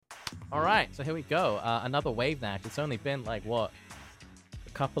All right, so here we go. Another Wavedash. It's only been like what, a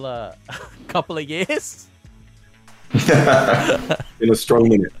couple of couple of years. Been a strong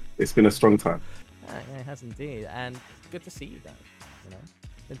minute. It's been a strong time. Yeah, it has indeed, and good to see you guys. You know,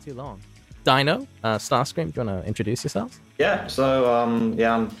 been too long. Dino, Starscream, do you want to introduce yourselves? Yeah, so I'm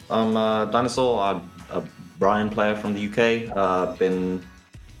Dinosaur. I'm a Brian player from the UK. Been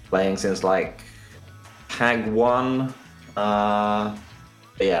playing since like Tag 1.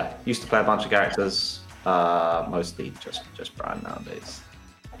 But yeah, used to play a bunch of characters. Mostly just Brian nowadays.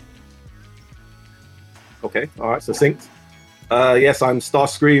 Okay, all right, succinct. Yes, I'm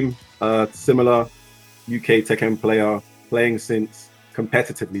Starscream, similar UK Tekken player, playing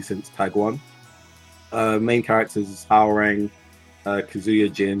competitively since Tag 1. Main characters is Howrang,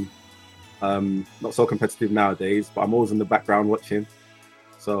 Kazuya Jin. Not so competitive nowadays, but I'm always in the background watching.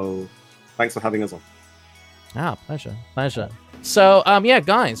 So thanks for having us on. Pleasure. So, yeah,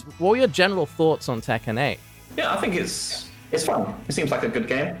 guys, what were your general thoughts on Tekken 8? Yeah, I think it's fun. It seems like a good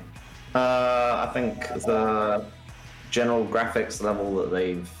game. I think the general graphics level that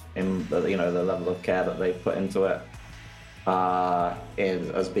the level of care that they've put into it,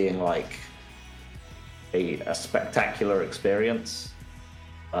 as being like a spectacular experience,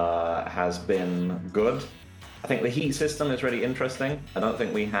 has been good. I think the heat system is really interesting. I don't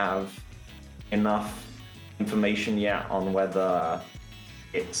think we have enough information yet on whether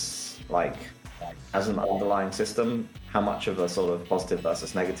it's like, as an underlying system, how much of a sort of positive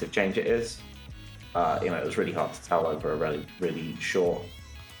versus negative change it is. It was really hard to tell over a really short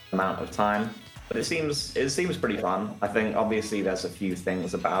amount of time, but it seems pretty fun. I think obviously there's a few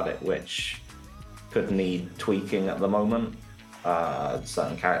things about it which could need tweaking at the moment.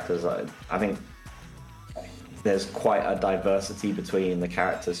 Certain characters, I think there's quite a diversity between the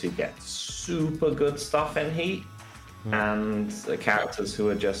characters who get super good stuff in Heat and the characters who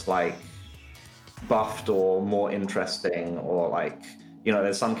are just like buffed or more interesting, or like,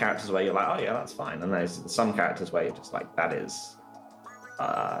 there's some characters where you're like, oh yeah, that's fine, and there's some characters where you're just like, that is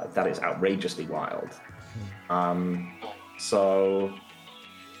outrageously wild. So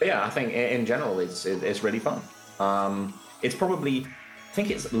yeah, I think in general it's really fun. It's probably, I think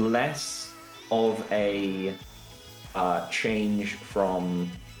it's less of a change from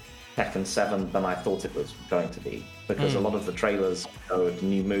Tekken 7 than I thought it was going to be, because a lot of the trailers showed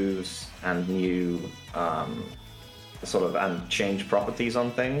new moves and new and changed properties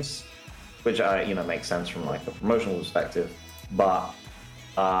on things, which makes sense from like a promotional perspective. But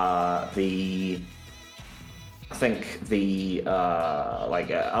I think a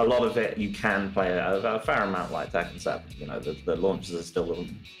lot of it you can play a fair amount like Tekken 7. The launches are still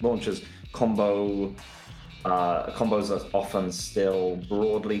launches. Combos are often still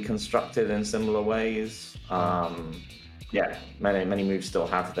broadly constructed in similar ways. Many moves still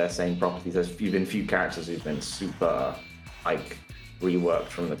have their same properties. There's been few characters who've been super like reworked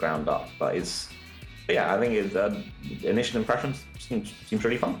from the ground up, but I think initial impressions seems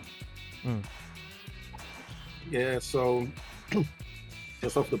really fun. Yeah, so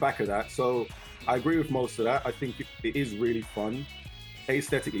just off the back of that, so I agree with most of that. I think it is really fun.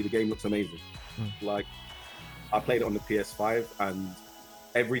 Aesthetically, the game looks amazing. Like, I played it on the PS5, and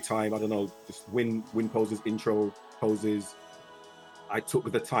every time, I don't know, just win poses, intro poses, I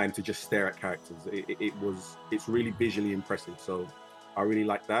took the time to just stare at characters. It's really visually impressive, so I really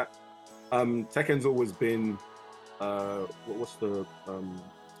like that. Tekken's always been what's the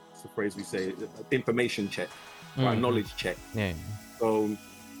phrase we say? Information check, right? Knowledge check. Yeah. So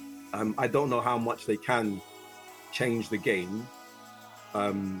I don't know how much they can change the game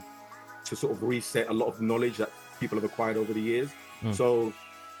to sort of reset a lot of knowledge that people have acquired over the years. So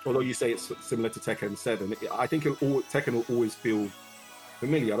although you say it's similar to Tekken 7, I think Tekken will always feel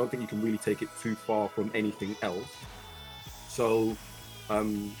familiar. I don't think you can really take it too far from anything else. So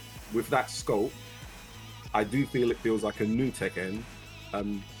with that scope, I do feel it feels like a new Tekken,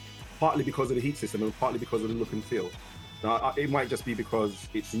 partly because of the heat system and partly because of the look and feel. Now, it might just be because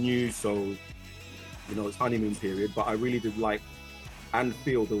it's new, so it's honeymoon period, but I really did like and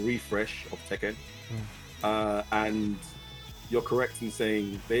feel the refresh of Tekken. And you're correct in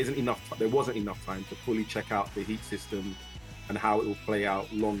saying there wasn't enough time to fully check out the heat system and how it will play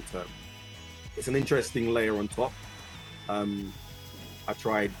out long term. It's an interesting layer on top. I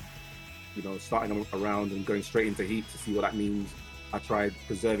tried, starting around and going straight into heat to see what that means. I tried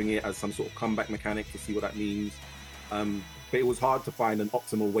preserving it as some sort of comeback mechanic to see what that means. But it was hard to find an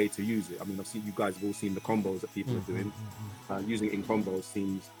optimal way to use it. I mean, you guys have all seen the combos that people are doing. Using it in combos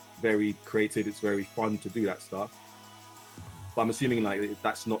seems very creative. It's very fun to do that stuff. But I'm assuming like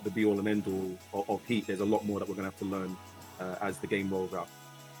that's not the be all and end all of heat. There's a lot more that we're gonna have to learn as the game rolls out.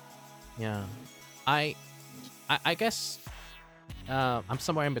 Yeah, I guess I'm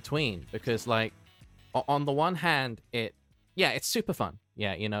somewhere in between because like on the one hand it's super fun.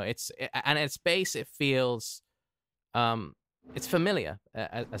 Yeah, you know, and its base it feels it's familiar,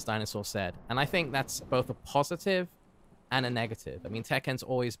 as Dinosaur said, and I think that's both a positive and a negative. I mean, Tekken's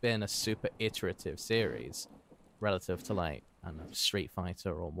always been a super iterative series relative to like, I don't know, Street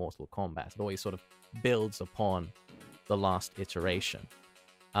Fighter or Mortal Kombat. It always sort of builds upon the last iteration.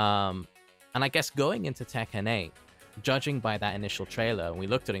 And I guess going into Tekken 8, judging by that initial trailer, and we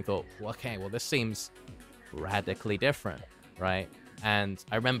looked at it and thought, well, okay, well, this seems radically different, right? And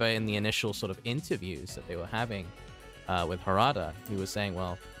I remember in the initial sort of interviews that they were having with Harada, he was saying,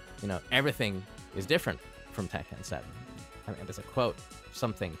 well, you know, everything is different from Tekken 7. I mean, there's a quote,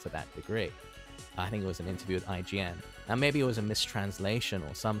 something to that degree. I think it was an interview with IGN. Now, maybe it was a mistranslation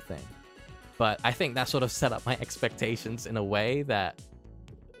or something, but I think that sort of set up my expectations in a way that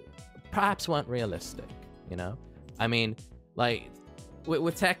perhaps weren't realistic, you know? I mean, like,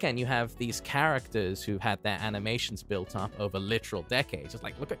 with Tekken, you have these characters who had their animations built up over literal decades. Just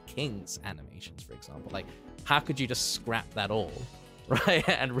like, look at King's animations, for example. Like, how could you just scrap that all, right,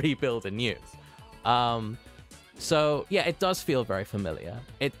 and rebuild anew? So, yeah, it does feel very familiar.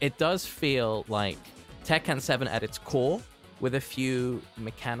 It does feel like Tekken 7 at its core, with a few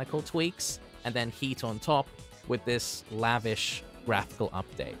mechanical tweaks, and then Heat on top with this lavish graphical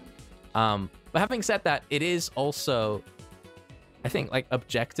update. But having said that, it is also, I think, like,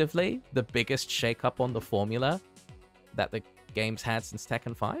 objectively, the biggest shakeup on the formula that the game's had since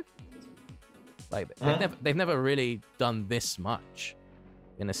Tekken 5. Like, they've never really done this much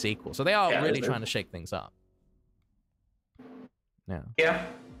in a sequel. So they are really trying to shake things up. Yeah. Yeah.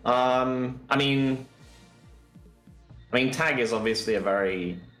 I mean, Tag is obviously a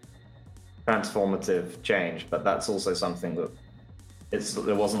very transformative change, but that's also something that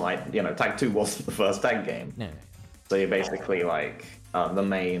it wasn't like, you know, Tag 2 wasn't the first Tag game. No. So you're basically like the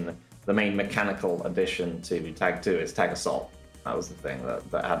main mechanical addition to Tag 2 is Tag Assault. That was the thing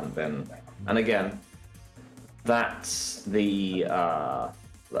that hadn't been. And again, that's the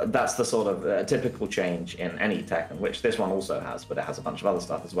sort of typical change in any Tekken, which this one also has, but it has a bunch of other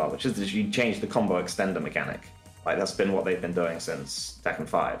stuff as well, which is that you change the combo extender mechanic. Like, that's been what they've been doing since Tekken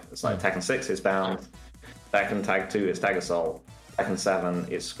 5. It's like Tekken 6 is Bound, Tekken Tag 2 is Tag Assault, Tekken 7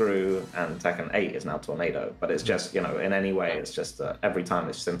 is Screw, and Tekken 8 is now Tornado. But it's just, you know, in any way, it's just every time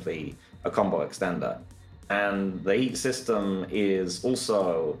it's simply a combo extender. And the Heat system is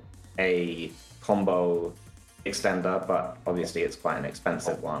also a combo extender, but obviously it's quite an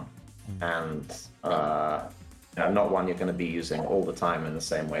expensive one. And you know, not one you're going to be using all the time in the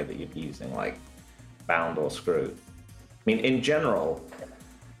same way that you'd be using, like, Bound or Screw. I mean, in general,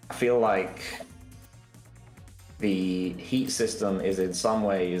 I feel like the Heat system is in some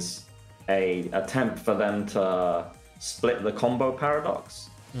ways a attempt for them to split the combo paradox.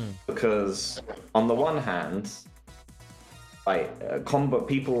 Because on the one hand, like, combo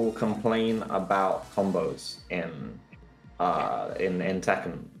people complain about combos in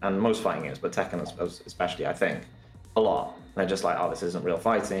Tekken and most fighting games, but Tekken especially, I think, a lot. They're just like, oh, this isn't real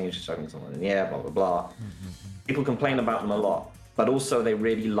fighting, you're just chucking someone in the air, blah blah blah. People complain about them a lot, but also they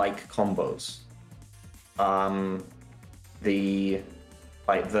really like combos. The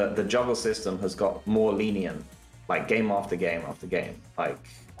juggle system has got more lenient, like, game after game after game. Like,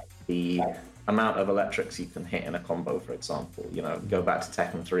 the amount of electrics you can hit in a combo, for example, you know, go back to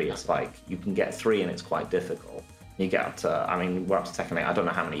Tekken 3, it's like you can get 3 and it's quite difficult. You get up to, I mean, we're up to Tekken 8, I don't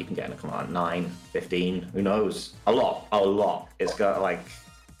know how many you can get in a combo, like 9, 15, who knows? A lot. It's got, like,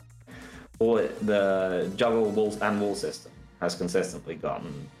 all the juggle wall system has consistently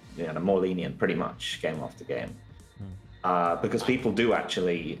gotten, you know, more lenient pretty much game after game. Because people do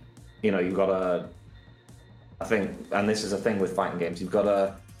actually, you know, you've got to, I think, and this is a thing with fighting games, you've got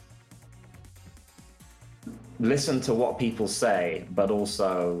to listen to what people say, but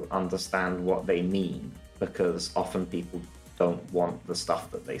also understand what they mean, because often people don't want the stuff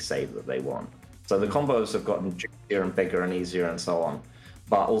that they say that they want. So the combos have gotten juicier and bigger and easier and so on,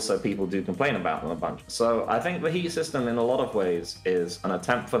 but also people do complain about them a bunch. So I think the Heat system in a lot of ways is an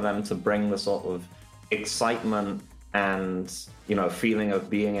attempt for them to bring the sort of excitement and, you know, feeling of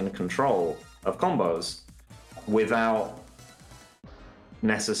being in control of combos without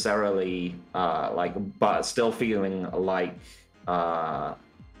necessarily but still feeling like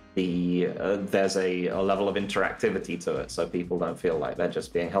there's a level of interactivity to it, so people don't feel like they're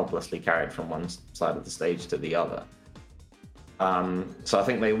just being helplessly carried from one side of the stage to the other. So I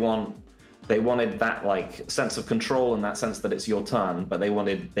think they wanted that, like, sense of control in that sense that it's your turn, but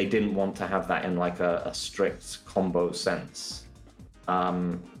they didn't want to have that in, like, a strict combo sense.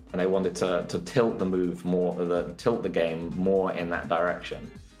 and they wanted to tilt the move more, tilt the game more in that direction.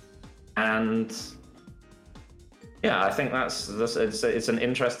 And yeah, I think it's an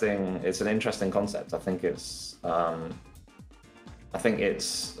interesting concept. I think it's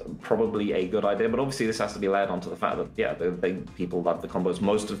probably a good idea, but obviously this has to be layered onto the fact that people love the combos.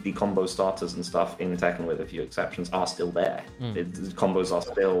 Most of the combo starters and stuff in Tekken, with a few exceptions, are still there. Combos are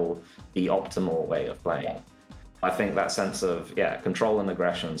still the optimal way of playing. I think that sense of control and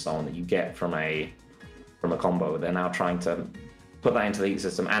aggression and so on that you get from a combo, they're now trying to put that into the heat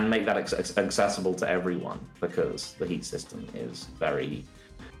system and make that accessible to everyone, because the heat system is very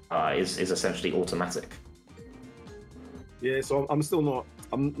is essentially automatic. Yeah, so I'm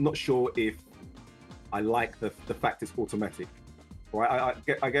not sure if I like the fact it's automatic. Right?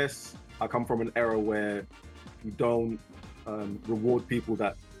 I guess I come from an era where you don't reward people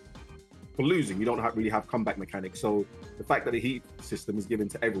for losing. You don't really have comeback mechanics. So the fact that the heat system is given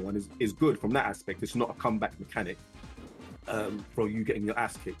to everyone is good from that aspect. It's not a comeback mechanic for you getting your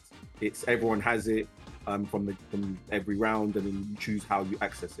ass kicked. It's everyone has it from every round, and then you choose how you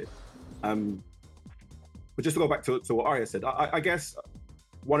access it. But just to go back to what Arya said, I guess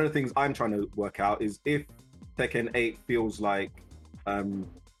one of the things I'm trying to work out is if Tekken 8 feels like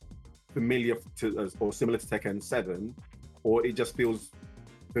familiar to or similar to Tekken 7, or it just feels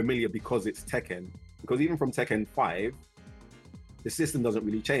familiar because it's Tekken. Because even from Tekken 5, the system doesn't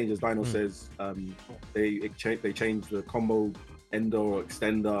really change. As Dino says, they changed the combo ender or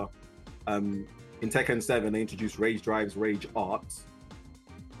extender. In Tekken 7, they introduced rage drives, rage arts.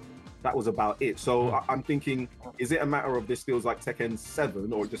 That was about it. So I'm thinking, is it a matter of this feels like Tekken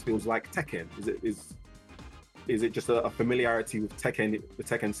 7, or it just feels like Tekken? Is it just a familiarity with Tekken, the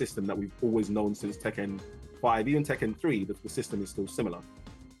Tekken system that we've always known since Tekken 5, even Tekken 3, the system is still similar.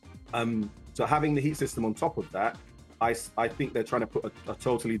 So having the heat system on top of that, I think they're trying to put a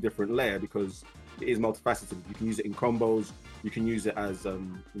totally different layer, because it is multifaceted. You can use it in combos. You can use it as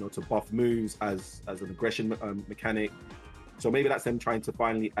to buff moves, as an aggression mechanic. So maybe that's them trying to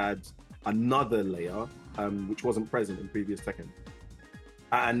finally add another layer, which wasn't present in previous Tekken.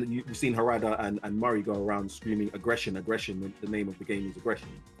 And you've seen Harada and Murray go around screaming aggression. The name of the game is aggression.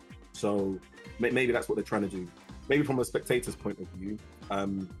 So maybe that's what they're trying to do. Maybe from a spectator's point of view,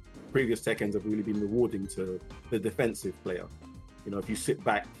 previous Tekkens have really been rewarding to the defensive player. If you sit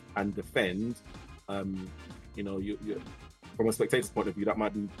back and defend, you from a spectator's point of view, that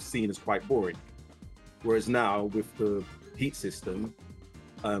might be seen as quite boring. Whereas now with the heat system,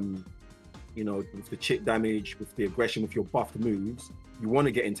 with the chip damage, with the aggression, with your buffed moves, you want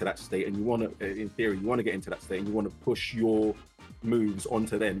to get into that state, and you want to, in theory, you want to get into that state, and you want to push your moves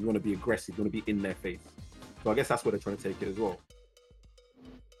onto them. You want to be aggressive. You want to be in their face. So I guess that's where they're trying to take it as well.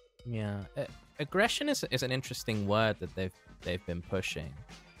 Yeah, aggression is an interesting word that they've been pushing,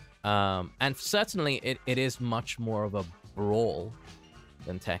 and certainly it is much more of a brawl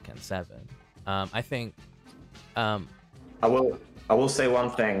than Tekken 7. I think. I will say one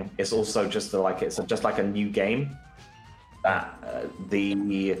thing. It's also just like a new game. That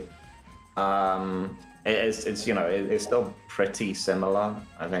it's still pretty similar,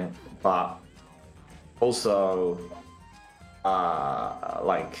 I think, but also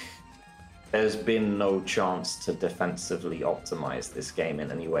there's been no chance to defensively optimize this game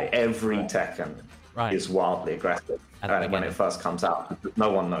in any way. Every Tekken is wildly aggressive when it first comes out.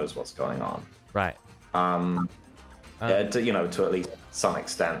 No one knows what's going on. Right. To at least some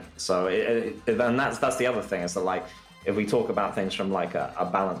extent. So, and that's the other thing, is that if we talk about things from a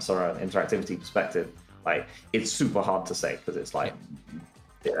balance or an interactivity perspective, it's super hard to say, because it's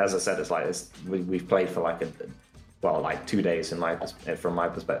as I said, we've played for 2 days from my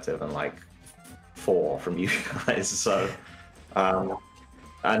perspective, and 4 from you guys. So, and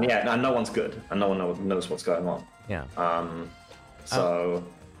no one's good, and no one knows what's going on. Yeah. So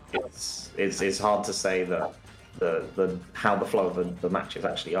it's hard to say that how the flow of the matches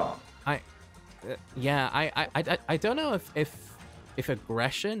actually are. I don't know if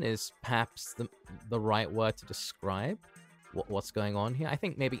aggression is perhaps the right word to describe what's going on here. I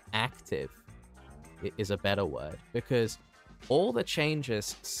think maybe active is a better word, because all the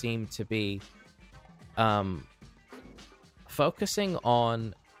changes seem to be focusing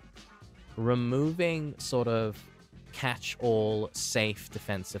on removing sort of catch-all safe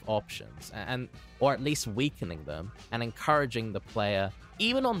defensive options, or at least weakening them, and encouraging the player,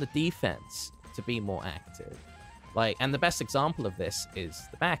 even on the defense, to be more active. And the best example of this is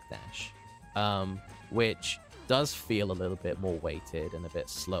the backdash, which does feel a little bit more weighted and a bit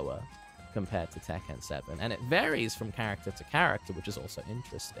slower compared to Tekken 7, and it varies from character to character, which is also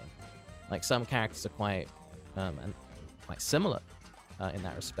interesting. Some characters are quite similar in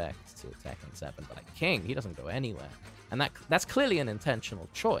that respect to Tekken 7. But like King, he doesn't go anywhere, and that's clearly an intentional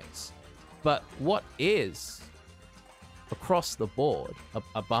choice. But what is across the board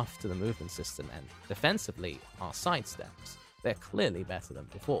a buff to the movement system and defensively are sidesteps. They're clearly better than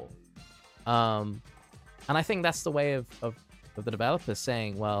before. And I think that's the way of the developers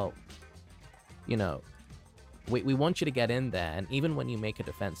saying, well, you know, we want you to get in there, and even when you make a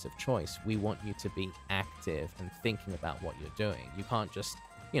defensive choice, we want you to be active and thinking about what you're doing. You can't just,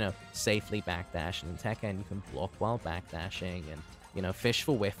 you know, safely backdash. And in Tekken, you can block while backdashing and, you know, fish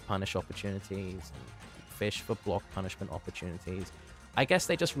for whiff punish opportunities and fish for block punishment opportunities. I guess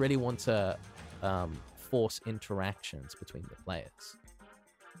they just really want to force interactions between the players.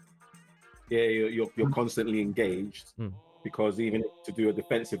 Yeah, you're constantly engaged because even to do a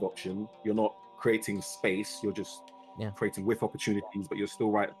defensive option, you're not creating space. You're just creating whiff opportunities, but you're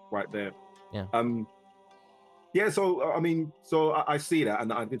still right there. Yeah. Yeah. So I mean, I see that,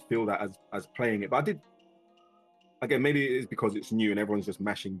 and I did feel that as playing it, but I did. Again, maybe it is because it's new and everyone's just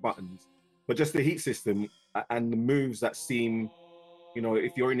mashing buttons. But just the heat system and the moves that seem, you know,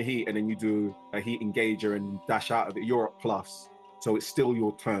 if you're in the heat and then you do a heat engager and dash out of it, you're at plus. So it's still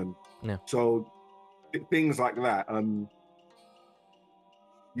your turn. Yeah. So things like that, you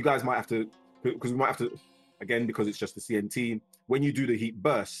guys might have to, because we might have to, again, because it's just the CNT, when you do the heat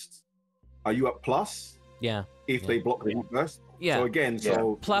burst, are you at plus? Yeah. If they block the heat burst? Yeah. So again,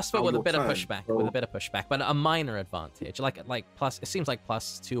 plus, but with a bit of pushback, so, but a minor advantage. Like plus, it seems like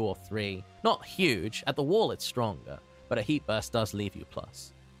plus 2 or 3. Not huge. At the wall, it's stronger, but a heat burst does leave you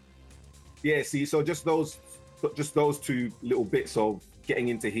plus. Yeah. See, so just those two little bits of getting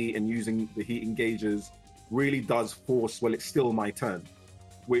into heat and using the heat engagers really does force. Well, it's still my turn,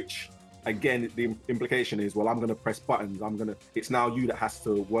 which again, the implication is, well, I'm going to press buttons. It's now you that has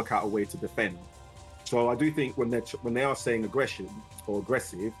to work out a way to defend. So I do think when they are saying aggression or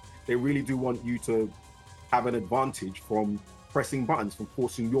aggressive, they really do want you to have an advantage from pressing buttons, from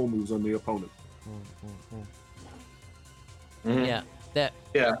forcing your moves on the opponent. Yeah. Yeah.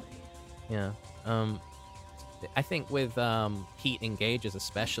 I think with heat engagers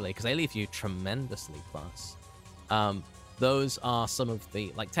especially, because they leave you tremendously plus. Those are some of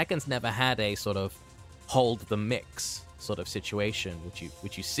the, like, Tekken's never had a sort of hold the mix sort of situation,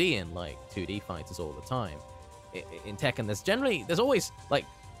 which you see in like 2D fighters all the time. In Tekken, there's always, like,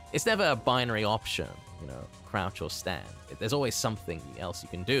 it's never a binary option, you know, crouch or stand. There's always something else you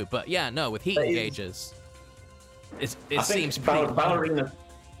can do. But yeah, no, with heat engagers, it seems pretty. Ballerina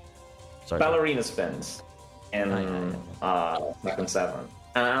spins in Tekken 7,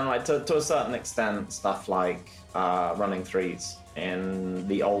 and like to a certain extent, stuff like running threes in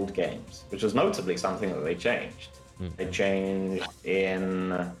the old games, which was notably something that they changed. They changed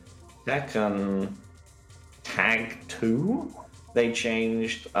in Tekken Tag 2. They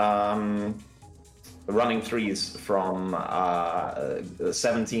changed the running threes from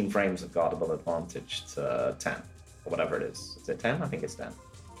 17 frames of guardable advantage to 10, or whatever it is. Is it 10? I think it's 10.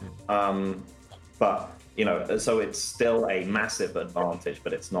 But, you know, so it's still a massive advantage,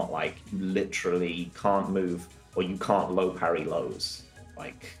 but it's not like you literally can't move or you can't low parry lows.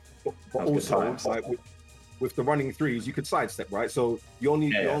 Like, but also, like, with the running threes, you could sidestep, right? So you're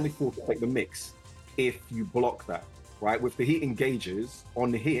only forced to take the mix if you block that, right? With the heat engagers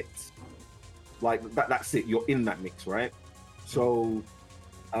on the hit, like that's it. You're in that mix, right? So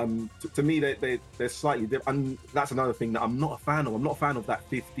to me, they're slightly different. And that's another thing that I'm not a fan of. I'm not a fan of that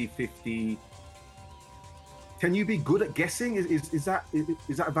 50-50. Can you be good at guessing? Is that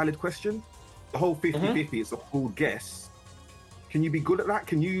a valid question? The whole 50-50, it's a full guess. Can you be good at that?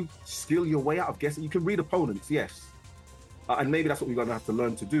 Can you skill your way out of guessing? You can read opponents, yes. And maybe that's what we're going to have to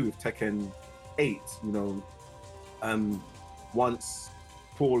learn to do with Tekken 8. You know, once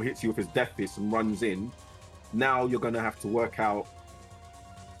Paul hits you with his death fist and runs in, now you're going to have to work out,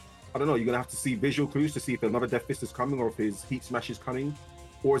 I don't know, you're going to have to see visual clues to see if another death fist is coming or if his heat smash is coming.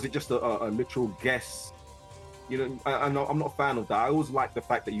 Or is it just a literal guess? You know, I'm not a fan of that. I always like the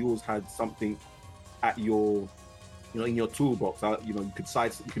fact that you always had something at your, you know, in your toolbox. You know, you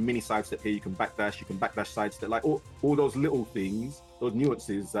can mini sidestep here, you can backdash sidestep, like all those little things, those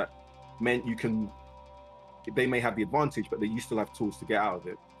nuances that meant they may have the advantage, but you still have tools to get out of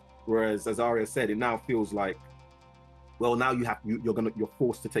it. Whereas, as Arya said, it now feels like, well, now you're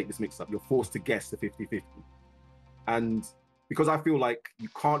forced to take this mix up. You're forced to guess the 50-50. And because I feel like you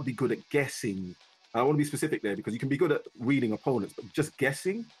can't be good at guessing, I want to be specific there, because you can be good at reading opponents, but just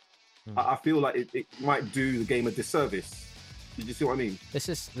guessing, I feel like it might do the game a disservice. Did you see what I mean? This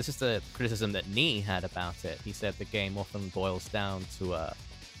is the criticism that Nee had about it. He said the game often boils down to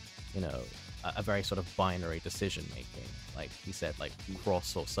a very sort of binary decision making, like he said, like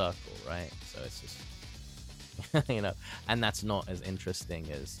cross or circle, right? So it's just and that's not as interesting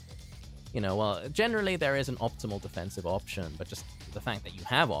as well, generally there is an optimal defensive option, but just the fact that you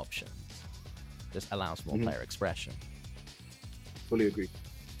have options just allows more player expression. Fully agree.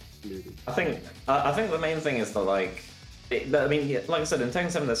 I think the main thing is that like I said, in Tekken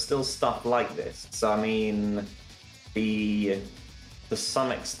 7 there's still stuff like this. So I mean, to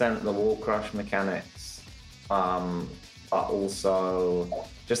some extent the wall crush mechanics are also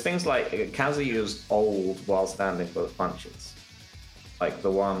just things like Kazuya's old while standing both punches, like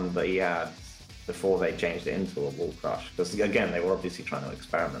the one that he had before they changed it into a wall crush, because again they were obviously trying to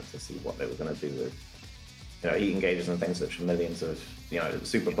experiment to see what they were going to do with heat engages and things which are millions of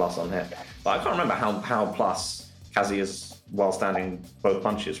super plus on hit. But I can't remember how plus Kazuya's while standing both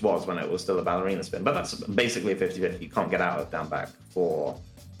punches was when it was still a ballerina spin, but that's basically a 50-50. You can't get out of down back for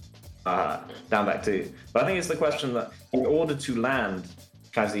down back 2. But I think it's the question that in order to land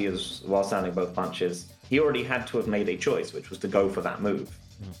Kazuya's while standing both punches, he already had to have made a choice, which was to go for that move.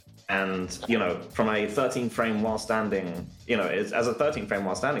 And from a 13 frame while standing, as a 13 frame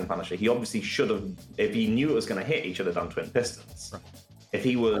while standing punisher, he obviously should have, if he knew it was going to hit, he should have done twin pistons. Right. If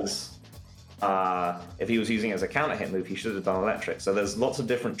he was using it as a counter hit move, he should have done electric. So there's lots of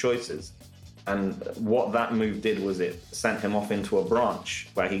different choices. And what that move did was it sent him off into a branch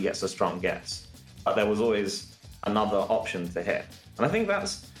where he gets a strong guess. But there was always another option to hit. And I think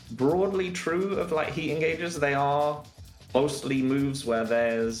that's broadly true of like heat engages. They are mostly moves where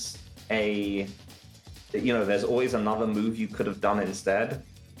there's there's always another move you could have done instead.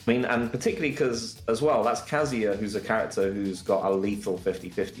 I mean, and particularly because, as well, that's Kazuya, who's a character who's got a lethal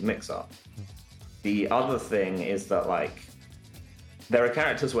 50-50 mix-up. The other thing is that, like, there are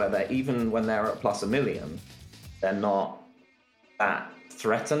characters where even when they're at plus 1,000,000, they're not that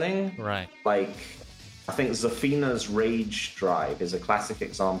threatening. Right. Like, I think Zafina's Rage Drive is a classic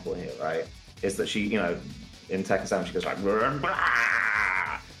example here, right? Is that she, in Tekken 7, she goes like,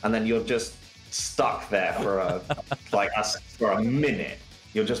 and then you're just stuck there for a minute.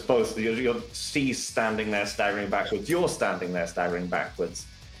 You're just she's standing there staggering backwards. You're standing there staggering backwards.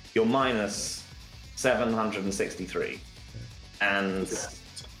 You're minus 763, and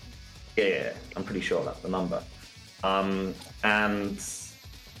yeah, I'm pretty sure that's the number. And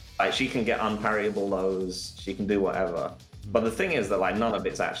like she can get unparryable lows. She can do whatever. But the thing is that like none of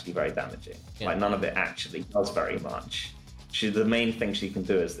it's actually very damaging. Yeah. Like none of it actually does very much. The main thing she can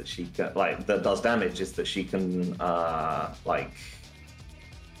do is that she can that does damage is that she can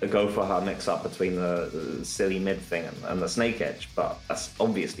go for her mix up between the silly mid thing and the snake edge, but that's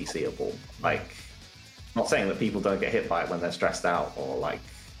obviously seeable. Like, I'm not saying that people don't get hit by it when they're stressed out or like,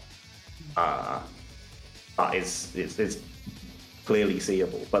 it's clearly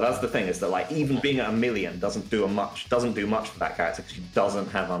seeable. But that's the thing is that like even being at 1,000,000 doesn't do much for that character because she doesn't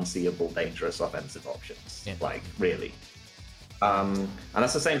have unseeable dangerous offensive options. Yeah. Like really. And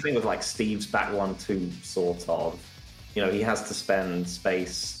that's the same thing with like Steve's back 1-2 sort of. He has to spend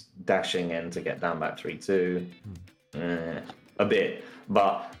space dashing in to get down back 3-2 a bit.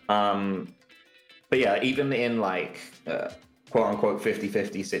 But yeah, even in like quote unquote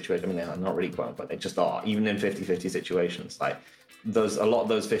 50-50 situation, I mean, they're not really quote unquote, they just are. Even in 50-50 situations, like a lot of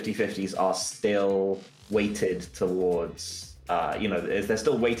those 50-50s are still weighted towards, they're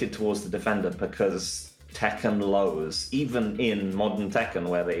still weighted towards the defender because Tekken lows, even in modern Tekken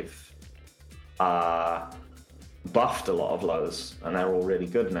where they've buffed a lot of lows and they're all really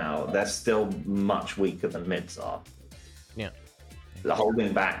good now, they're still much weaker than mids are. Yeah. The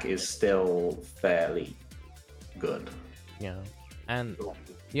holding back is still fairly good. Yeah. And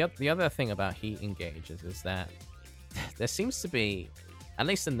the other thing about heat engages is that there seems to be, at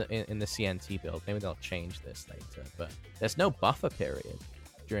least in the CNT build, maybe they'll change this later, but there's no buffer period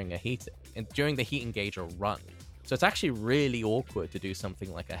during the heat engager run. So it's actually really awkward to do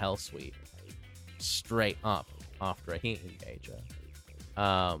something like a hell sweep straight up after a heat engager.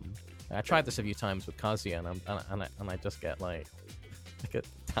 I tried this a few times with Kazuya, and I just get like a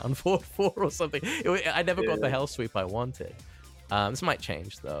down 4-4 or something. I never got the hell sweep I wanted. This might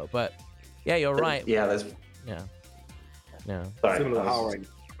change though, but yeah, you're right. Yeah. Similar to how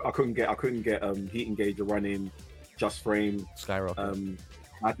I couldn't get heat engager running, just frame, skyrocket.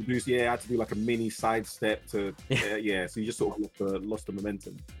 I had to do like a mini sidestep to so you just sort of lost the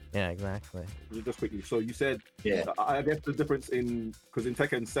momentum. Yeah, exactly. Just quickly, so you said, I guess the difference because in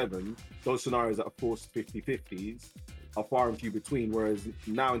Tekken 7, those scenarios that are forced 50-50s are far and few between, whereas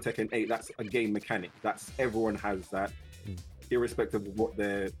now in Tekken 8, that's a game mechanic. Everyone has that, irrespective of what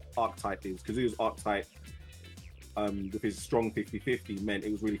their archetype is. Kazuya's archetype with his strong 50-50 meant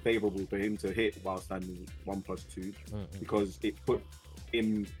it was really favorable for him to hit while standing 1+2 because it put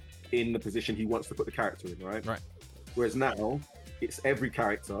him in the position he wants to put the character in, right? Right. Whereas now, it's every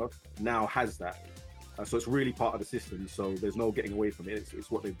character now has that. So it's really part of the system. So there's no getting away from it. It's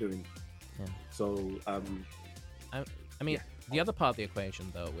what they're doing. Yeah. So, I mean, the other part of the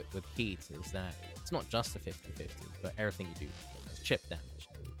equation, though, with heat is that it's not just the 50-50, but everything you do is chip damage.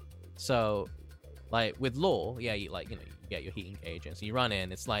 So, like, with Law, yeah, you get your heat engagement. So you run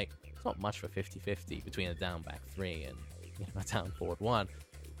in, it's like, it's not much for 50-50 between a down back 3 and a down forward 1.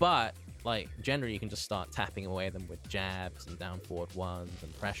 But, like, generally you can just start tapping away them with jabs and down forward 1s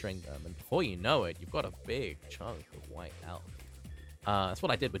and pressuring them. And before you know it, you've got a big chunk of white health. That's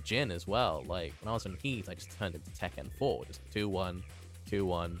what I did with Jin as well. Like, when I was in heat, I just turned into Tekken 4. Just 2-1,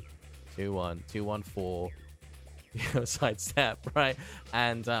 2-1, 2-1, 2-1-4, sidestep, right?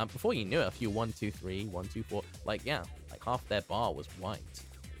 And before you knew it, a few 1-2-3, 1-2-4, like, yeah, like half their bar was white.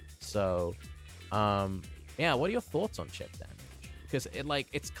 So, yeah, what are your thoughts on chip damage? Because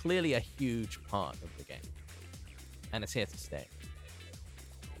it's clearly a huge part of the game. And it's here to stay.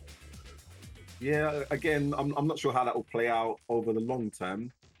 Yeah, again, I'm not sure how that will play out over the long term.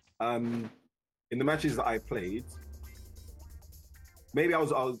 In the matches that I played, maybe I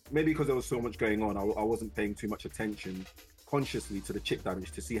was maybe because there was so much going on, I wasn't paying too much attention consciously to the chip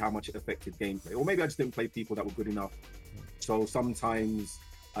damage to see how much it affected gameplay. Or maybe I just didn't play people that were good enough. So sometimes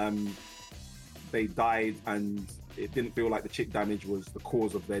they died and it didn't feel like the chip damage was the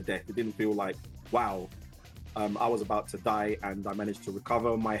cause of their death. It didn't feel like, wow, I was about to die and I managed to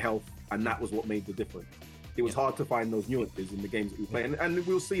recover my health, and that was what made the difference. It was hard to find those nuances in the games that we play, and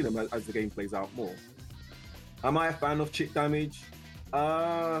we'll see them as the game plays out more. Am I a fan of chip damage?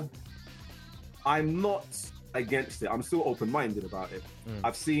 I'm not against it. I'm still open-minded about it.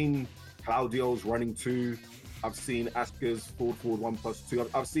 I've seen Claudio's running 2. I've seen Asuka's forward 1+2.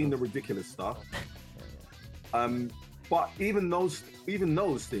 I've seen the ridiculous stuff. But even those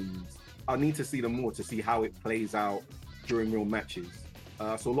things, I need to see them more to see how it plays out during real matches.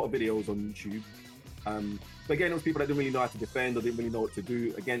 So a lot of videos on YouTube. But again, those people that didn't really know how to defend or didn't really know what to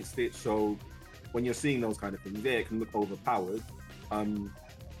do against it. So when you're seeing those kind of things, it can look overpowered. I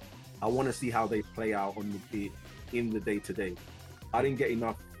want to see how they play out in the day-to-day. I didn't get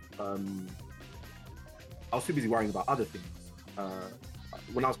enough. I was too busy worrying about other things.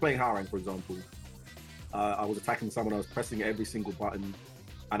 When I was playing Harang, for example, I was attacking someone, I was pressing every single button,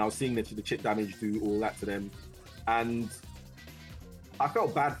 and I was seeing the chip damage do all that to them. And I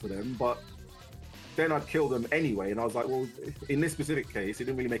felt bad for them, but then I'd kill them anyway. And I was like, well, in this specific case, it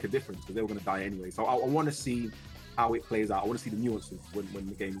didn't really make a difference because they were going to die anyway. So I want to see how it plays out. I want to see the nuances when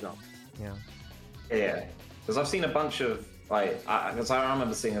the game's out. Yeah. Because I've seen a bunch of, because I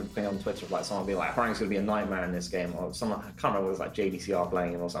remember seeing a thing on Twitter of someone being like, Harang's going to be a nightmare in this game, or someone, I can't remember, it was like JDCR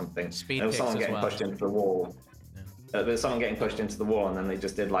playing him or something. Speed there was someone getting pushed into the wall. There's someone getting pushed into the wall, and then they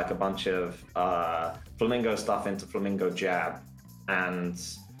just did a bunch of flamingo stuff into flamingo jab and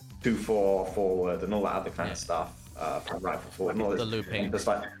 2-4 forward and all that other kind of stuff, right for forward, and all this, the looping, and just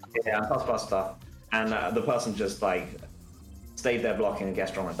plus stuff, and the person just stayed there blocking, and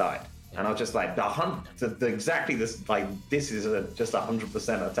Gastron died. And I was just like, exactly this, this is just 100%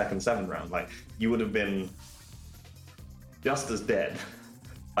 a Tekken 7 round. You would have been just as dead.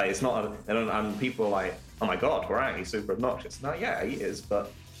 It's not, and people are like, oh my god, Harang, he's super obnoxious. No, yeah, he is,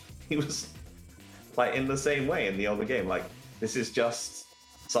 but he was in the same way in the older game. This is just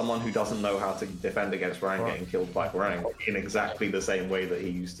someone who doesn't know how to defend against Harang getting killed by Harang in exactly the same way that he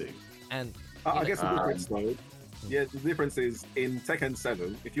used to. And I guess the difference, though, the difference is in Tekken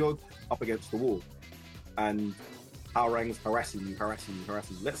 7, if you're up against the wall and Harang's harassing you,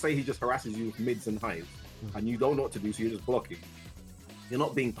 let's say he just harasses you with mids and highs, and you don't know what to do, so you're just blocking. You're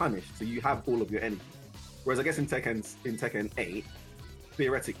not being punished, so you have all of your energy. Whereas I guess in Tekken 8,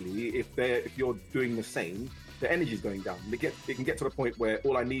 theoretically, if you're doing the same, the energy's going down. It can get to the point where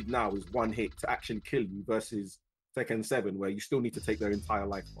all I need now is one hit to actually kill you, versus Tekken 7, where you still need to take their entire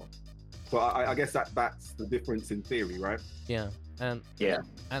life bar. So I guess that's the difference in theory, right? Yeah, and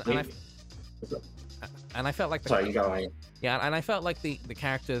I felt like sorry, you go ahead. Yeah, and I felt like the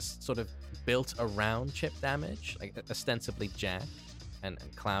characters sort of built around chip damage, ostensibly Jack and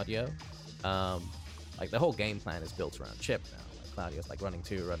Claudio. The whole game plan is built around chip now. Claudio's running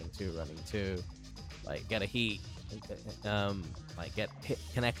two, get a heat, get hit,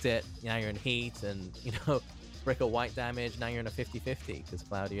 connect it. Now you're in heat, and brick or white damage. Now you're in a 50-50 because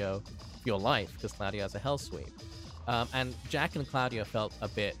Claudio, your life, because Claudio has a hell sweep. And Jack and Claudio felt a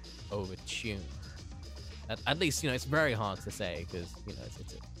bit overtuned. At least, it's very hard to say because,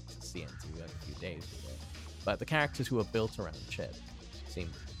 it's a CNT. We had a few days with it. but the characters who are built around Chip seem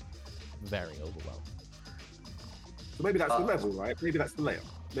very overwhelming. So maybe that's the level, right? Maybe that's the layer.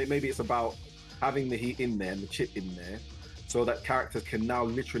 Maybe it's about having the heat in there and the chip in there, so that characters can now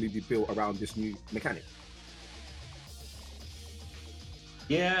literally be built around this new mechanic.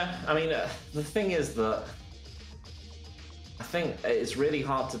 Yeah, I mean, the thing is that I think it's really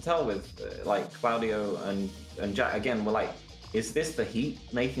hard to tell with like Claudio and Jack. Again, we're like, is this the heat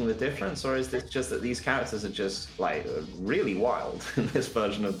making the difference, or is this just that these characters are just like really wild in this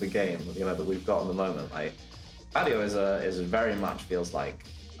version of the game, you know, that we've got at the moment? Like, Claudio is very much feels like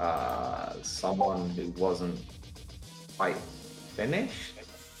someone who wasn't quite finished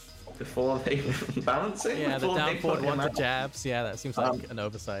before they balancing. Yeah, the down forward one to jabs. Yeah, that seems like an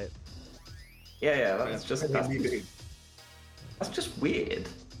oversight. Yeah, that's just weird.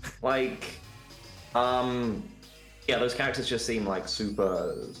 Like, yeah, those characters just seem like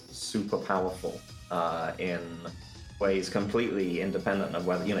super powerful in ways completely independent of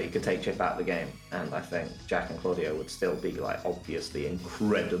whether, you know, you could take Chip out of the game, and I think Jack and Claudio would still be like obviously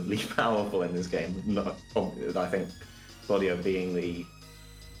incredibly powerful in this game. No, I think Claudio being the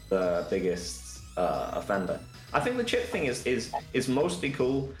biggest offender. I think the Chip thing is mostly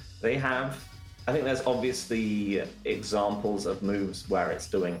cool. They have, I think there's obviously examples of moves where it's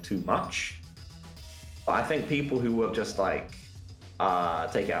doing too much. But I think people who were just like,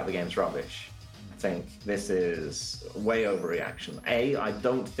 take it out of the game's rubbish. I think this is way overreaction. I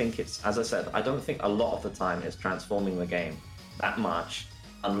don't think it's, as I said, I don't think a lot of the time it's transforming the game that much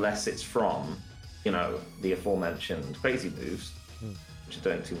unless it's from, you know, the aforementioned crazy moves, which are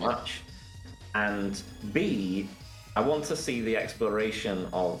doing too much. And B, I want to see the exploration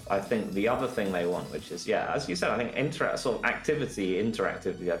of, I think, the other thing they want, which is, yeah, as you said, I think sort of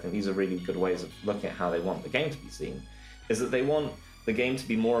interactivity, I think these are really good ways of looking at how they want the game to be seen, is that they want the game to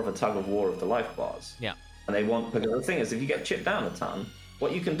be more of a tug of war of the life bars. Yeah. And they want, because the thing is, if you get chipped down a ton,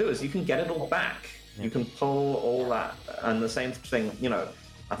 what you can do is you can get it all back. Yeah. You can pull all that, and the same thing, you know,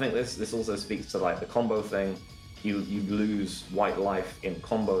 I think this also speaks to like the combo thing. You lose white life in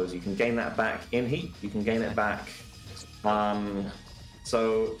combos, you can gain that back in heat, you can gain it back.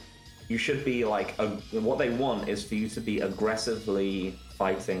 So you should be like, what they want is for you to be aggressively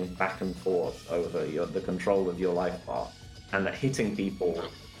fighting back and forth over the control of your life bar, and that hitting people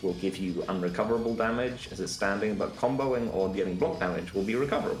will give you unrecoverable damage as it's standing, but comboing or getting block damage will be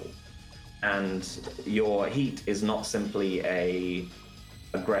recoverable. And your heat is not simply a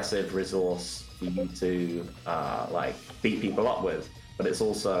aggressive resource for you to like beat people up with, but it's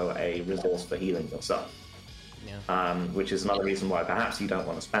also a resource for healing yourself. Yeah. Which is another reason why perhaps you don't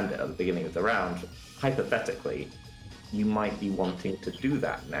want to spend it at the beginning of the round. Hypothetically, you might be wanting to do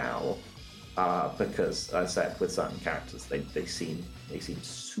that now, because, as I said, with certain characters, they seem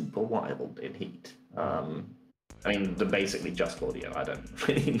super wild in heat. I mean, they're basically just Claudio. I don't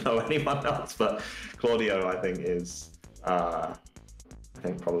really know anyone else, but Claudio, I think, is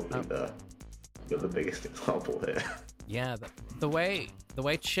probably the biggest example here. Yeah, the way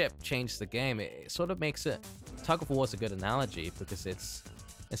Chip changed the game, it sort of makes it. Tug of War is a good analogy, because it's,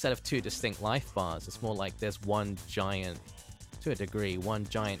 instead of two distinct life bars, it's more like there's one giant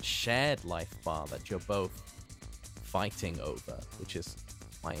shared life bar that you're both fighting over, which is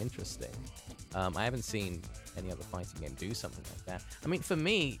quite interesting. I haven't seen any other fighting game do something like that. I mean, for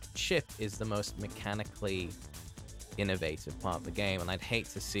me, Chip is the most mechanically innovative part of the game, and I'd hate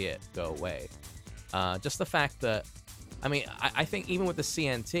to see it go away. Just the fact that, I mean, I think even with the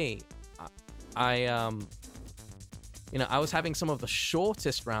CNT, you know, I was having some of the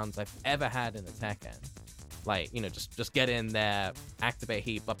shortest rounds I've ever had in a Tekken. Like, you know, just get in there, activate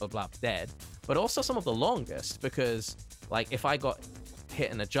heat, blah, blah, blah, dead. But also some of the longest, because, like, if I got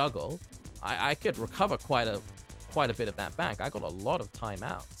hit in a juggle, I could recover quite a bit of that back. I got a lot of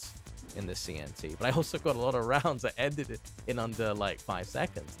timeouts in the CNT, but I also got a lot of rounds that ended it in under, like, 5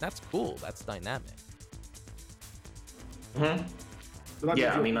 seconds. That's cool. That's dynamic. Mm-hmm.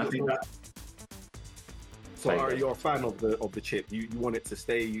 Yeah, I mean, I think that... So are you a fan of the chip? You want it to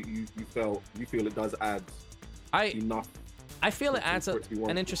stay? You feel it does add enough? I feel it adds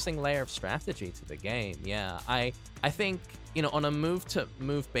an interesting layer of strategy to the game. Yeah, I think, you know, on a move to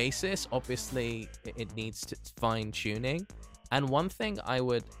move basis, obviously it needs to fine tuning. And one thing I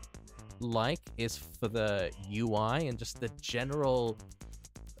would like is for the UI and just the general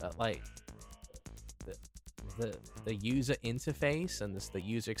like the user interface and the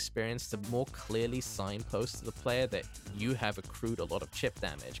user experience to more clearly signpost to the player that you have accrued a lot of chip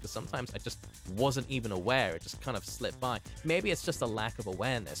damage, because sometimes I just wasn't even aware. It just kind of slipped by. Maybe it's just a lack of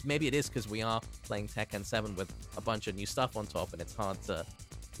awareness. Maybe it is because we are playing Tekken 7 with a bunch of new stuff on top, and it's hard to,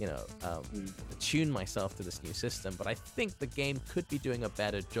 attune myself to this new system. But I think the game could be doing a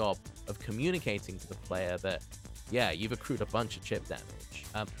better job of communicating to the player that, yeah, you've accrued a bunch of chip damage.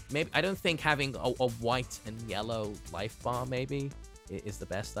 Maybe I don't think having a white and yellow life bar maybe is the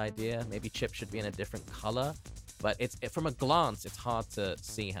best idea. Maybe chip should be in a different color. But from a glance, it's hard to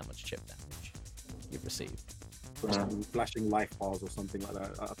see how much chip damage you've received. Flashing life bars or something like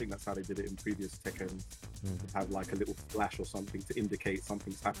that. I think that's how they did it in previous Tekken. Have like a little flash or something to indicate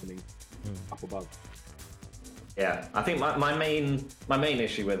something's happening up above. Yeah, I think my main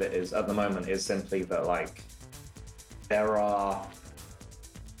issue with it is at the moment is simply that like there are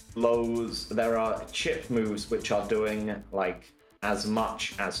chip moves which are doing like as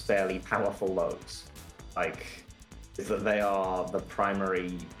much as fairly powerful lows. Like is that they are the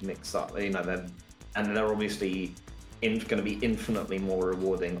primary mix-up, they're obviously going to be infinitely more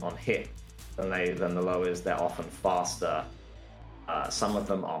rewarding on hit than the low is. They're often faster. Some of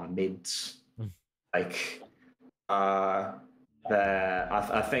them are mids. Like I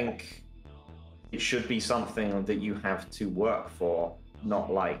think it should be something that you have to work for, not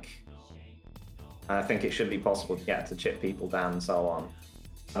like. I think it should be possible to get to chip people down and so on.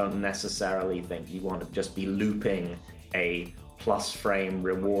 I don't necessarily think you want to just be looping a plus frame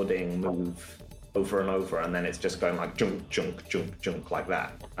rewarding move over and over, and then it's just going like junk, junk, junk, junk like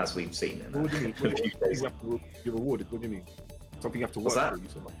that, as we've seen in What do you mean? You're rewarded. What do you mean? Something you have to work for. You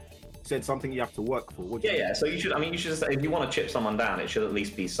said something you have to work for. Yeah. So you should. I mean, you should. If you want to chip someone down, it should at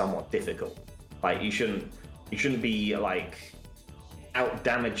least be somewhat difficult. Like you shouldn't be like out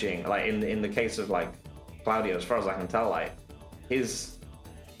damaging. Like in the case of like Claudio, as far as I can tell, like his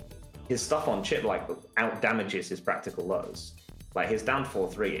stuff on chip like out damages his practical lows. Like his down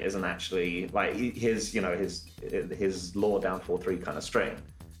 4-3 isn't actually like his law down 4-3 kind of string.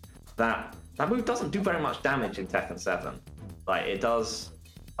 That move doesn't do very much damage in Tekken 7. Like it does,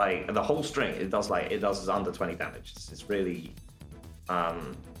 like the whole string. It does under 20 damage. It's really,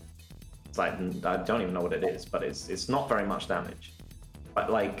 it's like I don't even know what it is, but it's not very much damage. But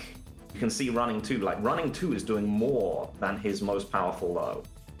like you can see running 2. Like running 2 is doing more than his most powerful low.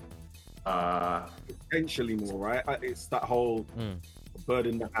 Potentially more, right? It's that whole bird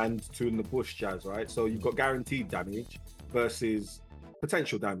in the hand, two in the bush jazz, right? So you've got guaranteed damage versus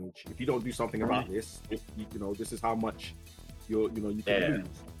potential damage. If you don't do something about this, this is how much you can lose.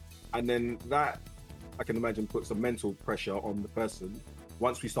 And then that, I can imagine, puts some mental pressure on the person.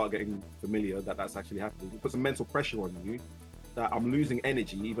 Once we start getting familiar that that's actually happening, it puts some mental pressure on you that I'm losing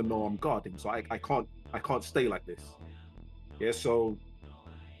energy even though I'm guarding. So I can't stay like this. Yeah, so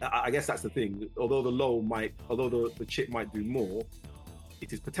I guess that's the thing. Although the chip might do more,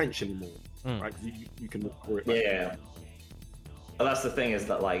 it is potentially more, right? Because you can look for it. Yeah. But that's the thing, is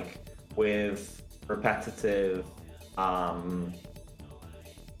that like with repetitive,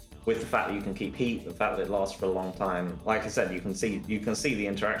 with the fact that you can keep heat, the fact that it lasts for a long time. Like I said, you can see the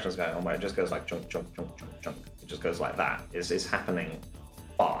interactions going on where it just goes like chunk, chunk, chunk, chunk, chunk. It just goes like that. It's happening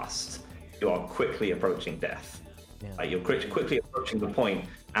fast. You are quickly approaching death. Yeah. Like you're quickly approaching the point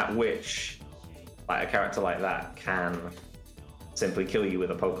at which like a character like that can simply kill you with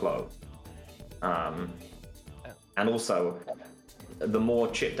a poke low. And also, the more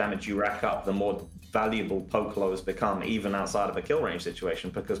chip damage you rack up, the more valuable poke lows become, even outside of a kill range situation,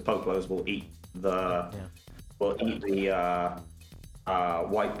 because poke lows will eat the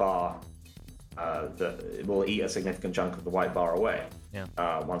white bar. It will eat a significant chunk of the white bar away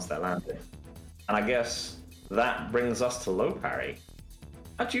once they're landed. And I guess that brings us to low parry.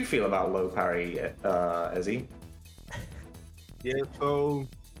 How do you feel about low parry, Ezzy? Yeah, so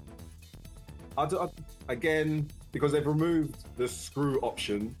again, because they've removed the screw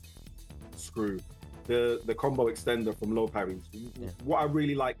option, the combo extender from low parries. Yeah. What I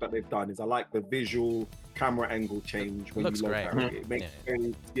really like that they've done is I like the visual camera angle change when you low parry. It makes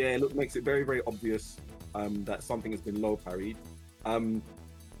makes it very, very obvious that something has been low parried.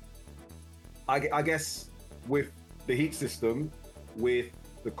 I guess with the heat system, with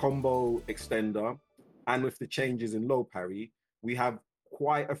the combo extender, and with the changes in low parry, we have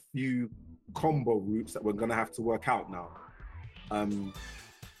quite a few combo routes that we're going to have to work out now.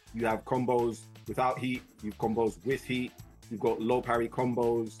 You have combos without heat, you've combos with heat, you've got low parry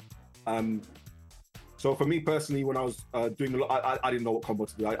combos. So for me personally, when I was doing a lot, I didn't know what combo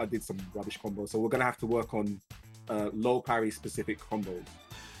to do. I did some rubbish combos. So we're going to have to work on low parry specific combos.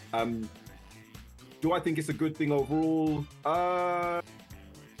 Do I think it's a good thing overall?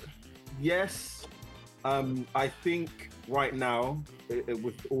 Yes. I think right now,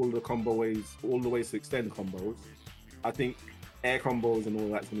 with all the ways to extend combos, I think air combos and all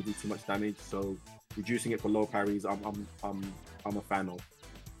that's going to do too much damage. So reducing it for low parries, I'm a fan of.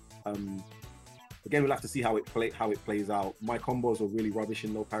 Again, we'll have to see how it plays out. My combos were really rubbish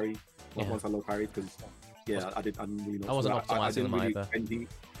in low parry. Once I low parried, because I didn't really know. I wasn't optimizing them either.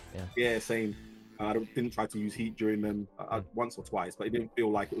 Yeah, same. I didn't try to use heat during them once or twice, but it didn't feel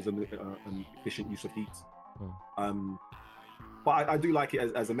like it was an efficient use of heat. But I do like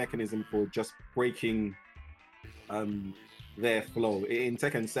it as a mechanism for just breaking their flow. In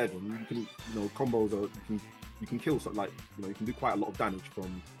Tekken 7, you can, combos are you can kill something like, you can do quite a lot of damage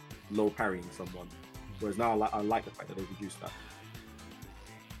from low parrying someone. Whereas now I like the fact that they've reduced that.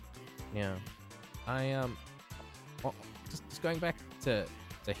 Yeah, well, just going back to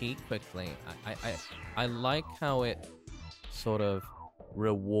heat quickly. I like how it sort of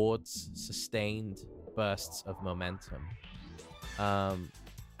rewards sustained bursts of momentum.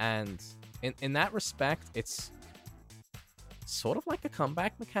 And in that respect, it's sort of like a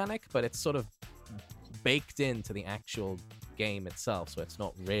comeback mechanic, but it's sort of baked into the actual game itself, so it's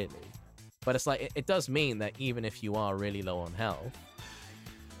not really. But it's like it does mean that even if you are really low on health,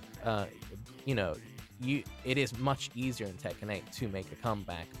 it is much easier in Tekken 8 to make a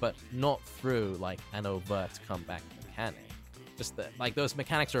comeback, but not through like an overt comeback mechanic. Just that, like, those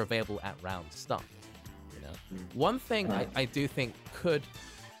mechanics are available at round start. One thing I do think could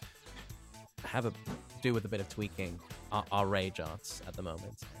have do with a bit of tweaking are rage arts at the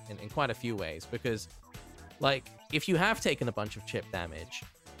moment in quite a few ways, because like if you have taken a bunch of chip damage,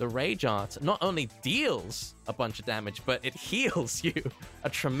 the rage art not only deals a bunch of damage, but it heals you a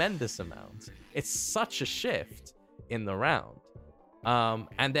tremendous amount. It's such a shift in the round,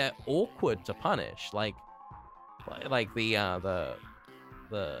 and they're awkward to punish. Like the I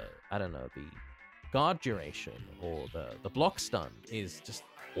don't know, the guard duration or the block stun is just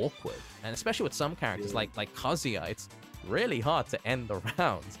awkward, and especially with some characters like Kazuya, it's really hard to end the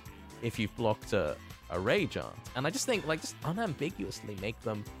round if you've blocked a rage art. And I just think just unambiguously make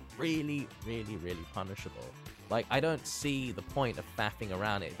them really, really, really punishable. Like, I don't see the point of faffing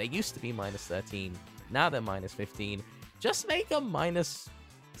around it. They used to be minus 13, now they're minus 15. Just make them minus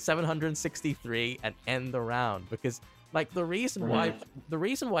 763 and end the round, because like the reason why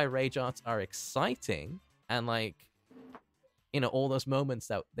rage arts are exciting, and like, all those moments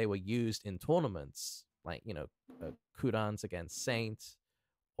that they were used in tournaments, like, Kudans against Saint,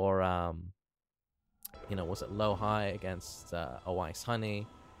 or was it low high against Ice Honey?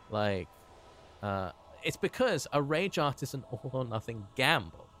 Like, it's because a rage art is an all or nothing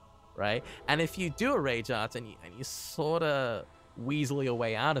gamble, right? And if you do a rage art and you sort of weasel your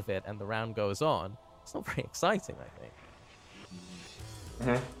way out of it and the round goes on, it's not very exciting, I think.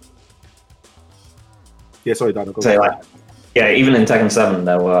 Yeah, sorry, Dan. Even in Tekken 7,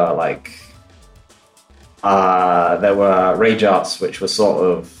 there were rage arts which were sort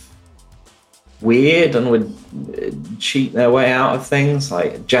of weird and would cheat their way out of things.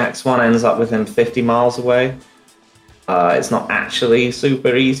 Like Jack's one ends up with him 50 miles away. It's not actually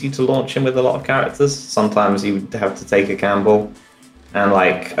super easy to launch him with a lot of characters. Sometimes you would have to take a gamble. And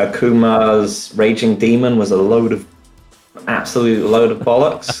like Akuma's Raging Demon was a absolute load of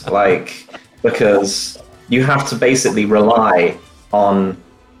bollocks. Because you have to basically rely on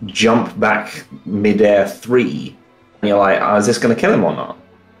jump back midair 3. And you're like, is this going to kill him or not?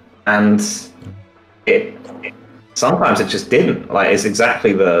 And sometimes it just didn't. Like, it's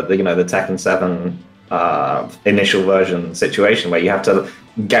exactly the Tekken 7 initial version situation where you have to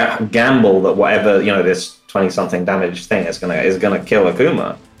gamble that whatever this 20-something damage thing is gonna kill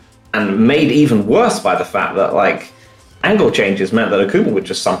Akuma, and made even worse by the fact that like angle changes meant that Akuma would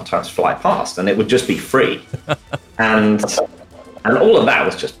just sometimes fly past and it would just be free, and all of that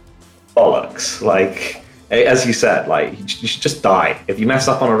was just bollocks. Like, as you said, like, you should just die if you mess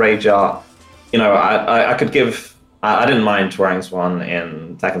up on a rage art. I could give. I didn't mind Tuarang's one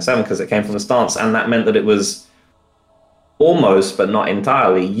in Tekken 7 because it came from the stance, and that meant that it was almost, but not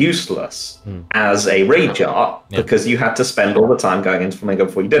entirely, useless as a rage art because you had to spend all the time going into Flamingo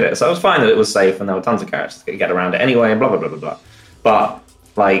before you did it. So it was fine that it was safe and there were tons of characters to get around it anyway, and blah, blah, blah, blah, blah. But,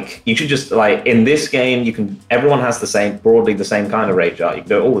 like, you should just, like, in this game, everyone has broadly the same kind of rage art. You can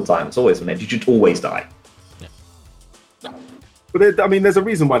do it all the time. It's always meant. You should always die. But there's a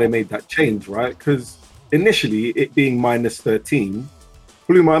reason why they made that change, right? Because initially, it being minus 13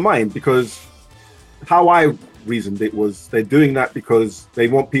 blew my mind, because how I reasoned it was they're doing that because they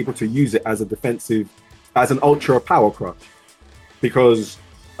want people to use it as an ultra power crush. Because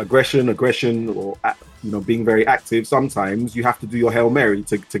aggression, or being very active, sometimes you have to do your Hail Mary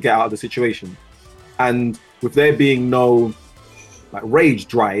to get out of the situation. And with there being no like rage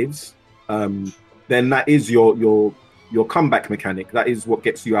drives, then that is your comeback mechanic. That is what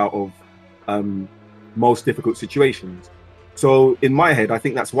gets you out of most difficult situations. So in my head, I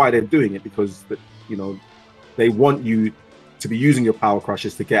think that's why they're doing it, because you know, they want you to be using your power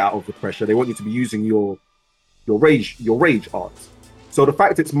crushes to get out of the pressure. They want you to be using your rage arts. So the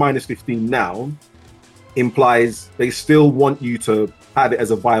fact it's minus 15 now implies they still want you to have it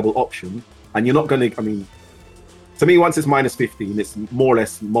as a viable option, and you're not going to. I mean, to me, once it's minus 15, it's more or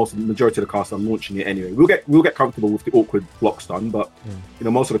less majority of the cast are launching it anyway. We'll get comfortable with the awkward block stun, but you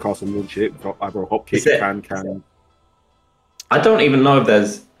know, most of the cast will launch it either a hop kick, can. I don't even know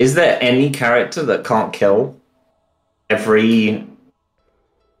if is there any character that can't kill every.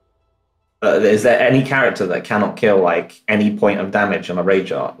 Is there any character that cannot kill like any point of damage on a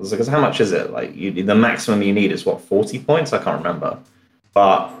rage art? Because how much is it? Like the maximum you need is what, 40 points? I can't remember.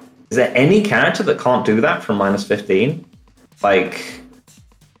 But is there any character that can't do that from minus 15? Like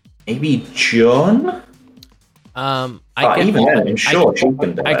maybe John? I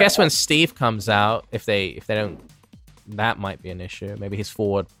guess when Steve comes out, if they don't, that might be an issue. Maybe his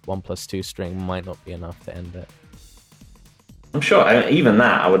forward 1+2 string might not be enough to end it. I'm sure. Even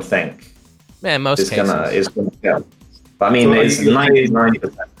that, I would think. Yeah, in most cases. Is gonna kill. But I mean, so it's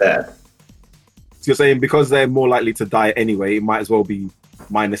 99% dead. So you're saying because they're more likely to die anyway, it might as well be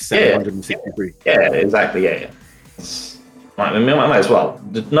minus 763. Yeah, exactly. Yeah. Might as well.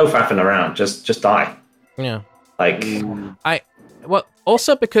 No faffing around. Just die. Yeah. Like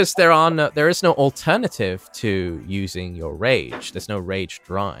also because there is no alternative to using your rage. There's no rage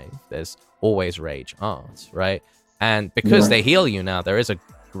drive. There's always rage art, right? And because they heal you now, there is a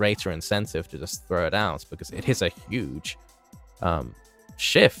greater incentive to just throw it out, because it is a huge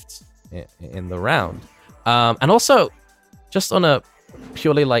shift in the round. And also, just on a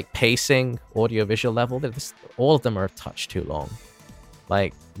purely like pacing, audio-visual level, all of them are a touch too long.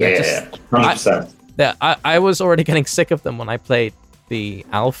 Like, 100%. I was already getting sick of them when I played the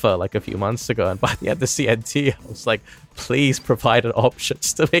alpha like a few months ago, and by the end of CNT, I was like, please provide an option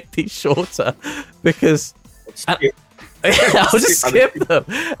to make these shorter, because I'll just skip them.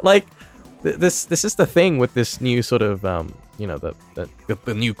 Like this is the thing with this new sort of the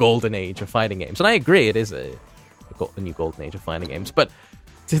new golden age of fighting games, and I agree it is a new golden age of fighting games. But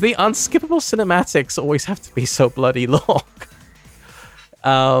do the unskippable cinematics always have to be so bloody long?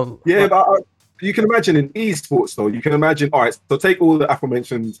 But you can imagine in esports though. You can imagine. All right, so take all the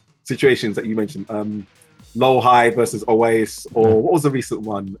aforementioned situations that you mentioned. Low High versus Oasis, or what was the recent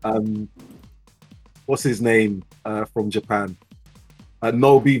one? What's his name from Japan?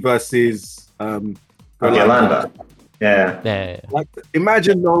 Nobi versus Yolanda. Yeah. Like,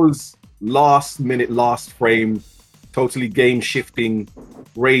 imagine those last minute, last frame, totally game shifting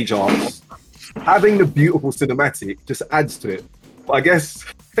rage arts. Having the beautiful cinematic just adds to it. But I guess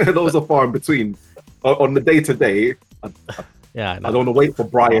those are far in between. On the day to day, I don't want to wait for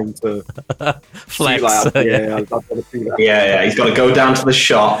Brian to flex. I've got to see that. Yeah. He's got to go down to the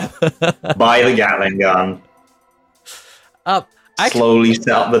shop, buy the Gatling gun, slowly set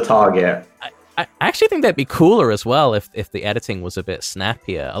up the target. I actually think that'd be cooler as well if the editing was a bit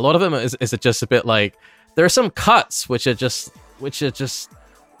snappier. A lot of them is just a bit like, there are some cuts which are just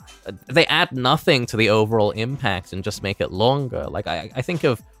they add nothing to the overall impact and just make it longer. Like I think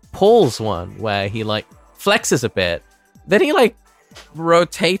of Paul's one where he like flexes a bit, then he like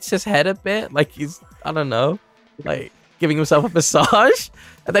rotates his head a bit, like he's, I don't know, like giving himself a massage,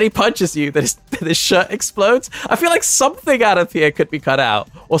 and then he punches you, then his shirt explodes. I feel like something out of here could be cut out,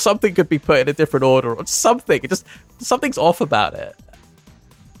 or something could be put in a different order, or something. Something's off about it.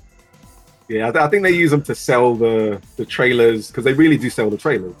 Yeah, I think they use them to sell the trailers, because they really do sell the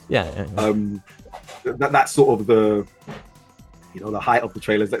trailers. Yeah. That's sort of the height of the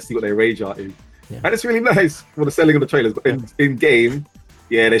trailers. Let's see what their rage art is. Yeah. And it's really nice for the selling of the trailers, but in game,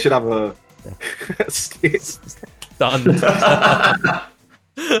 they should have a skit. Done.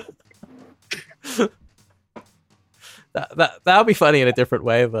 That would be funny in a different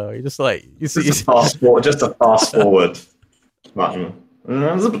way, though. You just like just a fast forward button.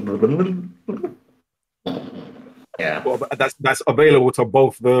 Yeah, well, that's available to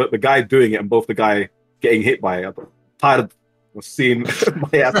both the guy doing it and both the guy getting hit by it. I'm tired of seeing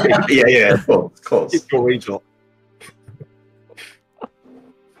my ass. Yeah, of course. It's your rage art.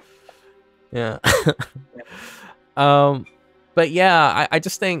 Yeah. But yeah, I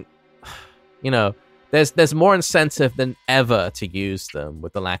just think, there's more incentive than ever to use them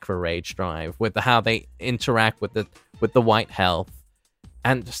with the lack of a rage drive, with how they interact with the white health,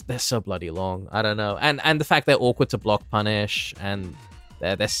 and just they're so bloody long. I don't know, and the fact they're awkward to block punish, and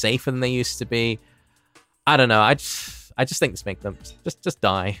they're safer than they used to be. I don't know. I just think this make them just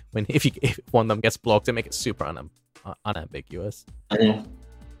die if one of them gets blocked, and make it super unambiguous. Mm-hmm.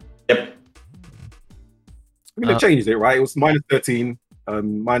 Yep. I mean, they changed it, right? It was minus 13,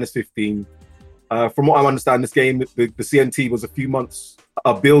 minus 15. From what I understand, this game, the CNT was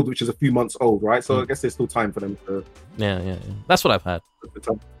a build which is a few months old, right? So I guess there's still time for them to. Yeah. That's what I've heard.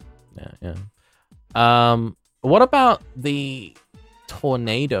 Yeah. What about the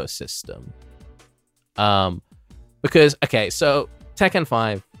tornado system? Because so Tekken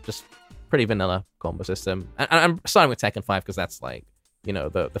 5, just pretty vanilla combo system. And I'm starting with Tekken 5 because that's like,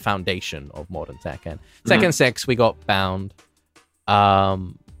 the foundation of modern Tekken. Tekken 6, we got Bound.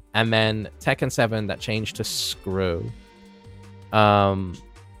 And then Tekken 7, that changed to Screw. And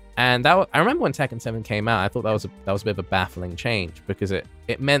I remember when Tekken 7 came out, I thought that was a bit of a baffling change because it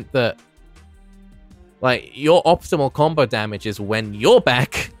meant that like your optimal combo damage is when your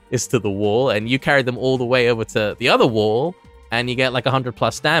back is to the wall and you carry them all the way over to the other wall and you get like 100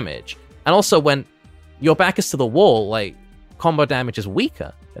 plus damage. And also when your back is to the wall, like combo damage is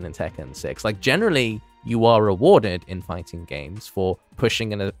weaker than in Tekken 6. Like generally you are rewarded in fighting games for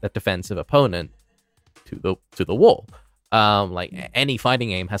pushing a defensive opponent to the wall. Like any fighting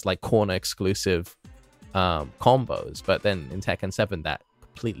game has like corner exclusive combos, but then in Tekken 7 that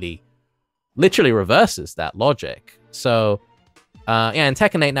completely literally reverses that logic. So in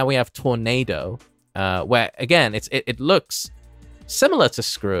Tekken 8 now we have Tornado, where again it looks similar to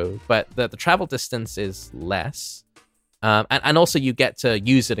Screw, but the travel distance is less. And also you get to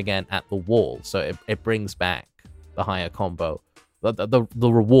use it again at the wall, so it brings back the higher combo, the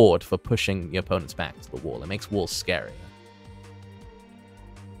reward for pushing your opponent's back to the wall. It makes walls scarier.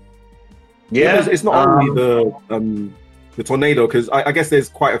 Yeah, it's not only the tornado, because I guess there's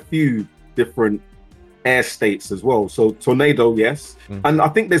quite a few different air states as well. So tornado, yes, and I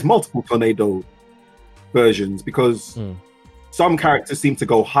think there's multiple tornado versions because some characters seem to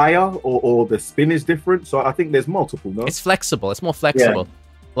go higher, or the spin is different. So I think there's multiple. No, it's flexible. It's more flexible.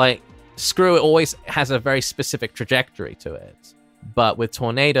 Yeah. Like Screw, it always has a very specific trajectory to it, but with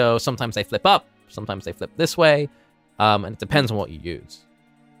Tornado, sometimes they flip up, sometimes they flip this way, and it depends on what you use.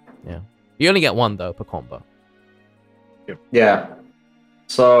 Yeah. You only get one, though, per combo. Yeah.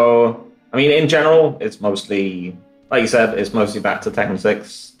 So, I mean, in general, it's mostly, like you said, it's mostly back to Tekken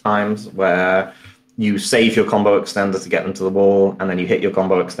 6 times, where you save your combo extender to get them to the wall, and then you hit your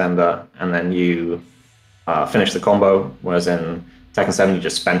combo extender, and then you finish the combo, whereas in Tekken 7, you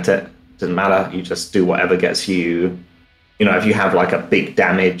just spent it. Doesn't matter. You just do whatever gets you, if you have, like, a big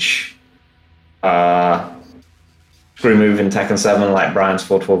damage Screw move in Tekken 7, like Brian's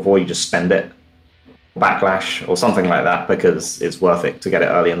 4-4-4, you just spend it, backlash or something like that, because it's worth it to get it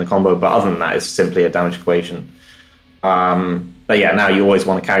early in the combo. But other than that, it's simply a damage equation. But yeah, now you always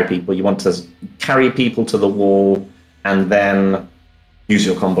want to carry people. You want to carry people to the wall and then use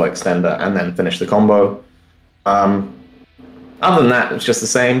your combo extender and then finish the combo. Other than that, it's just the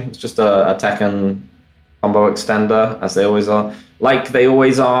same. It's just a Tekken combo extender, as they always are. Like they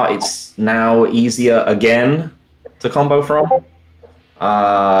always are, it's now easier again to combo from.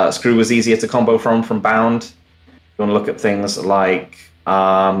 Screw was easier to combo from Bound. You want to look at things like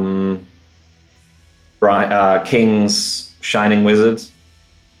King's Shining Wizard,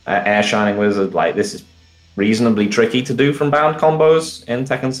 Air Shining Wizard. Like this is reasonably tricky to do from Bound combos in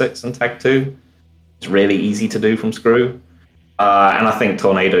Tekken 6 and Tekken 2. It's really easy to do from Screw. And I think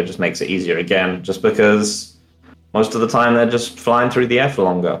Tornado just makes it easier again, just because most of the time they're just flying through the air for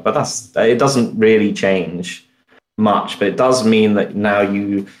longer. But it doesn't really change much, but it does mean that now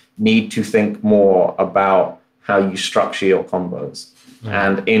you need to think more about how you structure your combos.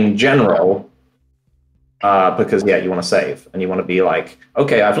 And in general, because you want to save and you want to be like,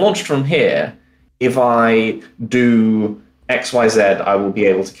 okay, I've launched from here. If I do XYZ, I will be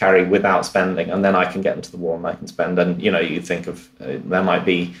able to carry without spending, and then I can get into the wall and I can spend. And you think of there might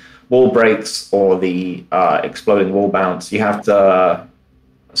be wall breaks or the exploding wall bounce. You have to.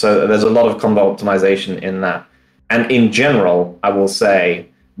 So there's a lot of combo optimization in that. And in general, I will say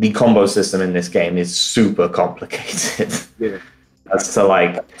the combo system in this game is super complicated. Yeah. As to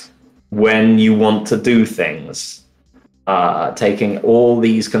like when you want to do things, taking all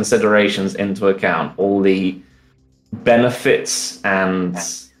these considerations into account, all the benefits and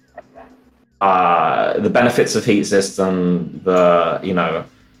the benefits of heat system,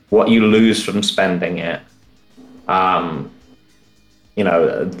 what you lose from spending it.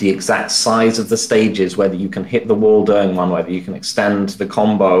 The exact size of the stages, whether you can hit the wall during one, whether you can extend the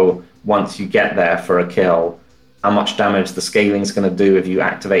combo once you get there for a kill, how much damage the scaling is going to do if you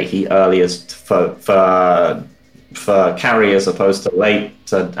activate heat early for carry as opposed to late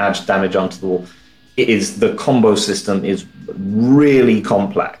to add damage onto the wall. The combo system is really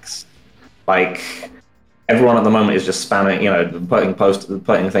complex. Like everyone at the moment is just spamming,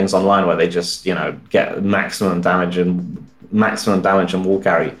 putting things online where they just, get maximum damage and wall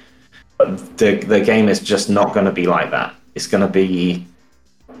carry. But the game is just not going to be like that. It's going to be.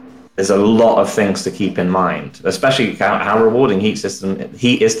 There's a lot of things to keep in mind, especially how rewarding heat is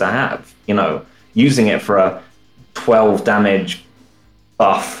to have. Using it for a 12 damage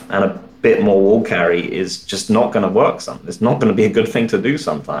buff and a bit more wall carry is just not going to work. It's not going to be a good thing to do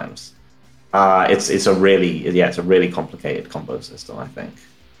sometimes. It's a really complicated combo system, I think.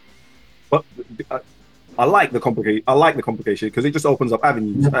 But I like the complication because it just opens up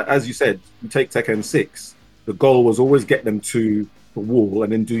avenues. As you said, you take Tekken 6. The goal was always get them to the wall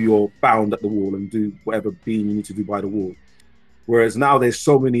and then do your bound at the wall and do whatever beam you need to do by the wall. Whereas now there's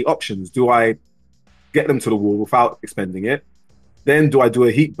so many options. Do I get them to the wall without expending it? Then do I do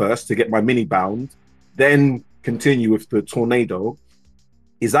a heat burst to get my mini bound? Then continue with the tornado?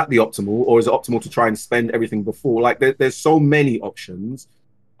 Is that the optimal, or is it optimal to try and spend everything before? Like there's so many options.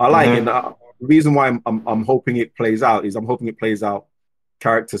 I like it. The reason why I'm hoping it plays out is I'm hoping it plays out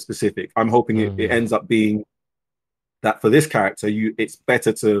character specific. I'm hoping it ends up being that for this character, it's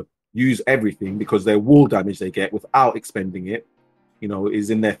better to use everything because their wall damage they get without expending it, is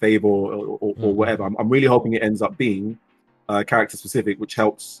in their favor or whatever. I'm really hoping it ends up being character specific, which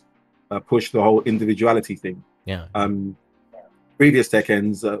helps push the whole individuality thing. Yeah. Previous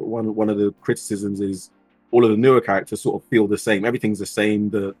Tekkens, one of the criticisms is all of the newer characters sort of feel the same. Everything's the same.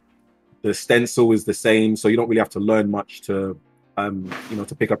 The stencil is the same, so you don't really have to learn much to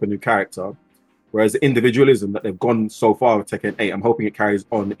pick up a new character. Whereas the individualism that they've gone so far with Tekken 8, I'm hoping it carries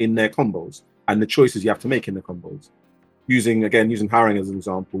on in their combos and the choices you have to make in the combos. Using Harang as an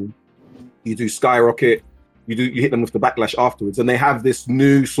example, you do Skyrocket, you hit them with the backlash afterwards, and they have this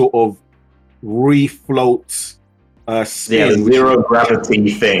new sort of refloat spin. Zero gravity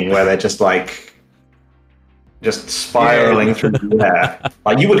thing where they're just spiraling through the air.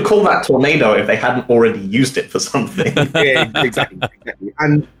 Like you would call that tornado if they hadn't already used it for something. Yeah, exactly.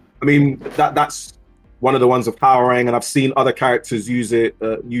 And I mean that's one of the ones of Powerang, and I've seen other characters use it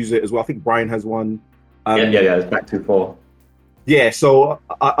as well. I think Brian has one. It's back 2-4. Yeah, so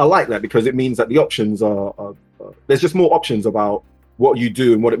I like that because it means that the options are there's just more options about what you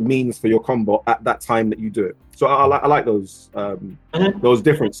do and what it means for your combo at that time that you do it. So I like those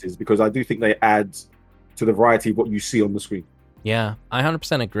differences because I do think they add to the variety of what you see on the screen. Yeah, I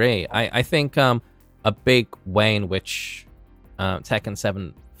 100% agree. I think a big way in which Tekken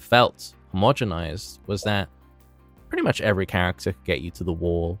 7 felt homogenized was that pretty much every character could get you to the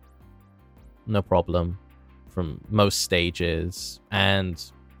wall, no problem, from most stages. And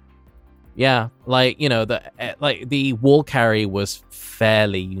yeah, the wall carry was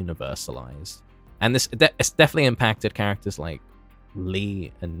fairly universalized, and it's definitely impacted characters like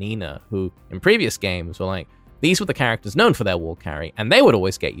Lee and Nina, who in previous games were like, these were the characters known for their wall carry, and they would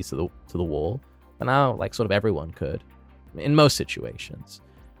always get you to the wall. But now, sort of everyone could, in most situations.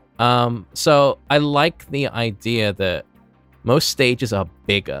 So I like the idea that most stages are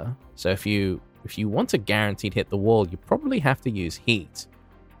bigger. So if you want to guaranteed hit the wall, you probably have to use heat.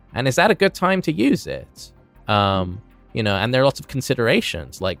 And is that a good time to use it? And there are lots of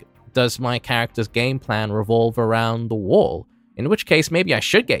considerations, like, does my character's game plan revolve around the wall? In which case, maybe I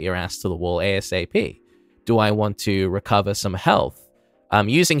should get your ass to the wall ASAP. Do I want to recover some health?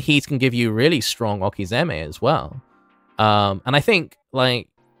 Using heat can give you really strong Okizeme as well. And I think,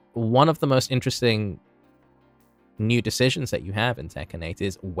 one of the most interesting new decisions that you have in Tekken 8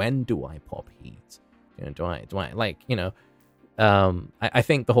 is, when do I pop heat? I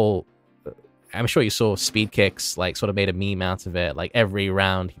think the whole, I'm sure you saw Speed Kicks, sort of made a meme out of it. Every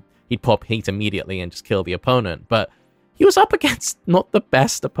round, he'd pop heat immediately and just kill the opponent. But he was up against not the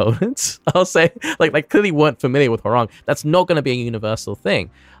best opponents, I'll say. Clearly weren't familiar with Harang. That's not going to be a universal thing.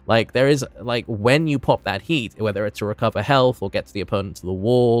 There is, when you pop that heat, whether it's to recover health or get to the opponent to the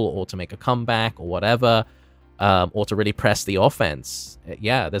wall or to make a comeback or whatever, or to really press the offense.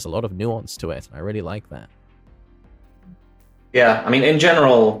 Yeah, there's a lot of nuance to it. I really like that. Yeah, I mean, in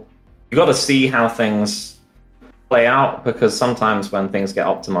general, you got to see how things play out, because sometimes when things get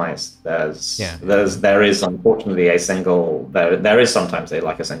optimized, there is unfortunately a single best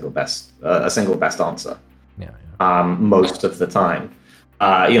answer. Most of the time.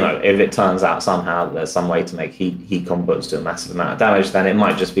 If it turns out somehow there's some way to make heat combos do a massive amount of damage, then it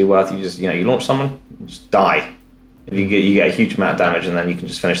might just be worth you launch someone, just die. If you get a huge amount of damage, and then you can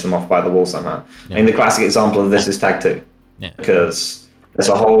just finish them off by the wall somehow. Yeah. I mean, the classic example of this is Tag 2. Yeah. Because there's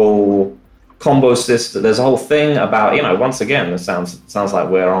a whole combo system, there's a whole thing about, once again, it sounds like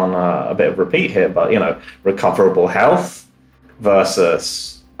we're on a bit of repeat here, but, recoverable health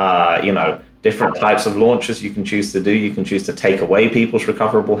versus, different types of launches you can choose to do. You can choose to take away people's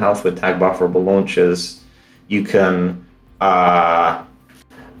recoverable health with tag bufferable launches. You can, and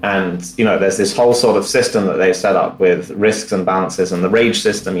there's this whole sort of system that they set up with risks and balances, and the rage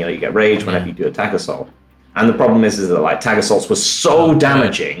system. You get rage whenever you do a tag assault. And the problem is that like tag assaults were so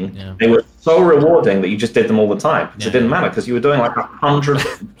damaging, they were so rewarding that you just did them all the time. Because it didn't matter, because you were doing like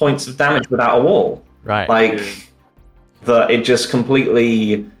 100 points of damage without a wall. Right. Like it just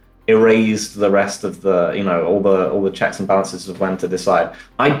completely erased the rest of the all the checks and balances of when to decide.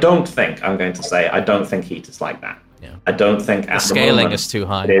 I don't think Heat is like that. Yeah. I don't think the scaling is too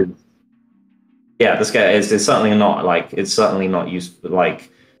high. The scale is certainly not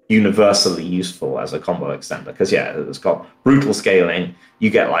universally useful as a combo extender, because it's got brutal scaling. You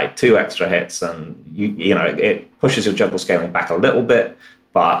get like 2 extra hits, and it pushes your juggle scaling back a little bit,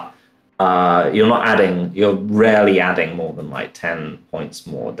 but you're rarely adding more than like 10 points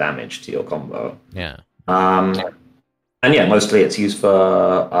more damage to your combo. And mostly it's used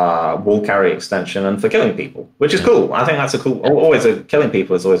for wall carry extension and for killing people, which is cool. I think that's killing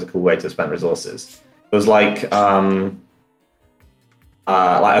people is always a cool way to spend resources. It was like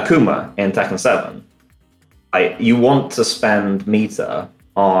Akuma in Tekken 7. You want to spend meter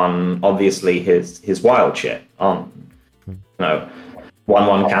on obviously his wild shit, on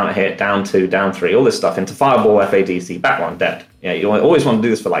 1-1 counter hit, down 2, down 3, all this stuff into fireball, FADC, back 1, dead. You always want to do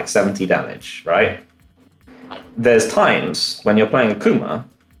this for like 70 damage, right? There's times when you're playing Akuma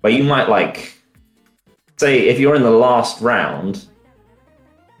where you might say if you're in the last round,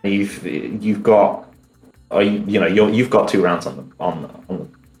 you've got 2 rounds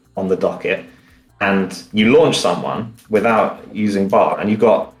on the docket, and you launch someone without using bar, and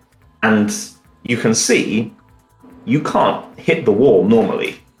you can see you can't hit the wall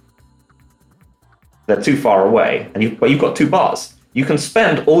normally. They're too far away, but you've got 2 bars. You can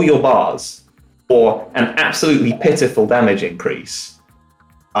spend all your bars for an absolutely pitiful damage increase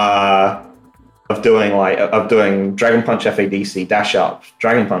of doing Dragon Punch FADC, dash up,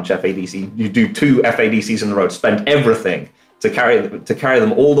 Dragon Punch FADC. You do 2 FADCs in a row, spend everything to carry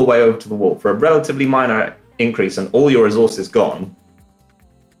them all the way over to the wall for a relatively minor increase, and all your resources gone.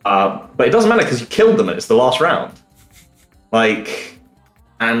 But it doesn't matter because you killed them and it's the last round.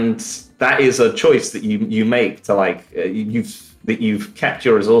 And that is a choice that you make to you've kept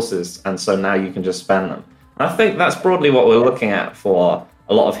your resources, and so now you can just spend them. And I think that's broadly what we're looking at for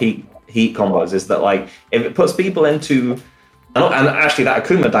a lot of heat combos, is that if it puts people into, and actually that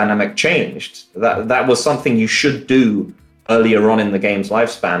Akuma dynamic changed. That was something you should do earlier on in the game's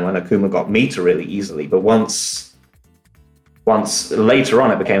lifespan when Akuma got meter really easily, but once later on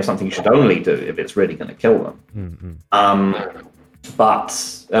it became something you should only do if it's really going to kill them. Mm-hmm.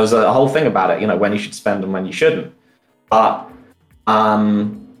 But there was a whole thing about it, when you should spend them, when you shouldn't. But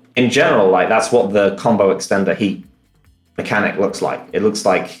in general, that's what the combo extender heat mechanic looks like. It looks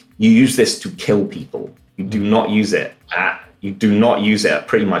like you use this to kill people. You do not use it at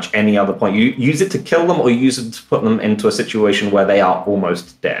pretty much any other point. You use it to kill them, or you use it to put them into a situation where they are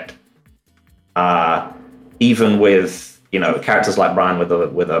almost dead. Even with characters like Brian with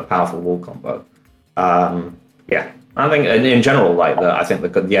a powerful wall combo. I think in general, I think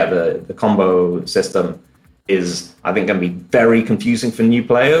the combo system is, I think, going to be very confusing for new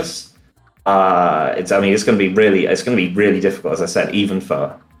players. It's going to be really difficult, as I said, even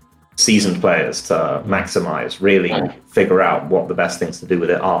for seasoned players to maximize, really figure out what the best things to do with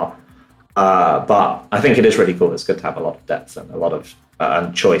it are. But I think it is really cool. It's good to have a lot of depth and a lot of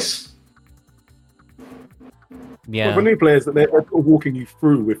choice. Yeah. Well, for new players, they're walking you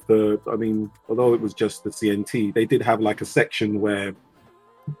through with although it was just the CNT, they did have a section where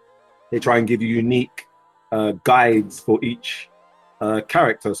they try and give you unique guides for each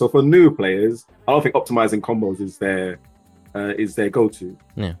character. So for new players, I don't think optimizing combos is their go-to.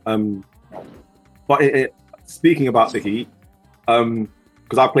 Yeah. But speaking about the heat,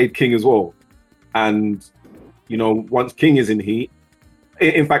 because I played King as well, and once King is in heat,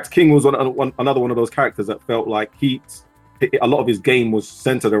 in fact, King was another one of those characters that felt like heat. A lot of his game was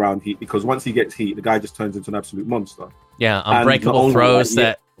centered around heat, because once he gets heat, the guy just turns into an absolute monster. Yeah, unbreakable throws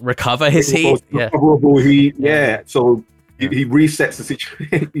that recover his heat. Recoverable heat. Yeah. So he resets the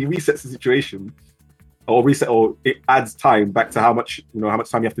situation. He resets the situation, or it adds time back to how much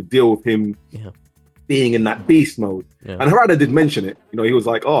time you have to deal with him being in that beast mode. Yeah. And Harada did mention it. He was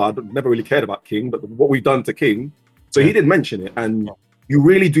like, "Oh, I never really cared about King, but what we've done to King." So he did mention it, and you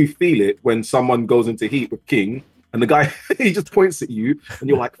really do feel it when someone goes into heat with King, and the guy he just points at you, and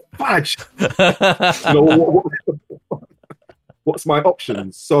you're like, "Fudge!" What's my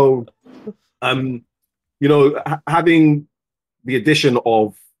options? So, having the addition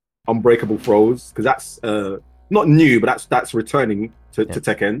of unbreakable throws, because that's not new, but that's returning to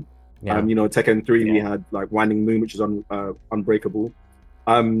Tekken. Yeah. Tekken 3 we had like Winding Moon, which is unbreakable.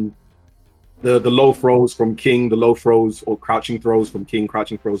 The low throws from King, the low throws or crouching throws from King,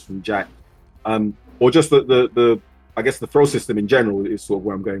 crouching throws from Jack, or just the I guess the throw system in general is sort of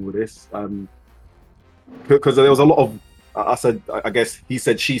where I'm going with this. Because there was a lot of I guess he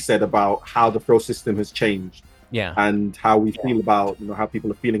said, she said about how the throw system has changed. Yeah. And how we feel about, how people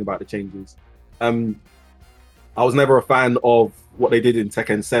are feeling about the changes. I was never a fan of what they did in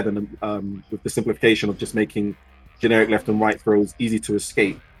Tekken 7 with the simplification of just making generic left and right throws easy to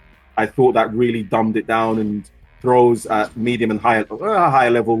escape. I thought that really dumbed it down, and throws at medium and higher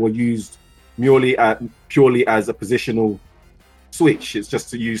level were used purely as a positional switch. It's just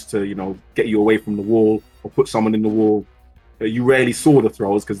to use to, get you away from the wall or put someone in the wall. You rarely saw the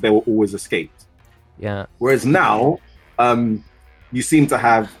throws because they were always escaped. Yeah. Whereas now, you seem to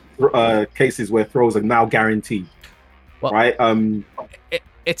have cases where throws are now guaranteed, right?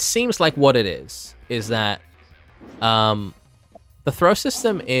 It seems like what it is that the throw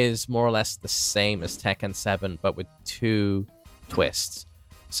system is more or less the same as Tekken 7, but with 2 twists.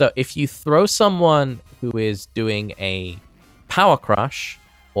 So if you throw someone who is doing a power crush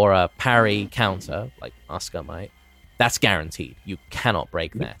or a parry counter, like Asuka might, that's guaranteed. You cannot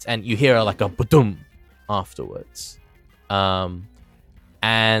break that. And you hear like a ba-dum afterwards. And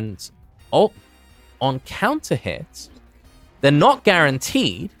on counter hits, they're not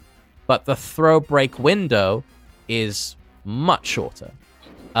guaranteed, but the throw break window is much shorter.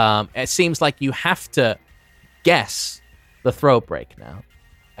 It seems like you have to guess the throw break now.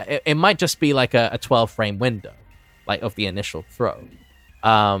 It might just be like a 12 frame window, like of the initial throw.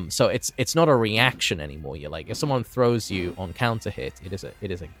 So it's not a reaction anymore. You're like, if someone throws you on counter hit, it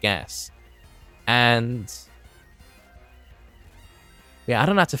is a guess. And yeah, I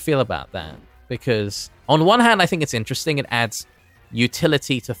don't know how to feel about that, because on one hand, I think it's interesting. It adds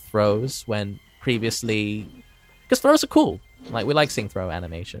utility to throws when previously, because throws are cool. Like, we like seeing throw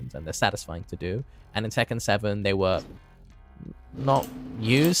animations and they're satisfying to do. And in Tekken 7, they were not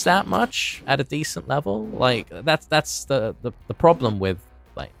used that much at a decent level. Like, that's the problem with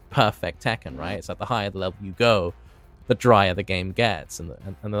like perfect Tekken, right? It's at the higher the level you go, the drier the game gets, and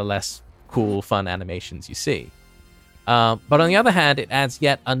the less cool, fun animations you see. But on the other hand, it adds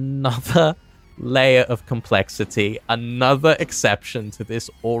yet another layer of complexity, another exception to this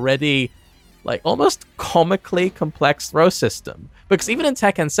already like almost comically complex throw system. Because even in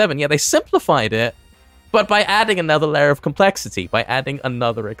Tekken 7, they simplified it, but by adding another layer of complexity, by adding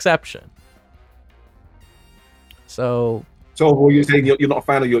another exception. So what you're saying, you're not a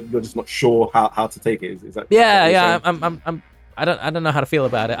fan, or you're just not sure how to take it? Is that? Yeah. I don't know how to feel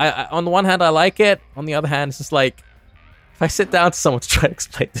about it. I on the one hand, I like it. On the other hand, it's just like, if I sit down to someone to try to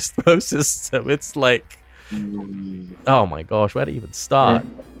explain this throw system, it's like, oh my gosh, where to even start?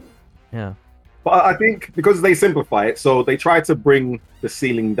 Yeah. But I think because they simplify it, so they try to bring the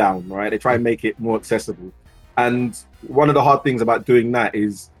ceiling down, right? They try and make it more accessible. And one of the hard things about doing that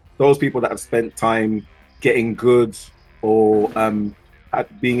is those people that have spent time getting good or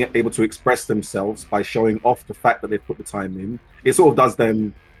at being able to express themselves by showing off the fact that they've put the time in, it sort of does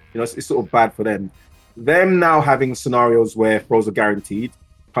them, it's sort of bad for them. Them now having scenarios where throws are guaranteed,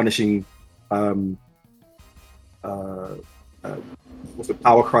 punishing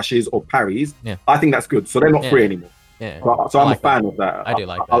power crushes or parries, I think that's good. So they're not free anymore. So I'm a fan of that. I do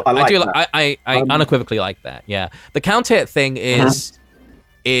like that. I unequivocally like that. Yeah, the counter hit thing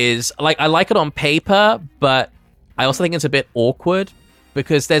is like, I like it on paper, but I also think it's a bit awkward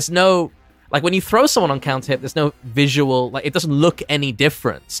because there's no, like, when you throw someone on counter hit, there's no visual, like, it doesn't look any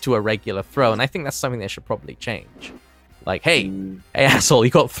different to a regular throw, and I think that's something they should probably change. Like, hey asshole,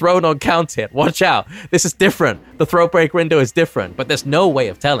 you got thrown on counter hit. Watch out. This is different. The throw break window is different, but there's no way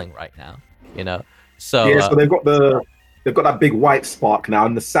of telling right now, So so they've got that big white spark now,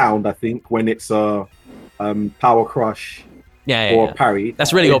 and the sound, I think, when it's a power crush or parry.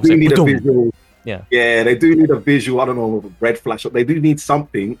 That's really obvious. Need a visual. Yeah, they do need a visual. I don't know, with a red flash. They do need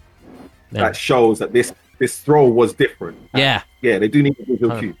something that shows that this throw was different. They do need a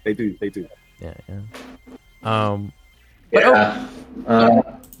visual cue. They do.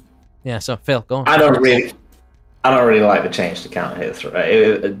 So Phil, go on. I don't really like the change to counter hit throw.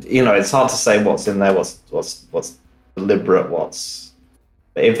 It's hard to say what's in there, what's deliberate,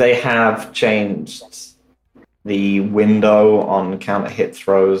 But if they have changed the window on counter hit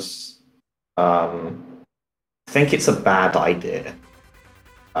throws, I think it's a bad idea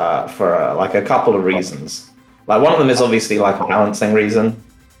for like a couple of reasons. Like, one of them is obviously like a balancing reason.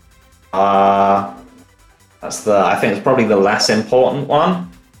 I think it's probably the less important one.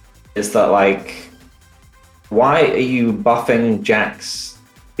 is that like, why are you buffing Jack's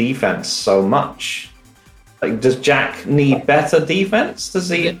defense so much? Like, does Jack need better defense? Does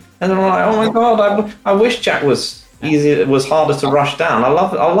he? And then I'm like, oh my god, I wish Jack was easy. It was harder to rush down. I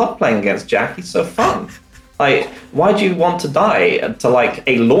love playing against Jack. He's so fun. Like, why do you want to die to like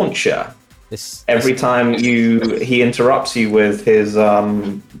a launcher every time he interrupts you with his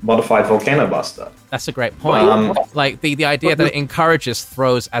modified volcano buster? That's a great point. Like the idea that it encourages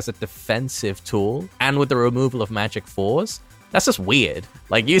throws as a defensive tool, and with the removal of magic fours. That's just weird.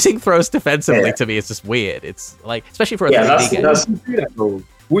 Like, using throws defensively to me is just weird. It's like, especially for a 3D game.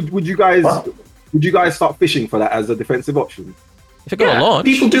 Would you guys start fishing for that as a defensive option? If it got a launch,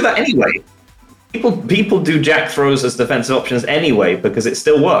 people do that anyway. People do Jack throws as defensive options anyway because it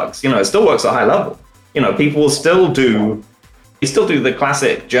still works. You know, it still works at high level. You know, people will still do. You still do the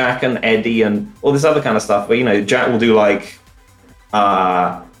classic Jack and Eddie and all this other kind of stuff. But you know, Jack will do like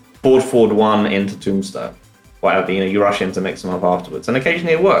forward 1 into Tombstone. Whatever, you know, you rush in to mix them up afterwards, and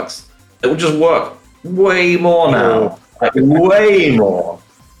occasionally it works. It will just work way more now, like way more,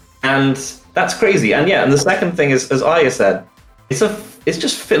 and that's crazy. And yeah, and the second thing is, as Aya said, it's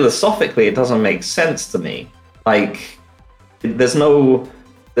just philosophically it doesn't make sense to me. Like, there's no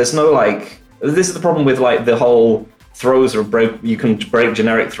like, this is the problem with like the whole throws or you can break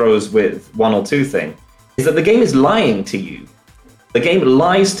generic throws with 1 or 2 thing, is that the game is lying to you. The game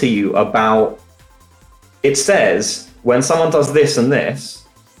lies to you about. It says when someone does this and this,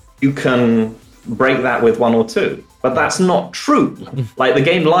 you can break that with 1 or 2. But that's not true. Like, the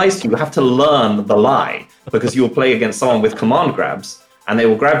game lies to you. You have to learn the lie because you'll play against someone with command grabs and they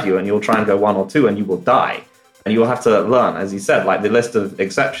will grab you and you'll try and go 1 or 2 and you will die. And you'll have to learn, as you said, like the list of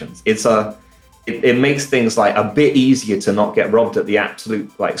exceptions. It makes things like a bit easier to not get robbed at the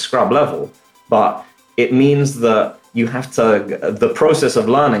absolute like scrub level. But it means that you have to. The process of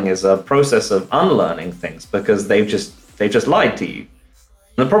learning is a process of unlearning things because they've just lied to you.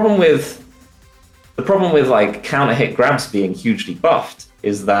 And the problem with like counter hit grabs being hugely buffed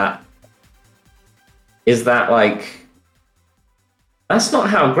is that like that's not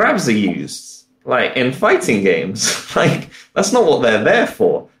how grabs are used. Like in fighting games, like that's not what they're there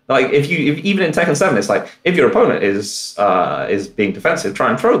for. Like if even in Tekken 7, it's like if your opponent is being defensive, try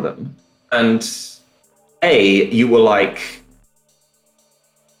and throw them. And you were like,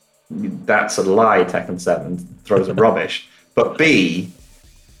 that's a lie, Tekken 7, throws are rubbish. But B,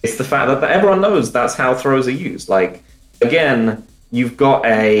 it's the fact that everyone knows that's how throws are used. Like, again, they've got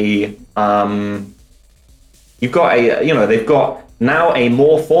now a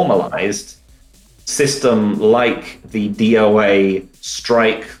more formalized system like the DOA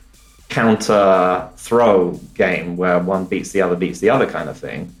strike counter throw game where one beats the other kind of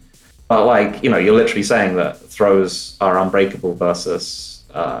thing. But like, you're literally saying that throws are unbreakable versus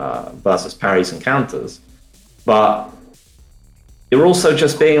parries and counters. But you're also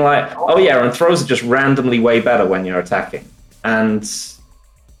just being like, oh yeah, and throws are just randomly way better when you're attacking. And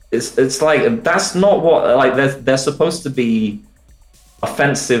it's like, that's not what, like, they're supposed to be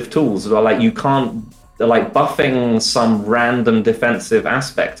offensive tools. Or like, you can't, like, buffing some random defensive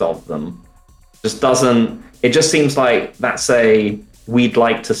aspect of them just doesn't, it just seems like that's we'd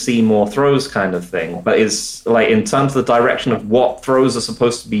like to see more throws kind of thing, but it's like in terms of the direction of what throws are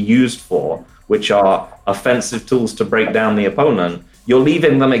supposed to be used for, which are offensive tools to break down the opponent, you're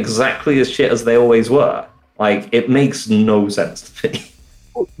leaving them exactly as shit as they always were. Like, it makes no sense to me.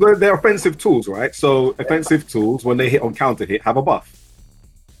 Well, they're offensive tools, right? So offensive tools, when they hit on counter hit, have a buff.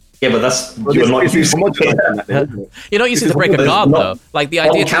 Yeah, but that's you're not using you're not using to break a guard though. Like the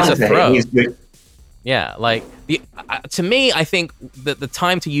idea to use a throw. Yeah, like to me, I think that the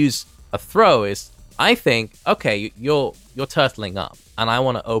time to use a throw is, I think, okay, you're turtling up, and I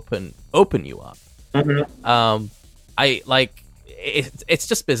want to open you up. Mm-hmm. I like it's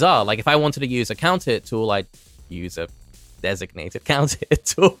just bizarre. Like if I wanted to use a counter hit tool, I'd use a designated counter hit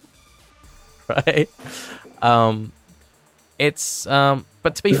tool, right?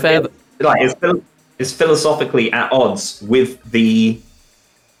 But to be fair, it's philosophically at odds with the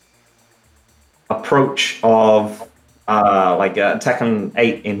approach of Tekken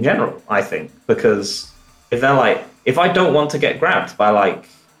 8 in general, I think, because if they're like, if I don't want to get grabbed by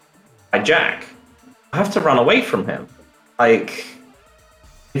Jack, I have to run away from him. Like,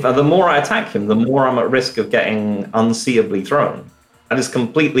 the more I attack him, the more I'm at risk of getting unseeably thrown. That is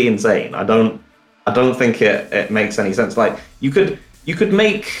completely insane. I don't think it makes any sense. Like, you could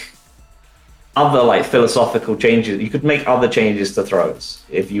make other philosophical changes. You could make other changes to throws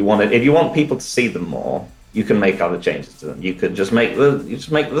if you wanted. If you want people to see them more, you can make other changes to them. You could just make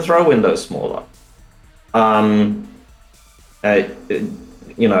the throw window smaller.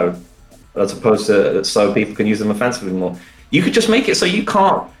 as opposed to so people can use them offensively more. You could just make it so you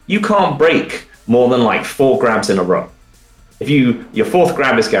can't break more than like 4 grabs in a row. If your 4th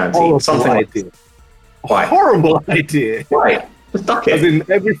grab is guaranteed, something like that. Horrible idea. Right. Just duck it. As in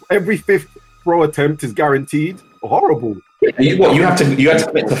every 5th throw attempt is guaranteed. Horrible. You have to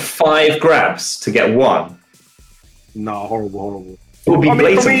commit to 5 grabs to get 1. Nah, horrible. It would be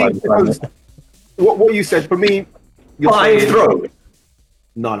blatant. What you said for me. 5 throws.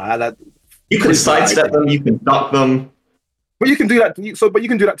 No, that. You can sidestep them. You can duck them. But you can do that. But you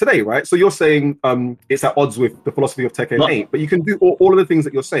can do that today, right? So you're saying it's at odds with the philosophy of Tekken 8, but you can do all of the things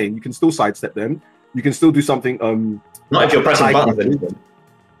that you're saying. You can still sidestep them. You can still do something. Not if you're pressing buttons.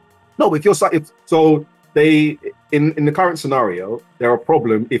 No, if you're so they in the current scenario, they're a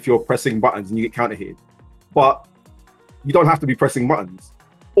problem if you're pressing buttons and you get counter hit. But you don't have to be pressing buttons,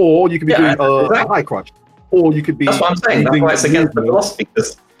 or you could be doing a high crush, or you could be. That's what I'm saying. That's why it's against the philosophy,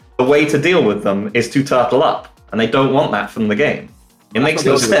 because the way to deal with them is to turtle up. And they don't want that from the game. It makes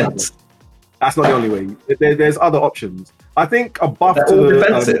no sense. That's not the only way. There's other options. I think a buff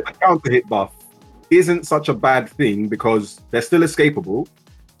to a counter hit buff isn't such a bad thing because they're still escapable.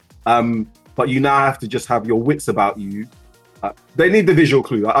 But you now have to just have your wits about you. They need the visual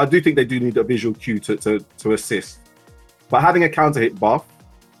clue. I do think they do need a visual cue to assist. But having a counter hit buff,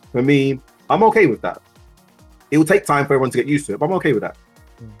 for me, I'm okay with that. It will take time for everyone to get used to it, but I'm okay with that.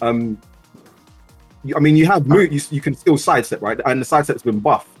 I mean, you have you can still sidestep, right? And the sidestep's been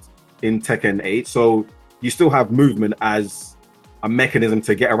buffed in Tekken 8, so you still have movement as a mechanism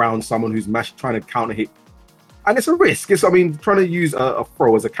to get around someone who's trying to counter hit. And it's a risk. Trying to use a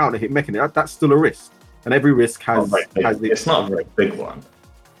throw as a counter hit mechanism, that's still a risk. And every risk has... It's not a very big one.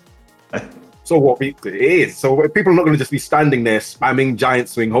 So what it is. So people are not going to just be standing there spamming giant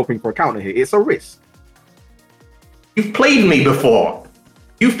swing, hoping for a counter hit. It's a risk. You've played me before.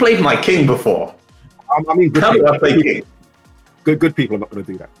 You've played my king before. I mean, good people are not going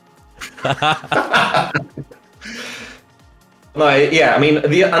to do that. No, yeah, I mean,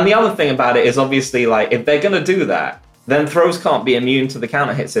 the other thing about it is obviously, like, if they're going to do that, then throws can't be immune to the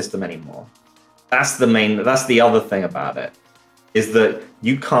counter hit system anymore. That's the other thing about it, is that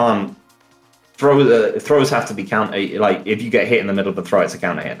you can't throws have to be counter. Like, if you get hit in the middle of the throw, it's a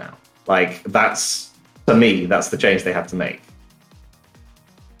counter hit now. Like, to me, that's the change they have to make.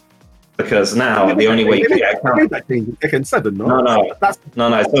 Because now the only way you can get a counter... Tekken 7, no? No. That's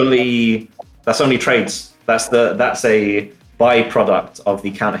only trades. That's a byproduct of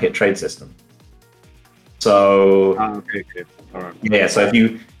the counter hit trade system. So okay. All right. Yeah, so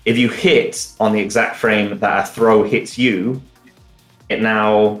if you hit on the exact frame that a throw hits you, it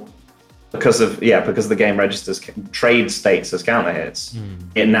now, because the game registers trade states as counter hits,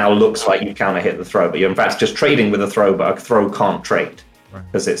 it now looks like you counter hit the throw, but you're in fact just trading with a throw, but a throw can't trade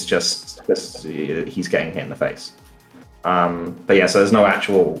because it's just he's getting hit in the face. But yeah, so there's no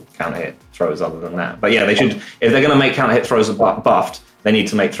actual counter hit throws other than that. But yeah, they should, if they're going to make counter hit throws buffed, they need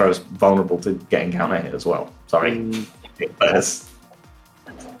to make throws vulnerable to getting counter hit as well. Sorry.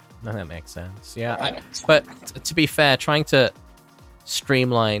 No, that makes sense. Yeah, but to be fair, trying to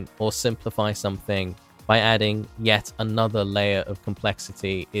streamline or simplify something by adding yet another layer of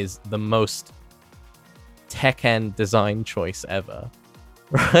complexity is the most Tekken design choice ever.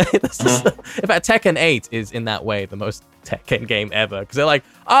 Right? In fact, Tekken 8 is in that way the most Tekken game ever, because they're like,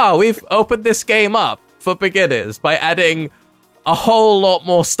 we've opened this game up for beginners by adding a whole lot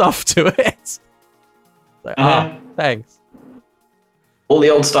more stuff to it. Like, thanks. All the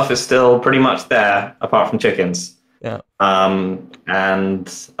old stuff is still pretty much there, apart from chickens. Yeah. And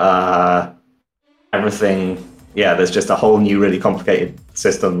everything, there's just a whole new, really complicated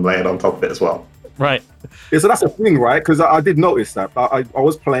system layered on top of it as well. Right. Yeah, so that's the thing, right? Because I did notice that. I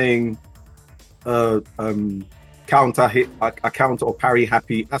was playing counter hit, a counter or parry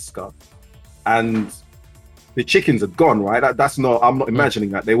happy Asuka, and the chickens are gone, right? That's not. I'm not imagining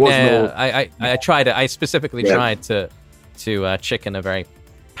that. There was no. I tried it. I specifically tried to chicken a very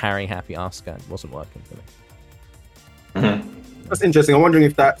parry happy Asuka. It wasn't working for me. That's interesting. I'm wondering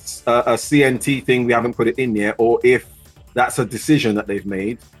if that's a CNT thing we haven't put it in yet, or if that's a decision that they've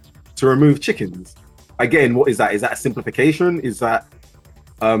made to remove chickens. Again, what is that? Is that a simplification? Is that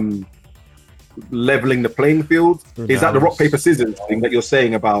leveling the playing field? Is that the rock paper scissors thing that you're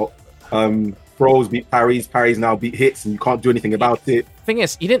saying about throws beat parries now beat hits, and you can't do anything about it? Thing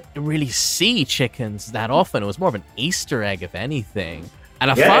is, you didn't really see chickens that often. It was more of an Easter egg, if anything, and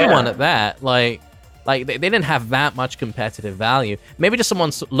a fun one at that. Like they didn't have that much competitive value. Maybe just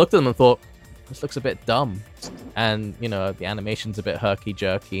someone looked at them and thought, this looks a bit dumb, and the animation's a bit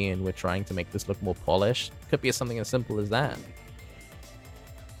herky-jerky, and we're trying to make this look more polished. Could be something as simple as that.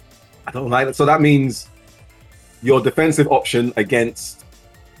 I don't like that. So that means your defensive option against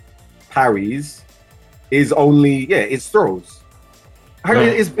parries is only it's throws.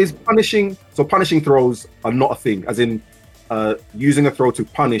 Is punishing, so punishing throws are not a thing, as in using a throw to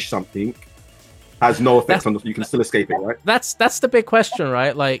punish something has no effect on you can still escape it, right? That's the big question,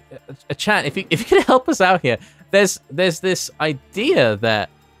 right? Like, a chat, if you could help us out here, there's this idea that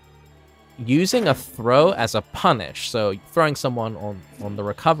using a throw as a punish, so throwing someone on the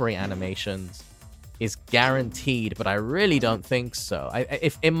recovery animations, is guaranteed, but I really don't think so.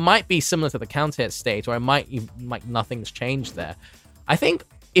 If it might be similar to the counter hit stage, or it might nothing's changed there. I think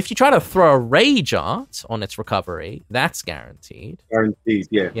if you try to throw a rage art on its recovery, that's guaranteed. Guaranteed,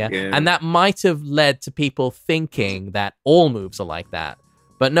 yeah. And that might have led to people thinking that all moves are like that.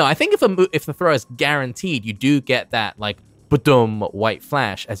 But no, I think if the throw is guaranteed, you do get that like ba-dum white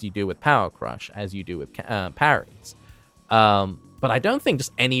flash, as you do with Power Crush, as you do with parries. But I don't think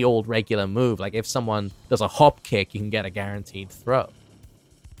just any old regular move, like if someone does a hop kick, you can get a guaranteed throw.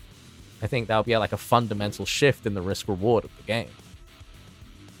 I think that'll be like a fundamental shift in the risk reward of the game.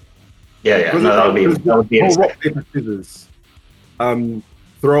 Yeah. No, that would be rock, paper, scissors.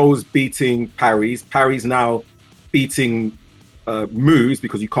 Throws beating parries. Parries now beating moves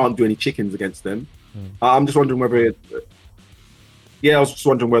because you can't do any chickens against them. I'm just wondering whether I was just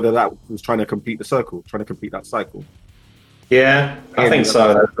wondering whether that was trying to complete the circle, trying to complete that cycle. Yeah, I think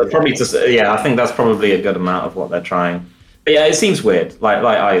so. Probably just I think that's probably a good amount of what they're trying. But yeah, it seems weird. Like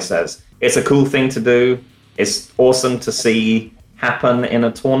Aya says, it's a cool thing to do. It's awesome to see happen in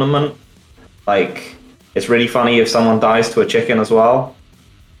a tournament. Like, it's really funny if someone dies to a chicken as well.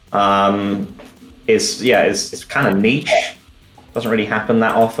 It's kind of niche. Doesn't really happen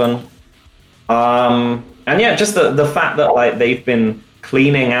that often. And yeah, just the fact that like they've been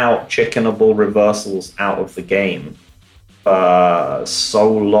cleaning out chickenable reversals out of the game for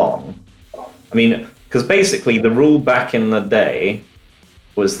so long. I mean, because basically the rule back in the day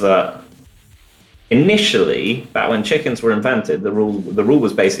was that initially, back when chickens were invented, the rule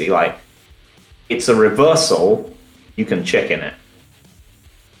was basically like, it's a reversal, you can chicken it.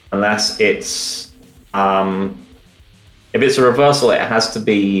 Unless it's if it's a reversal, it has to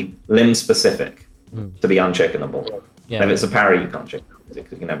be limb specific to be unchickenable. Yeah. If it's a parry, you can't chicken it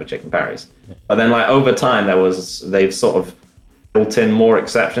because you can never chicken parries. Yeah. But then, like over time, they've sort of built in more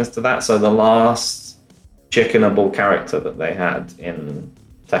exceptions to that. So the last chickenable character that they had in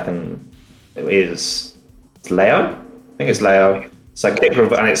Tekken is Leo. I think it's Leo. So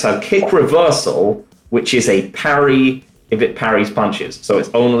and it's a kick reversal, which is a parry if it parries punches. So it's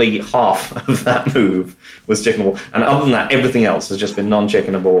only half of that move was chickenable. And other than that, everything else has just been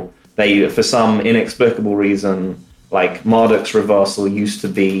non-chickenable. They, for some inexplicable reason, like Marduk's reversal used to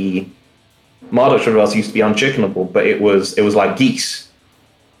be unchickenable, but it was like geese,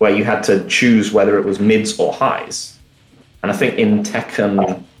 where you had to choose whether it was mids or highs. And I think in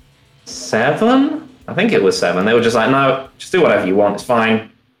Tekken 7, I think it was 7, they were just like, no, just do whatever you want, it's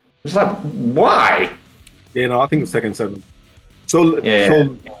fine. It's like, why? Yeah, no, I think it's Tekken 7. So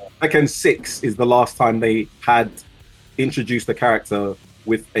Tekken 6 is the last time they had introduced a character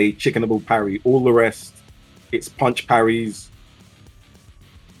with a chickenable parry. All the rest, it's punch parries,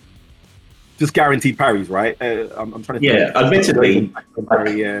 just guaranteed parries, right? I'm trying to. Yeah,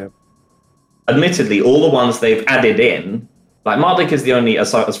 admittedly, all the ones they've added in, like Marduk is the only,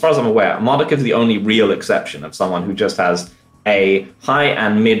 as far as I'm aware, Marduk is the only real exception of someone who just has a high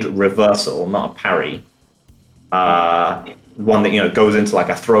and mid reversal, not a parry. One that goes into like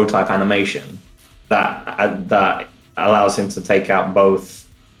a throw type animation that allows him to take out both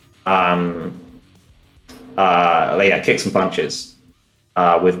kicks and punches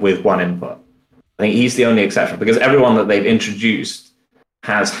with one input. I think he's the only exception because everyone that they've introduced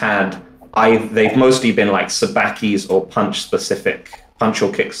has had they've mostly been like Sabaki's or punch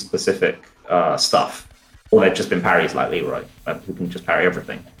or kick specific stuff, or they've just been parries like Leroy, who can just parry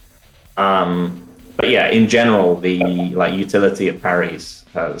everything. But yeah, in general, the like utility of parries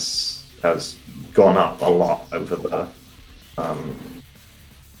has gone up a lot over the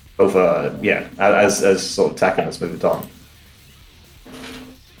as sort of Tekken has moved on.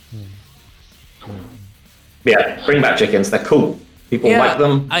 Yeah, bring back chickens. They're cool. People like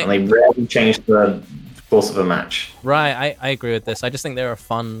them, and they rarely change the course of a match. Right, I agree with this. I just think they're a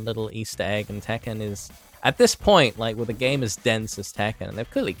fun little Easter egg, and Tekken is, at this point, like with a game as dense as Tekken, and they've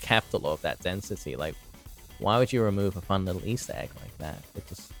clearly kept a lot of that density. Like, why would you remove a fun little Easter egg like that? It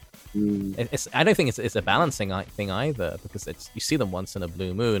just, I don't think it's a balancing thing either, because you see them once in a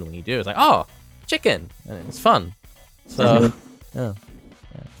blue moon. When you do, it's like, oh, chicken, and it's fun. So, it's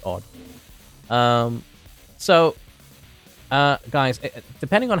odd. So Guys,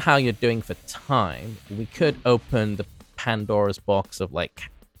 depending on how you're doing for time, we could open the Pandora's box of like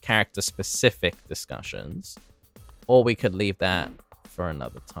character-specific discussions, or we could leave that for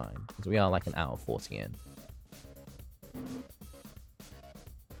another time because we are like an hour 40 in.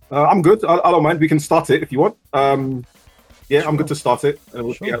 I'm good. I don't mind. We can start it if you want. Yeah, I'm good to start it, and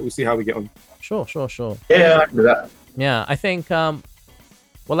we'll see how we get on. Sure. Yeah, I can do that. Yeah, I think. Well,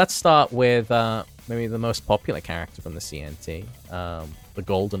 let's start with maybe the most popular character from the CNT, the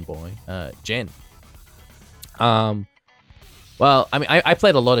Golden Boy, Jin. Well, I mean, I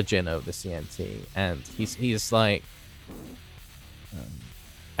played a lot of Jin over the CNT, and he's like,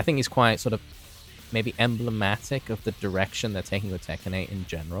 I think he's quite sort of maybe emblematic of the direction they're taking with Tekken 8 in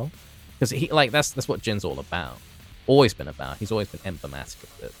general, because he like that's what Jin's all about, always been about. He's always been emblematic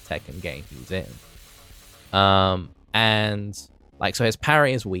of the Tekken game he's in, and like so his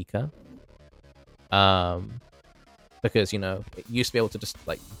parry is weaker, because it used to be able to just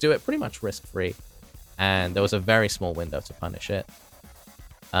like do it pretty much risk free. And there was a very small window to punish it.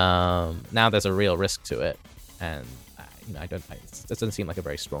 Now there's a real risk to it, and it doesn't seem like a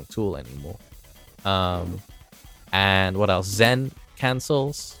very strong tool anymore. And what else? Zen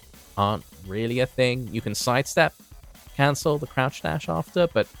cancels aren't really a thing. You can sidestep cancel the crouch dash after,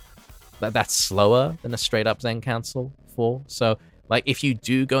 but that's slower than a straight up Zen cancel for. So like if you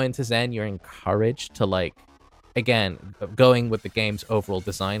do go into Zen, you're encouraged to like, again, going with the game's overall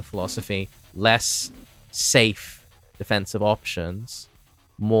design philosophy, less safe defensive options,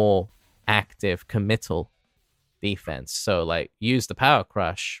 more active committal defense. So like use the power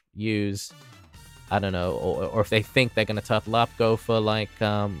crush, use I don't know, or if they think they're gonna turtle up, go for like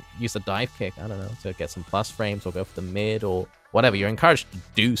use a dive kick, I don't know, to get some plus frames, or go for the mid or whatever. You're encouraged to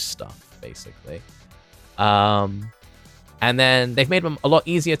do stuff basically. And then they've made them a lot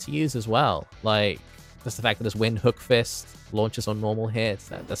easier to use as well. Like just the fact that his wind hook fist launches on normal hits,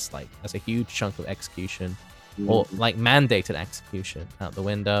 that's a huge chunk of execution, or like mandated execution out the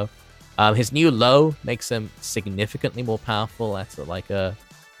window. His new low makes him significantly more powerful at like a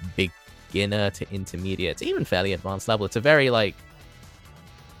beginner to intermediate to even fairly advanced level. It's a very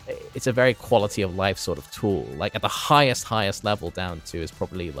quality of life sort of tool. Like at the highest level down to is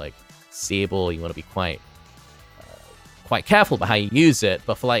probably like seeable. You want to be quite careful about how you use it,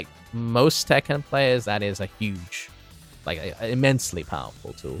 but for like most Tekken players, that is a huge, like immensely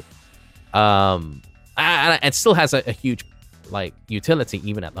powerful tool. And it still has a huge like utility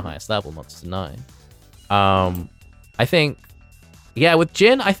even at the highest level, not to deny. I think, yeah, with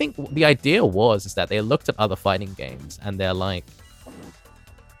Jin, I think the idea is that they looked at other fighting games and they're like,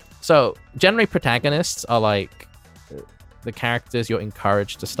 so generally protagonists are like the characters you're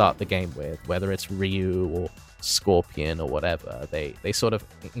encouraged to start the game with, whether it's Ryu or Scorpion or whatever. They sort of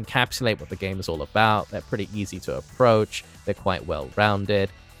encapsulate what the game is all about. They're pretty easy to approach. They're quite well rounded.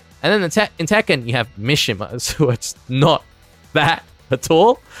 And then in Tekken you have Mishimas, who are just not that at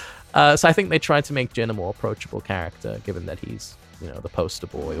all. So I think they tried to make Jin a more approachable character, given that he's the poster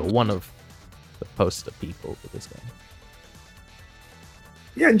boy or one of the poster people for this game.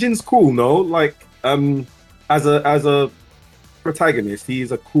 Yeah, and Jin's cool, no? Like as a protagonist,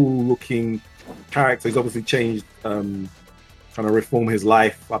 he's a cool looking character. He's obviously changed, trying to reform his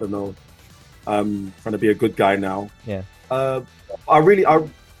life. I don't know, trying to be a good guy now. Yeah.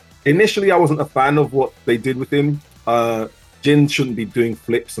 Initially I wasn't a fan of what they did with him. Jin shouldn't be doing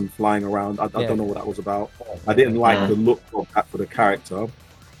flips and flying around. I don't know what that was about. I didn't like the look of that for the character.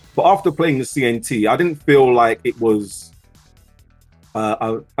 But after playing the CNT, I didn't feel like it was.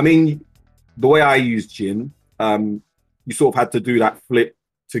 I mean, the way I used Jin, you sort of had to do that flip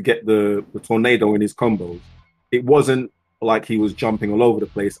to get the tornado in his combos. It wasn't like he was jumping all over the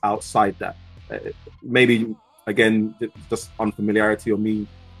place outside that. Maybe, again, just unfamiliarity of me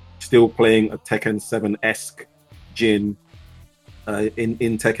still playing a Tekken 7-esque Jin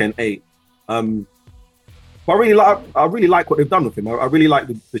in Tekken 8. But I really like what they've done with him. I really like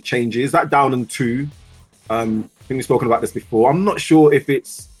the changes. That down and 2, I think we've spoken about this before. I'm not sure if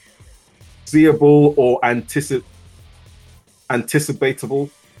it's seeable or anticipatable.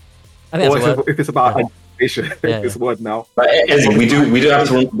 I think or if it's about anticipation. This word now. But we do have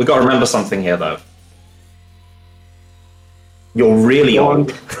to. We've got to remember something here, though. You're really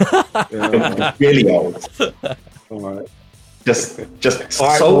old. You're really old. All right. Just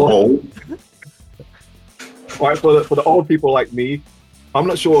so old. All right, for the old people like me, I'm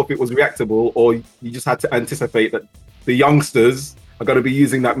not sure if it was reactable or you just had to anticipate that the youngsters are going to be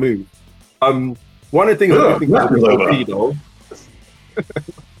using that move. One of the things I think was OP though.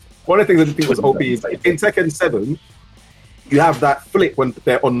 One of the things I think was OP is in Tekken 7, you have that flip when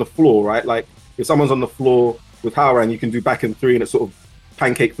they're on the floor, right? Like if someone's on the floor with Howran, you can do back and 3 and it sort of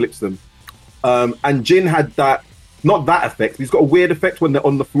pancake flips them. And Jin had that, not that effect, he's got a weird effect when they're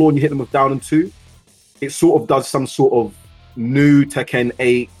on the floor and you hit them with down and 2. It sort of does some sort of new Tekken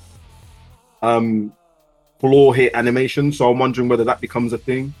 8 floor hit animation. So I'm wondering whether that becomes a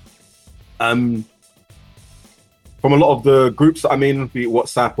thing. From a lot of the groups that I'm in, be it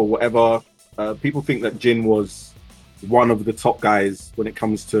WhatsApp or whatever, people think that Jin was one of the top guys when it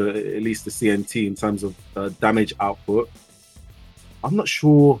comes to at least the CNT in terms of damage output. I'm not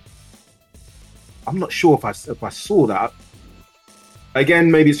sure if I saw that. Again,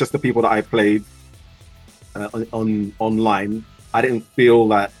 maybe it's just the people that I played online. I didn't feel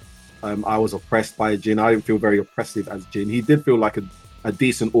that I was oppressed by Jin. I didn't feel very oppressive as Jin. He did feel like a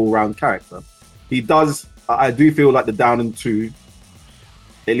decent all-round character. I do feel like the down and 2,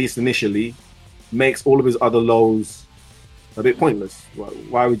 at least initially, makes all of his other lows a bit pointless.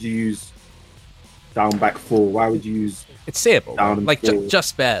 Why would you use down back 4? Why would you use it's seeable, down like and 4?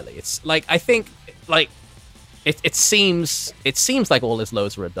 just barely. It's like I think like it seems like all his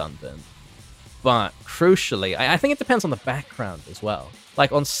lows are redundant, but crucially, I think it depends on the background as well.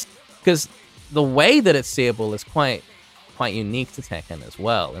 Like because the way that it's seeable is quite unique to Tekken as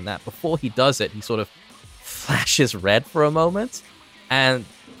well, in that before he does it, he sort of flashes red for a moment, and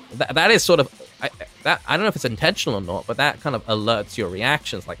that is sort of I don't know if it's intentional or not, but that kind of alerts your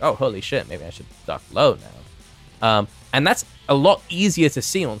reactions, like, oh, holy shit, maybe I should duck low now. And that's a lot easier to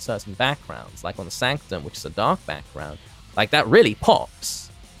see on certain backgrounds, like on the Sanctum, which is a dark background. Like that really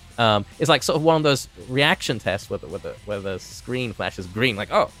pops. It's like sort of one of those reaction tests where the screen flashes green,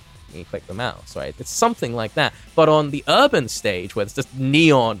 like, oh, you click the mouse, right? It's something like that. But on the urban stage, where it's just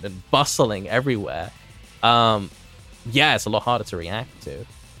neon and bustling everywhere, yeah, it's a lot harder to react to.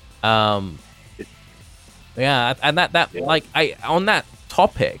 Yeah, and that like on that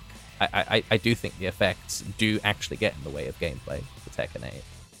topic, I do think the effects do actually get in the way of gameplay for Tekken 8.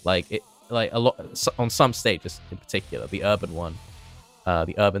 Like a lot on some stages in particular, the urban one,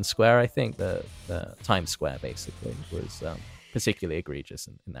 the urban square, I think the Times Square basically was particularly egregious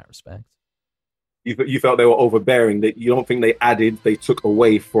in that respect. You felt they were overbearing. That you don't think they took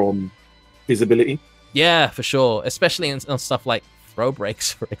away from visibility? Yeah, for sure. Especially on stuff like throw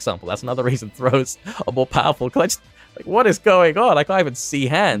breaks, for example. That's another reason throws are more powerful. Cause like, what is going on? I can't even see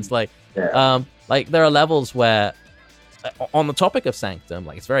hands. Like, like there are levels where, on the topic of Sanctum,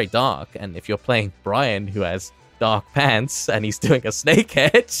 like it's very dark, and if you're playing Brian, who has dark pants, and he's doing a snake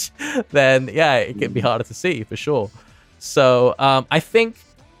edge, then yeah, it can be harder to see for sure. So I think,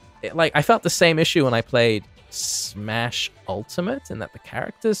 like, I felt the same issue when I played Smash Ultimate, in that the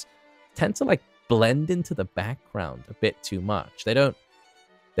characters tend to like blend into the background a bit too much. They don't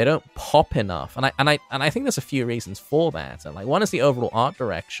pop enough, and I think there's a few reasons for that. And like one is the overall art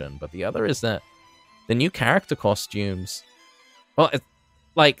direction, but the other is that the new character costumes, well,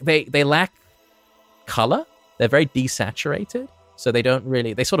 like they lack color. They're very desaturated, so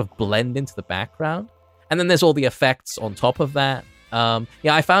they sort of blend into the background. And then there's all the effects on top of that.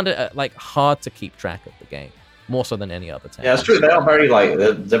 Yeah, I found it like hard to keep track of the game, more so than any other time. Yeah, it's true. They are very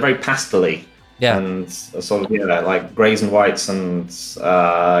they're very pastel-y. Yeah, and sort of like grays and whites, and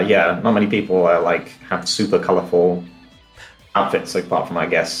not many people have super colorful outfits apart from, I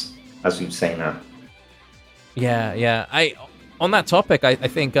guess, as you've seen that. Yeah. On that topic, I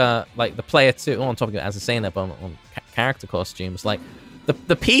think like the player 2. On topic as I was saying that, but on character costumes, like the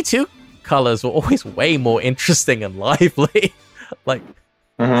P2 colors were always way more interesting and lively. Like,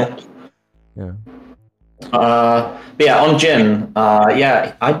 yeah. But yeah, on Jin,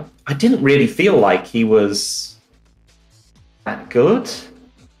 I didn't really feel like he was that good.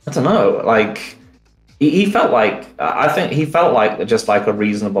 I don't know. Like, he felt like, I think he felt like just like a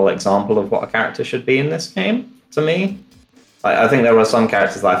reasonable example of what a character should be in this game to me. I think there were some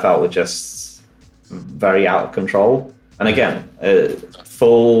characters that I felt were just very out of control. And again,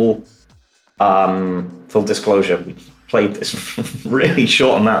 full disclosure, we played this really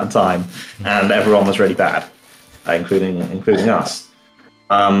short amount of time, and everyone was really bad, including us.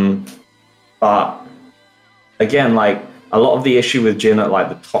 But again, like a lot of the issue with Jin at like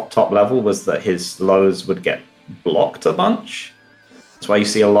the top level was that his lows would get blocked a bunch. That's why you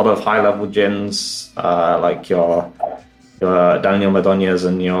see a lot of high level Jins, like your Daniel Madonias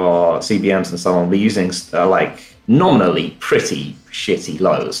and your CBMs and so on, be using like nominally pretty shitty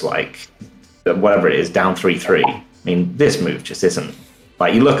lows, like whatever it is, down 3-3. I mean, this move just isn't,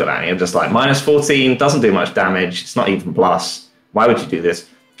 like, you look at that and you're just like, -14, doesn't do much damage, it's not even plus. Why would you do this?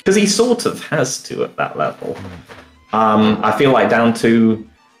 Because he sort of has to at that level. I feel like down 2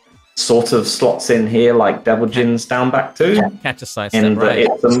 sort of slots in here like Devil Jin's down back 2. Catch a side step, right?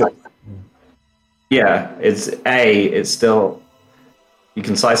 it's still, you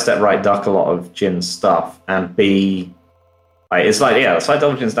can sidestep right duck a lot of Jin's stuff, and B, like it's like side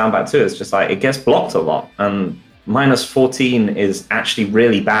double Jin's down back 2. It's just like it gets blocked a lot, and -14 is actually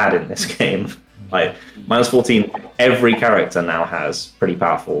really bad in this game. Like -14, every character now has pretty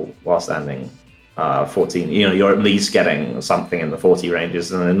powerful while standing 14. You know, you're at least getting something in the 40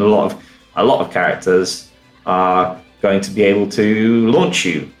 ranges, and then a lot of characters are going to be able to launch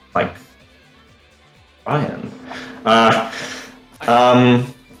you, like Ryan. I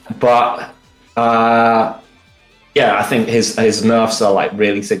think his nerfs are like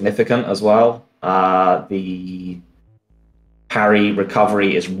really significant as well. The parry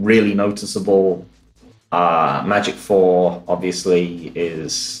recovery is really noticeable. Magic 4 obviously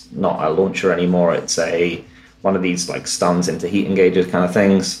is not a launcher anymore. It's one of these like stuns into heat engages kind of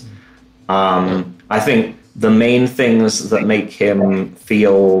things. I think the main things that make him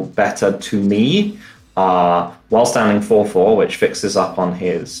feel better to me are while standing 4/4, which fixes up on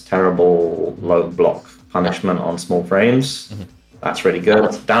his terrible low block punishment on small frames. Mm-hmm. That's really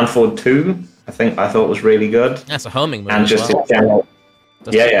good. Down forward 2, I thought was really good. That's a homing move. And just in general,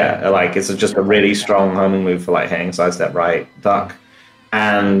 like it's just a really strong homing move for like hang, sidestep, right, duck,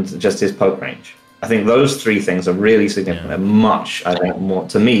 and just his poke range. I think those 3 things are really significant and much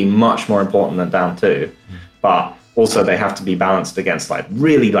more important than down 2. But also they have to be balanced against like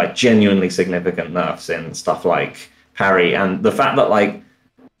really like genuinely significant nerfs in stuff like parry, and the fact that like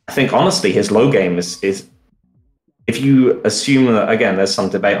I think honestly his low game is if you assume that, again, there's some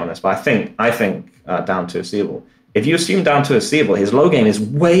debate on this, but I think down to a seeable. If you assume down to a seeable, his low game is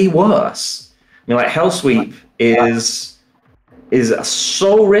way worse. I mean, like Hell Sweep is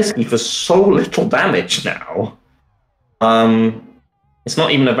so risky for so little damage now. It's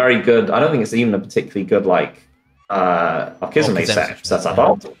not even a very good. I don't think it's even a particularly good like Alkizame setup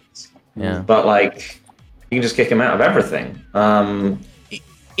afterwards. Yeah. But like you can just kick him out of everything.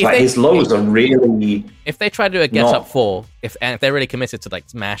 His lows are really. If they try to do a get up 4, if they're really committed to like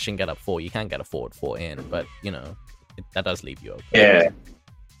smashing get up 4, you can get a forward 4 in, but you know that does leave you open.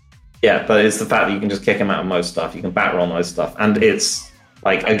 Yeah, but it's the fact that you can just kick him out of most stuff. You can back roll most stuff, and it's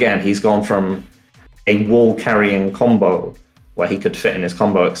like again, he's gone from a wall carrying combo where he could fit in his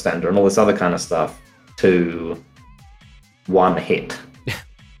combo extender and all this other kind of stuff to one hit.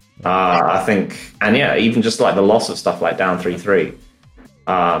 I think, and even just like the loss of stuff like down 3/3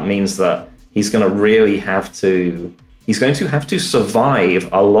 means that he's going to really have to survive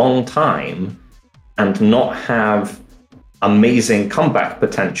a long time and not have amazing comeback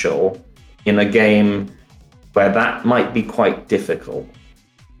potential in a game where that might be quite difficult.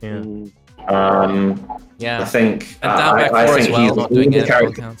 I think and down back 4 as well, not doing it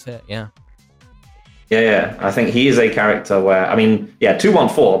counts hit. Yeah, I think he is a character where, I mean,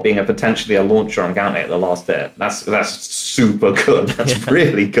 2-1-4 being potentially a launcher on counter hit the last hit, that's super good. That's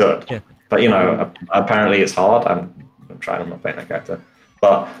really good. Yeah. But, you know, apparently it's hard. I'm not playing that character.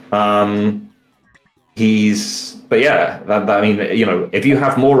 But I mean, you know, if you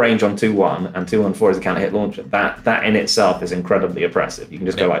have more range on 2-1 and 2-1-4 is a counter hit launcher, that in itself is incredibly oppressive. You can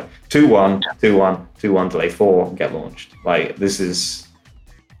just go like 2-1, 2-1, 2-1, delay 4, and get launched. Like, this is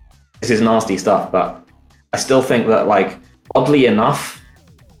nasty stuff, but I still think that, like, oddly enough,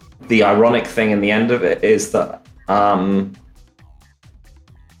 the ironic thing in the end of it is that,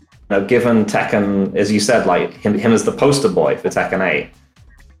 given Tekken, as you said, like him as the poster boy for Tekken 8,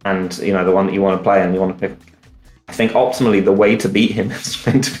 and you know the one that you want to play and you want to pick, I think optimally the way to beat him is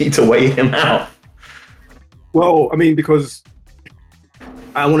going to be to weigh him out. Well, I mean, because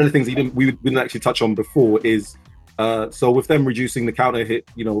one of the things we didn't actually touch on before is. So with them reducing the counter hit,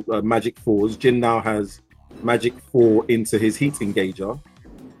 magic 4s, Jin now has magic 4 into his heat engager,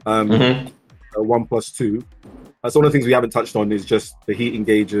 1+2. So one of the things we haven't touched on is just the heat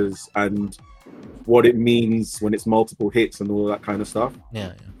engagers and what it means when it's multiple hits and all that kind of stuff.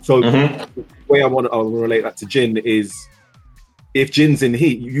 Yeah. So the way I want to relate that to Jin is if Jin's in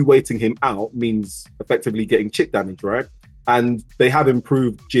heat, you waiting him out means effectively getting chip damage, right? And they have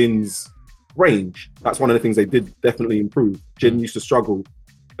improved Jin's range. That's one of the things they did definitely improve. Jin used to struggle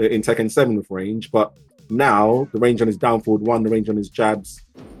in Tekken 7 with range, but now the range on his down forward 1, the range on his jabs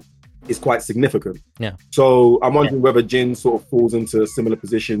is quite significant. Yeah. So I'm wondering whether Jin sort of falls into a similar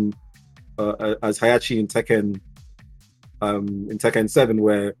position as Hayachi in Tekken 7,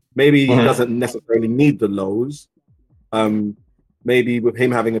 where maybe he doesn't necessarily need the lows. Maybe with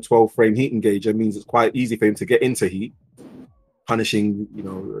him having a 12 frame heat engager means it's quite easy for him to get into heat, punishing,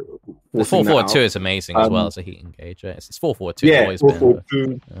 the 4-4-2 is amazing as well as a heat engager. It's 4-4-2 always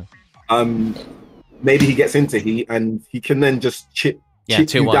 4-4-2. Maybe he gets into heat and he can then just chip chip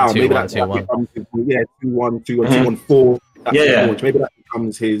 2-1, you down. 2-1, Maybe that 2-1. becomes 2-1, 2-1, 2-1-4. Launch. Maybe that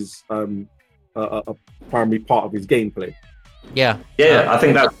becomes his a primary part of his gameplay. Yeah. I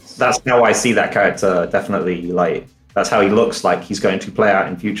think that's how I see that character. Definitely, like that's how he looks like he's going to play out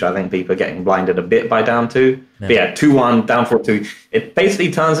in future. I think people are getting blinded a bit by down 2. Yeah. But yeah, 2-1, down 4-2. It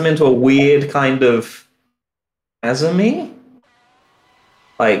basically turns him into a weird kind of Azumi,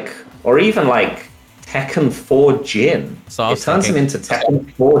 like, or even like Tekken 4 Jin. So it turns him into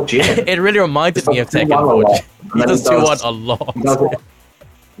Tekken 4 Jin. It really reminded me of Tekken 4 Jin. He does 2-1 a lot.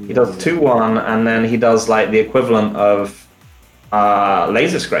 He does 2-1, and then he does like the equivalent of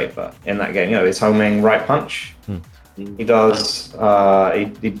Laser Scraper in that game. You know, his homing right punch. He does.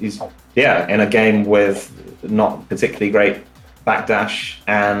 He's in a game with not particularly great backdash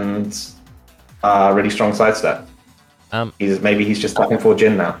and really strong sidestep. He's just Tekken 4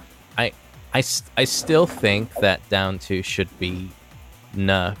 Jin now. I still think that down 2 should be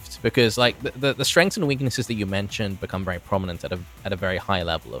nerfed because like the strengths and weaknesses that you mentioned become very prominent at a very high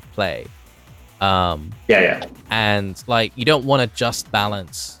level of play. And like you don't want to just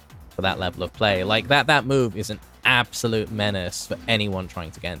balance for that level of play. Like that move is an absolute menace for anyone trying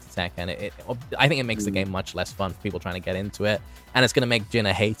to get into Tekken. I think it makes the game much less fun for people trying to get into it, and it's going to make Jin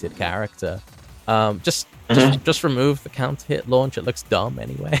a hated character. Just remove the counter hit launch. It looks dumb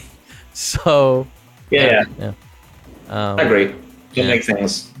anyway. So I agree.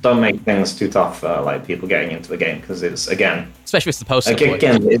 Don't make things too tough for like people getting into the game because it's especially if it's the post.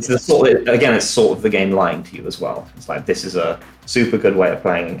 It's sort of the game lying to you as well. It's like this is a super good way of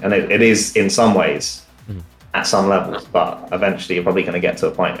playing, and it is in some ways at some levels, but eventually you're probably going to get to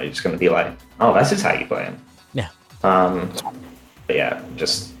a point where you're just going to be like, oh, this is how you play him. Yeah. But yeah,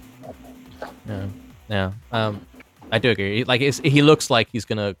 just. Yeah. I do agree. Like he looks like he's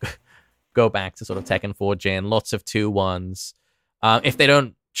gonna go back to sort of Tekken 4 Jin, lots of 2-1s. If they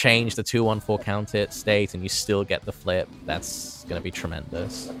don't change the 2-1-4 counter hit state and you still get the flip, that's gonna be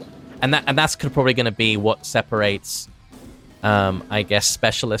tremendous. And that's probably gonna be what separates, I guess,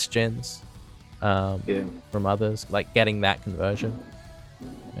 specialist Jins from others, like getting that conversion.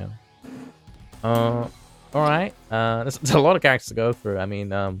 Yeah. All right. There's a lot of characters to go through. I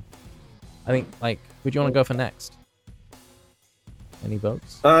mean, I think like who do you want to go for next? Any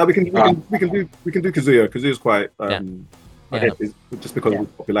votes? We can do Kazuya. Kazuya's quite just because of his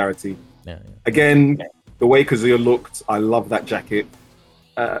popularity. Again, the way Kazuya looked, I love that jacket.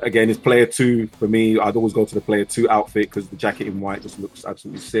 Again, it's player 2 for me. I'd always go to the player 2 outfit because the jacket in white just looks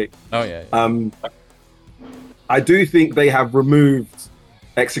absolutely sick. Oh yeah. I do think they have removed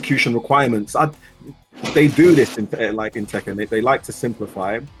execution requirements. They do this in Tekken. They like to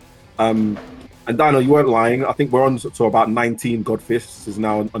simplify. And Dino, you weren't lying. I think we're on to about 19 God Fists is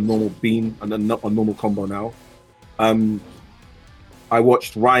now a normal beam and a normal combo now. I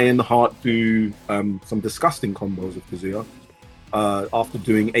watched Ryan Hart do some disgusting combos with Kazuya after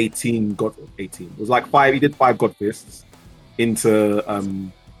doing 18. It was like 5. He did 5 God Fists into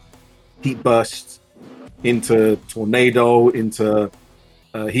Heat Burst, into Tornado, into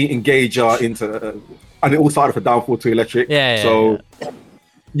Heat Engager, into and it all started for down 4 to electric.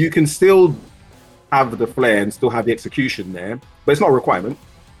 You can still have the flair and still have the execution there, but it's not a requirement.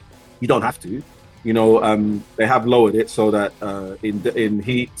 You don't have to. You know, they have lowered it so that in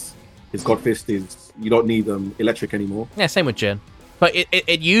Heat, his God Fist is you don't need electric anymore. Yeah, same with Jin, but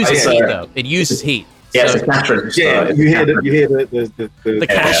it uses heat though. It uses heat. Yeah, so, it's a cash register. Yeah, you hear the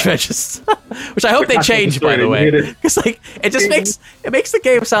cash register, which I hope they change, by the way, because like it makes the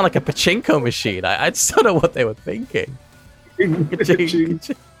game sound like a pachinko machine. I just don't know what they were thinking.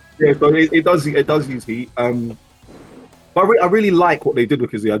 Yeah, so it does use heat. But I really like what they did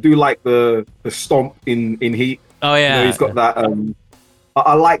with Kazuya. I do like the stomp in heat. Oh yeah, you know, he's got that.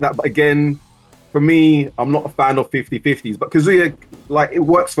 I like that, but again, for me, I'm not a fan of 50-50s. But Kazuya, like, it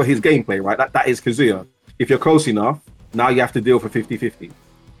works for his gameplay, right? That is Kazuya. If you're close enough, now you have to deal for 50-50.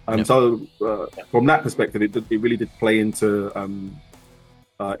 So from that perspective, it really did play into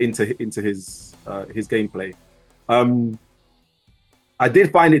his gameplay. I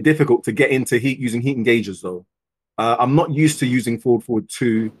did find it difficult to get into heat using heat engagers, though. I'm not used to using forward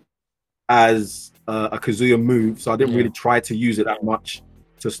 2 as a Kazuya move, so I didn't really try to use it that much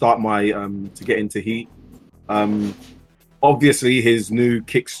to start my to get into heat. Obviously, his new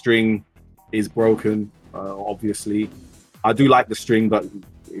kick string is broken. Obviously, I do like the string, but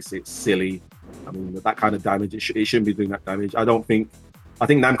it's silly. I mean, that kind of damage, it shouldn't be doing that damage. I think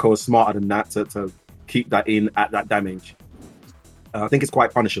Namco is smarter than that to keep that in at that damage. I think it's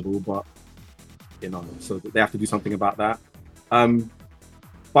quite punishable, but you know, so they have to do something about that.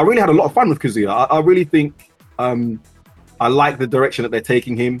 But I really had a lot of fun with Kazuya. I really think I I like the direction that they're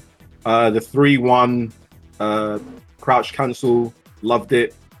taking him. The 3-1 crouch cancel, loved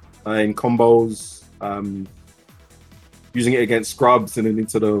it in combos. Using it against scrubs and then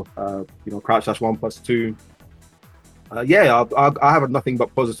into the crouch dash 1+2. I have nothing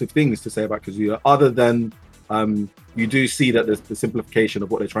but positive things to say about Kazuya, other than you do see that there's the simplification of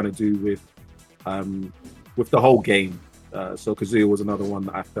what they're trying to do with the whole game. So Kazuya was another one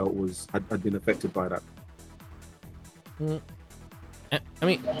that I felt had been affected by that. I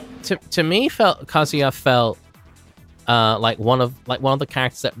mean, to me, Kazuya felt like one of the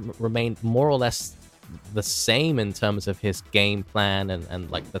characters that remained more or less the same in terms of his game plan and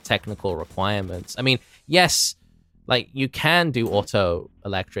like the technical requirements. I mean, yes, like you can do auto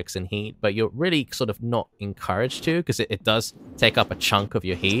electrics and heat, but you're really sort of not encouraged to, because it does take up a chunk of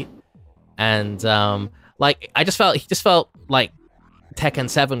your heat. And like he just felt like Tekken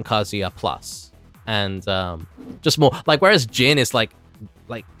 7 Kazuya plus, and just more like, whereas Jin is like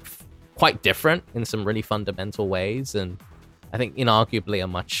quite different in some really fundamental ways, and I think inarguably a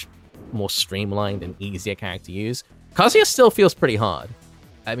much more streamlined and easier character to use. Kazuya still feels pretty hard.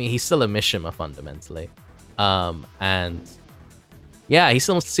 I mean, he's still a Mishima fundamentally. And yeah, he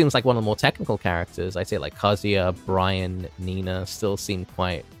still seems like one of the more technical characters. I'd say like Kazuya, Brian, Nina still seem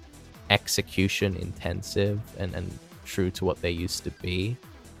quite execution intensive and true to what they used to be.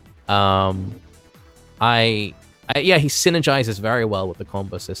 He synergizes very well with the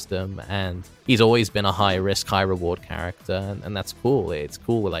combo system, and he's always been a high risk, high reward character, and that's cool. It's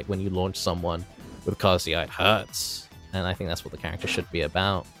cool like when you launch someone with Kazuya, it hurts, and I think that's what the character should be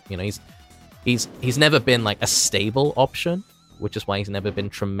about. You know, he's never been like a stable option, which is why he's never been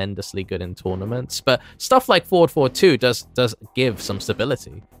tremendously good in tournaments. But stuff like forward 4-2 does give some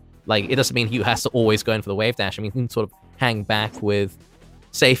stability. Like, it doesn't mean he has to always go in for the wave dash. I mean, he can sort of hang back with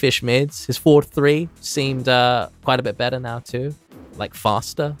safe-ish mids. His forward 3 seemed quite a bit better now too, like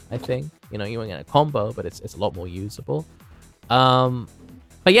faster. I think you won't get a combo, but it's a lot more usable. But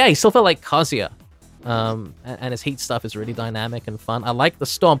yeah, he still felt like Kazuya. And his heat stuff is really dynamic and fun. I like the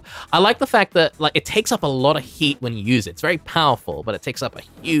stomp. I like the fact that like it takes up a lot of heat when you use it. It's very powerful, but it takes up a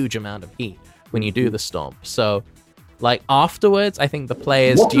huge amount of heat when you do the stomp. So like afterwards, I think the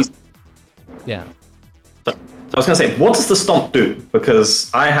players yeah. So I was going to say, what does the stomp do? Because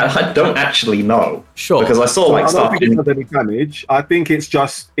I don't actually know. Sure. Because I saw like I don't stuff. think it does any damage. I think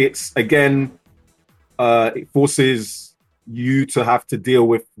it's again, it forces you to have to deal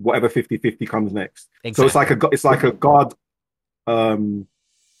with whatever 50-50 comes next. Exactly. So it's like a guard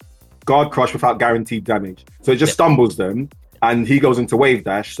crush without guaranteed damage. So it just stumbles them, and he goes into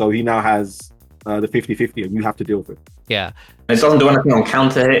Wavedash, so he now has the 50-50, and you have to deal with it. Yeah. And it doesn't do anything on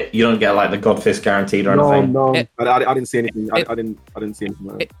counter hit. You don't get like the God Fist guaranteed or anything. No. I didn't see anything. I didn't see anything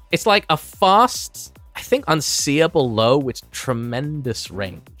like that. It's like a fast, I think, unseeable low with tremendous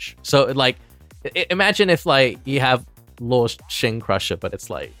range. So like, imagine if like you have Law's Shin Crusher, but it's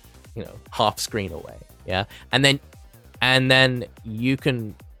like, half screen away. Yeah. And then you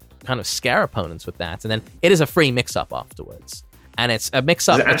can kind of scare opponents with that. And then it is a free mix up afterwards. And it's a mix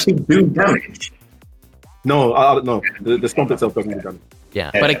up. Does it actually do damage? No, no. The stomp itself doesn't do damage.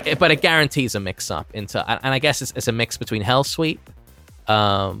 Yeah. But it guarantees a mix up into, and I guess it's a mix between Hell Sweep,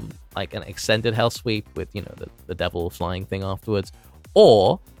 like an extended Hell Sweep with, the devil flying thing afterwards.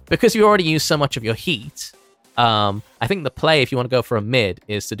 Or because you already used so much of your heat, I think the play, if you want to go for a mid,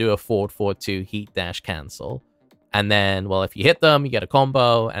 is to do a forward 4-2 heat dash cancel. And then, well, if you hit them, you get a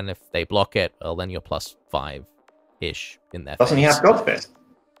combo. And if they block it, well, then you're +5-ish in their Doesn't he have God Fist?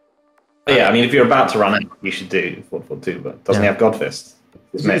 Yeah, I mean, if you're about to run out, you should do forward 4-2, but doesn't he have God Fist?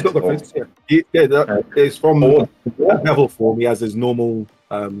 He's got God Fist, yeah. It's from level form. He has his normal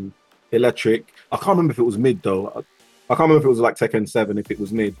electric. I can't remember if it was mid, though. I can't remember if it was like Tekken 7, if it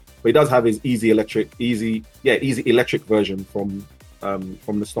was mid, but he does have his easy electric version from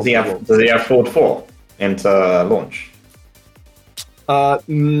the stop. Does he have forward 4 into launch?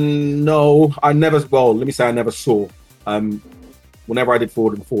 No, I never. Well, let me say I never saw. Whenever I did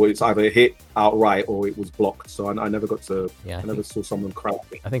forward and 4, it's either hit outright or it was blocked. So I never got to. Yeah, I never saw someone crouch.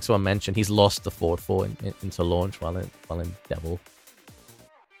 I think someone mentioned he's lost the forward 4 into launch while in Devil.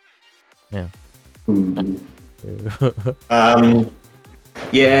 Yeah.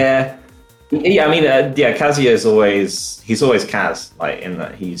 Yeah. I mean, Kazuya is always Kaz, like in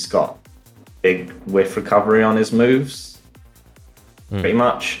that he's got big whiff recovery on his moves, pretty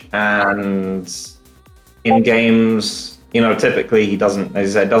much. And in games, typically he doesn't,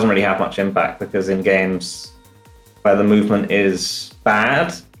 as I said, doesn't really have much impact, because in games where the movement is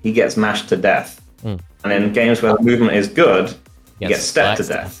bad, he gets mashed to death. And in games where the movement is good, he gets stepped to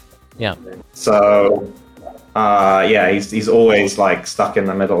death. Yeah. So Yeah, he's always like stuck in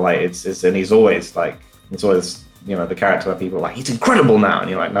the middle. Like and he's always the character that people are like, he's incredible now, and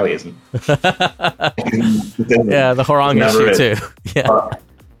you're like, no, he isn't. Yeah, the Horong issue too. Yeah.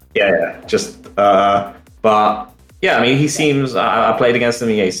 But yeah, I mean, he seems. I played against him.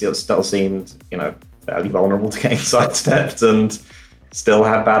 He still seemed, fairly vulnerable to getting sidestepped, and still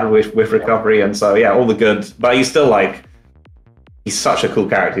had bad with recovery, and so yeah, all the good. But he's still like, he's such a cool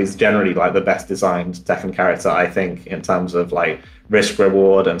character. He's generally like the best designed Tekken character, I think, in terms of like risk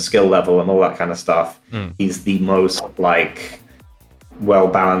reward and skill level and all that kind of stuff. He's the most like well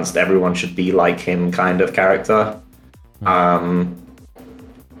balanced, everyone should be like him kind of character. I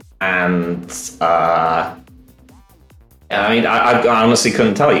mean, I honestly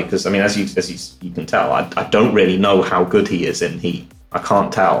couldn't tell you, because I mean, as you can tell, I don't really know how good he is in Heat. I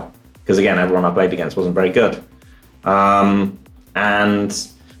can't tell, because again, everyone I played against wasn't very good. The main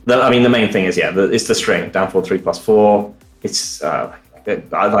thing is, it's the string, down 4-3+4. It's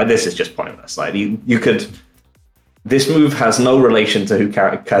this is just pointless. Like you could, this move has no relation to who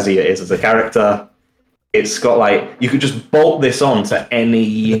Kazuya is as a character. It's got like, you could just bolt this on to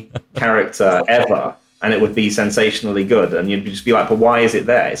any character ever, and it would be sensationally good. And you'd just be like, but why is it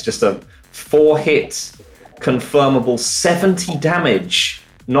there? It's just a 4-hit confirmable 70 damage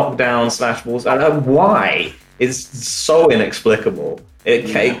knockdown / balls. Why? It's so inexplicable.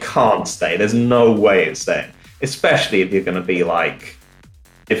 It can't stay. There's no way it's staying. Especially if you're going to be like,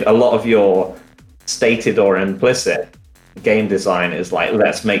 if a lot of your stated or implicit game design is like,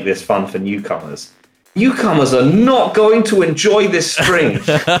 let's make this fun for newcomers. Newcomers are not going to enjoy this string.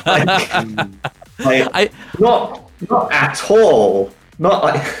 Not at all. Not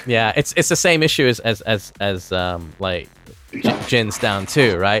like. Yeah, it's the same issue as like Jin's down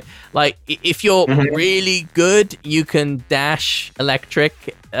too, right? Like if you're really good, you can dash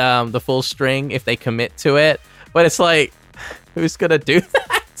electric the full string if they commit to it. But it's like, who's gonna do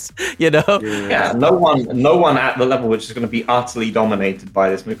that? Yeah, no one at the level which is going to be utterly dominated by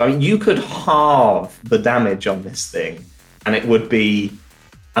this move. I mean, you could halve the damage on this thing, and it would be,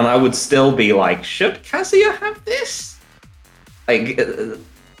 and I would still be like, should Kazuya have this? Like,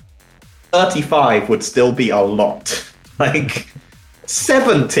 35 would still be a lot. Like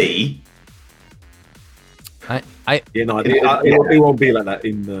 70. It won't be like that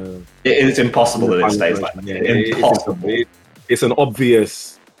in the. It's impossible that it stays like that. Yeah, impossible. It's an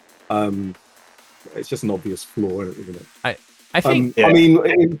obvious. It's just an obvious flaw, isn't it? I think. I mean,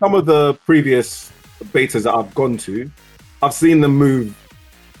 in some of the previous betas that I've gone to, I've seen them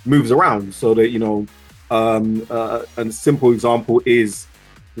moves around. So that a simple example is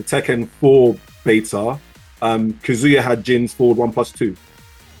the Tekken 4 beta. Kazuya had Jin's forward 1+2,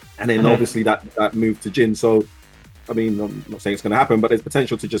 and then obviously that moved to Jin. So, I mean, I'm not saying it's going to happen, but there's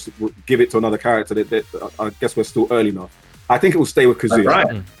potential to just give it to another character. That I guess we're still early enough. I think it will stay with Kazuya.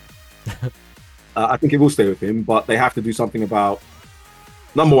 Right. I think it will stay with him, but they have to do something about.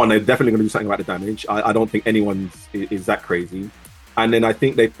 Number one, they're definitely going to do something about the damage. I don't think anyone is that crazy. And then I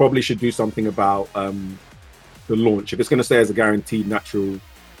think they probably should do something about the launch. If it's going to stay as a guaranteed natural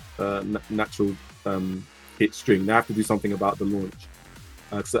hit string, they have to do something about the launch.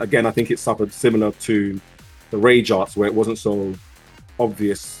 So again, I think it suffered similar to the Rage Arts, where it wasn't so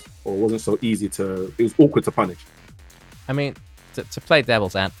obvious or wasn't so easy to. It was awkward to punish. I mean, to play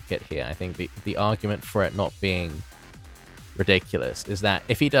devil's advocate here, I think the argument for it not being ridiculous is that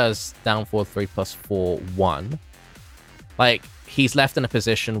if he does down 4-3+4 1, like he's left in a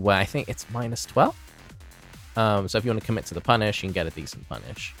position where I think it's -12. So if you want to commit to the punish, you can get a decent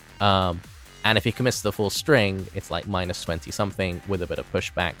punish. And if he commits to the full string, it's like -20 something with a bit of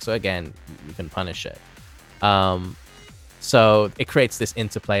pushback. So again, you can punish it. So it creates this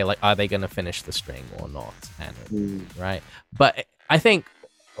interplay, like, are they going to finish the string or not? And right? But I think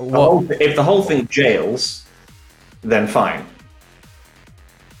if the whole thing jails, then fine.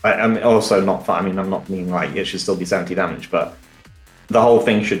 I'm also not fine. I mean, I'm not meaning like it should still be 70 damage, but the whole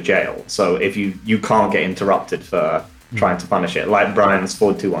thing should jail. So if you can't get interrupted for trying to punish it, like Brian's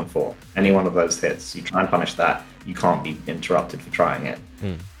forward 2-1-4, any one of those hits, you try and punish that, you can't be interrupted for trying it.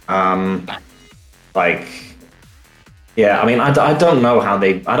 Yeah, I mean, I don't know how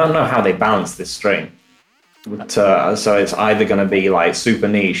they balance this string. So it's either going to be like super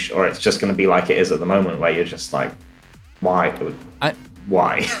niche, or it's just going to be like it is at the moment, where you're just like, why?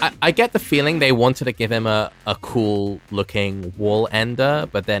 Why? I get the feeling they wanted to give him a cool looking wall ender,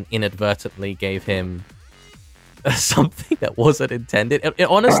 but then inadvertently gave him something that wasn't intended. It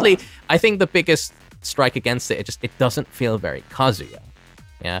honestly, I think the biggest strike against it doesn't feel very Kazuya.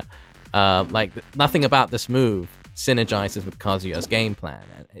 Yeah, like nothing about this move synergizes with Kazuya's game plan.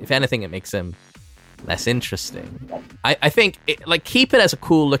 If anything, it makes him less interesting. I think keep it as a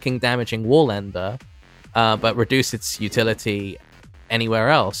cool looking damaging wall ender, but reduce its utility anywhere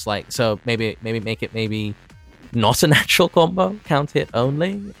else. Like, so maybe make it maybe not a natural combo, count hit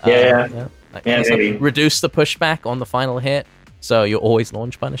only. Maybe. Reduce the pushback on the final hit, so you're always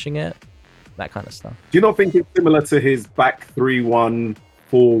launch punishing it. That kind of stuff. Do you not think it's similar to his back 3-1,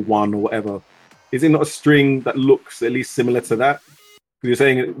 4-1 or whatever? Is it not a string that looks at least similar to that? Because you're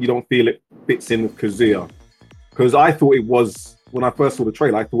saying you don't feel it fits in with Kazuya. Because I thought it was, when I first saw the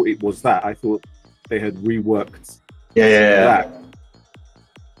trailer, I thought it was that. I thought they had reworked that.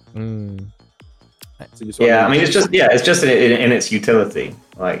 So I mean, it's just in its utility.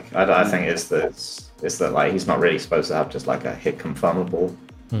 Like, I think it's that like he's not really supposed to have just like a hit confirmable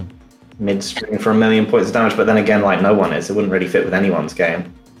mid string for 1 million points of damage. But then again, like no one is. It wouldn't really fit with anyone's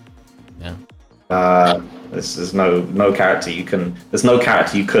game. Yeah. There's no character you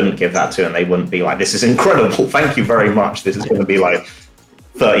couldn't give that to, and they wouldn't be like, "This is incredible. Thank you very much. This is going to be like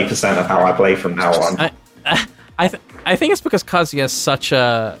 30% of how I play from now on." I think it's because Kazuya is such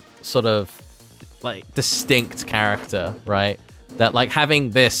a sort of like distinct character, right? That like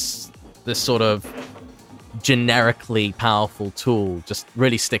having this sort of generically powerful tool just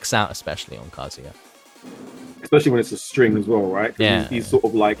really sticks out, especially on Kazuya. Especially when it's a string as well, right? Yeah. He's sort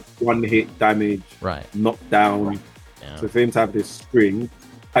of like one hit damage, right? Knockdown. Yeah. So for him to have this string,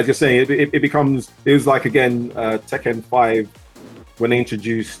 as you're saying, it becomes. It was like again Tekken 5 when they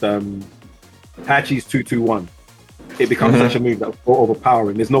introduced Hachi's 2-2-1. It becomes such a move that's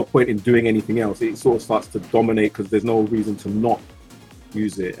overpowering. There's no point in doing anything else. It sort of starts to dominate because there's no reason to not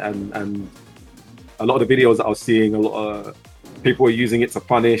use it. And a lot of the videos that I was seeing, a lot of people were using it to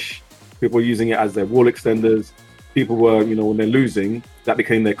punish. People were using it as their wall extenders. People were, when they're losing, that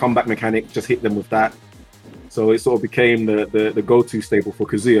became their comeback mechanic. Just hit them with that. So it sort of became the go-to staple for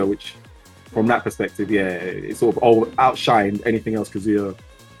Kazuya, which, from that perspective, it sort of outshined anything else Kazuya.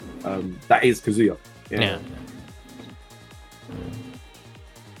 That is Kazuya. Yeah.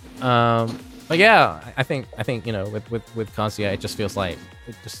 But yeah, I think with Kazuya, it just feels like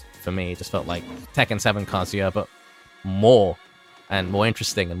for me, it just felt like Tekken 7 Kazuya, but more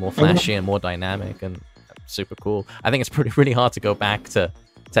interesting and more flashy and more dynamic and super cool. I think it's really hard to go back to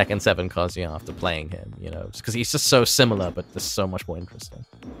Tekken 7 Kazuya after playing him, because he's just so similar, but just so much more interesting.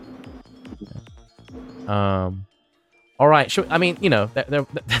 Yeah. All right. I mean,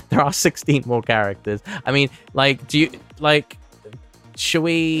 there are 16 more characters. I mean, like, should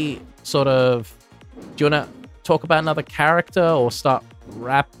we sort of, do you want to talk about another character or start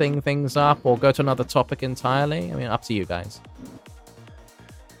wrapping things up or go to another topic entirely? I mean, up to you guys.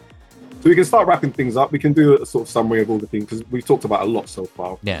 So we can start wrapping things up. We can do a sort of summary of all the things because we've talked about a lot so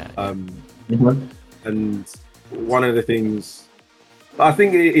far. Yeah. And one of the things I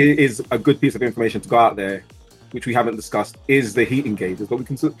think it is a good piece of information to go out there, which we haven't discussed, is the heat engages. But we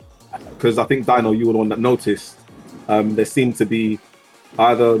can, because I think Dino, you were the one that noticed there seemed to be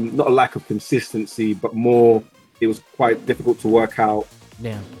either not a lack of consistency, but more it was quite difficult to work out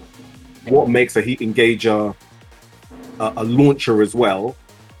what makes a heat engager a launcher as well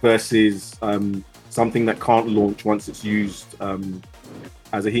versus something that can't launch once it's used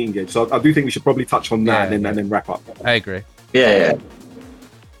as a heat engage. So I do think we should probably touch on that and then wrap up. I agree. Yeah.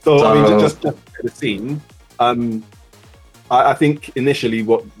 So I mean, just to set the scene, I think initially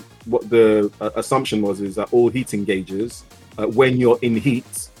what the assumption was is that all heat engagers, when you're in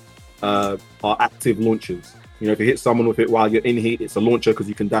heat, are active launchers. If you hit someone with it while you're in heat, it's a launcher because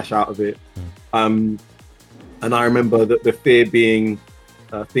you can dash out of it. And I remember that the fear being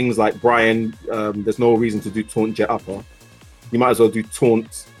things like Brian, there's no reason to do taunt jet upper. You might as well do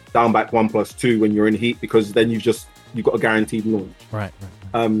taunt down back 1+2 when you're in heat because then you've got a guaranteed launch. Right.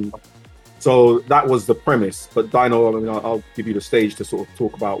 So that was the premise. But Dino, I mean, I'll give you the stage to sort of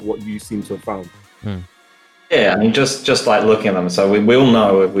talk about what you seem to have found. Yeah, I mean, just like looking at them. So we all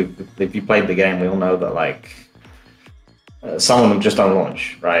know if you played the game, we all know that like some of them just don't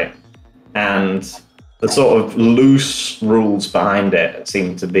launch, right? And the sort of loose rules behind it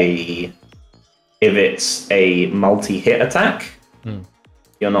seem to be if it's a multi-hit attack,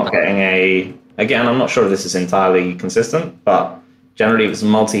 you're not getting again, I'm not sure if this is entirely consistent, but generally if it's a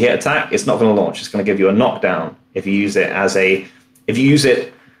multi-hit attack, it's not going to launch. It's going to give you a knockdown if you use it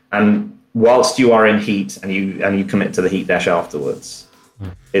and whilst you are in heat and you commit to the heat dash afterwards.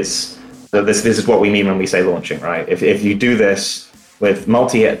 This is what we mean when we say launching, right? If you do this with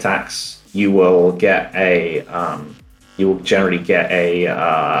multi-hit attacks, you will generally get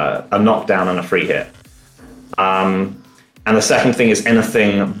a knockdown and a free hit. And the second thing is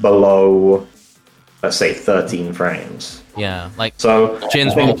anything below, let's say, 13 frames. Yeah, like so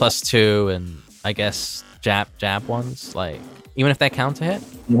Jin's 1+2 and I guess jab ones, like even if they're counter hit.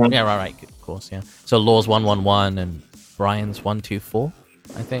 Mhm. Yeah, right, of course, yeah. So Law's 1-1-1 and Brian's 1-2-4,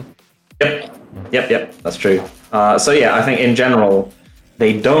 I think. Yep. That's true. So yeah, I think in general,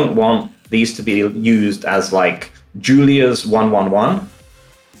 they don't want these to be used as like Julia's 1-1-1.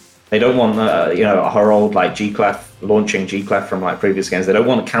 They don't want her old like G-Clef launching G-Clef from like previous games. They don't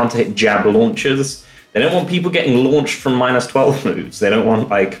want counter hit jab launchers. They don't want people getting launched from -12 moves. They don't want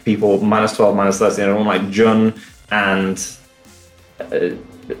like people -12, -13. They don't want like Jun and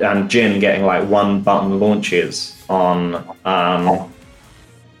Jin getting like one button launches on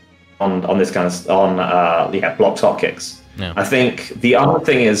this kind of blocked hotkeys. Yeah. I think the other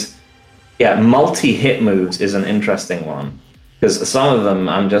thing is, multi-hit moves is an interesting one because some of them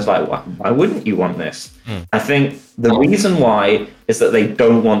I'm just like, why wouldn't you want this? I think the reason why is that they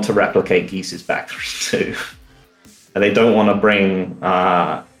don't want to replicate Geese's back 3-2. And they don't want to bring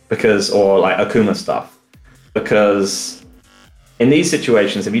or like Akuma stuff, because in these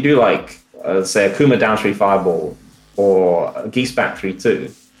situations, if you do like say Akuma down 3 fireball or Geese back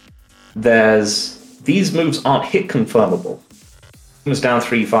 3-2, these moves aren't hit confirmable. Akuma's down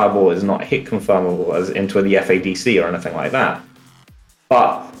 3 fireball is not hit confirmable as into the FADC or anything like that.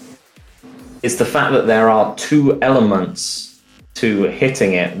 But it's the fact that there are 2 elements to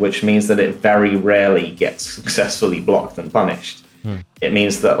hitting it, which means that it very rarely gets successfully blocked and punished. It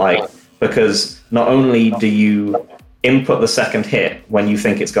means that because not only do you input the second hit when you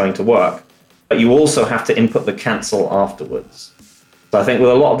think it's going to work, but you also have to input the cancel afterwards. So I think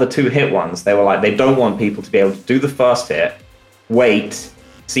with a lot of the 2-hit ones, they were like, they don't want people to be able to do the first hit, wait,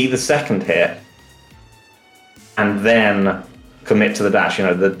 see the second hit, and then commit to the dash.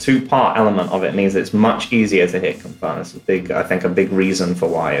 The 2-part element of it means that it's much easier to hit confirm. It's a big reason for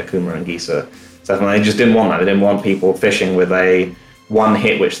why Akuma and Gisa. So they just didn't want that. They didn't want people fishing with a 1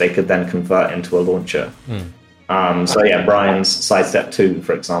 hit which they could then convert into a launcher. Brian's sidestep 2,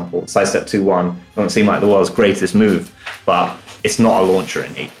 for example, sidestep 2-1 doesn't seem like the world's greatest move, but it's not a launcher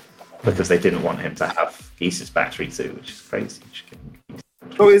in Heat because they didn't want him to have Geese's back 3-2, which is crazy.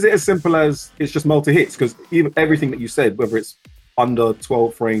 So is it as simple as it's just multi-hits? Because even everything that you said, whether it's under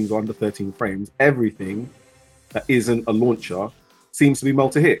 12 frames or under 13 frames, everything that isn't a launcher seems to be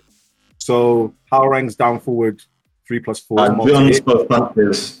multi-hit. So Howrang's down forward 3+4 John's both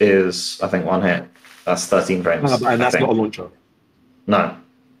punches is I think 1 hit. That's 13 frames. And that's not a launcher. No.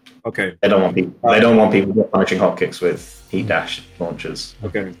 Okay. They don't want people. They don't want people punishing hotkeys with heat dash launchers.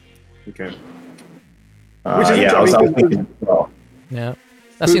 Okay. Which is I was thinking. Yeah.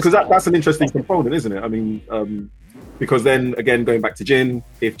 Because that's an interesting component, isn't it? I mean, because then again, going back to Jin,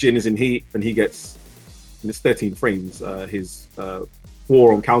 if Jin is in heat and he gets, it's 13 frames, his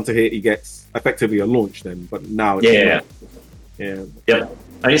 4 on counter hit, he gets effectively a launch then. But now it's Yep.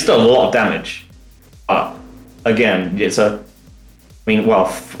 And it's still a lot of damage. But again, it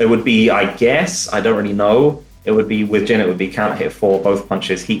would be, I guess, I don't really know. It would be with Jin, it would be counter hit 4, both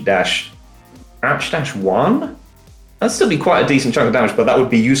punches, heat dash, crouch dash 1. That'd still be quite a decent chunk of damage, but that would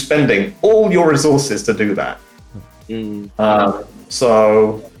be you spending all your resources to do that. It's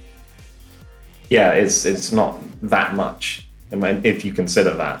not that much. If you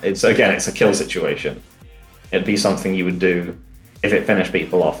consider that, it's a kill situation. It'd be something you would do if it finished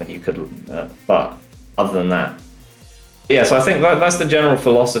people off and you could, but other than that, so I think that's the general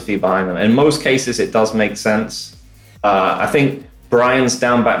philosophy behind them. In most cases, it does make sense. I think Brian's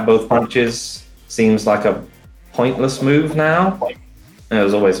down back both punches seems like a pointless move now. It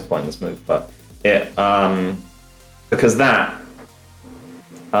was always a pointless move, but because that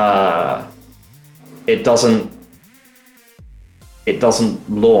it doesn't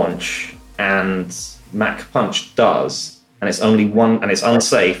launch, and Mac Punch does, and it's only 1, and it's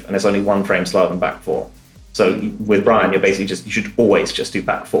unsafe, and it's only 1 frame slower than back 4. So with Brian, you're basically you should always just do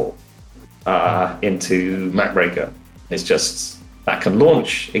back 4 into Mac Breaker. It's just that can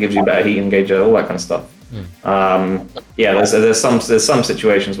launch. It gives you better heat engager, all that kind of stuff. There's some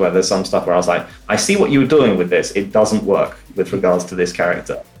situations where there's some stuff where I was like, I see what you were doing with this. It doesn't work with regards to this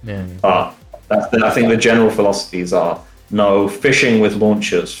character. But I think the general philosophies are no fishing with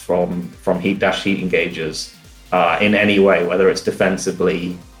launchers from heat dash heat engagers in any way, whether it's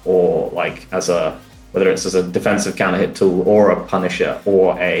defensively or like whether it's as a defensive counter hit tool or a punisher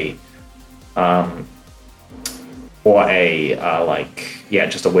or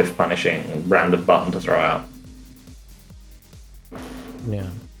just a whiff punishing random button to throw out.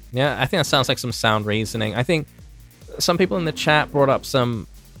 Yeah, I think that sounds like some sound reasoning. I think some people in the chat brought up some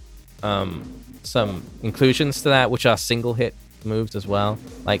inclusions to that, which are single hit moves as well,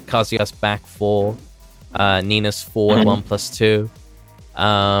 like Kazuya's back 4, Nina's forward 1+2.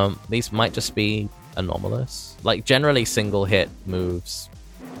 These might just be anomalous. Like, generally, single hit moves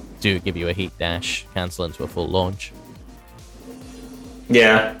do give you a heat dash, cancel into a full launch.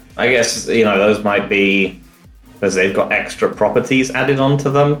 Yeah, I guess, those might be because they've got extra properties added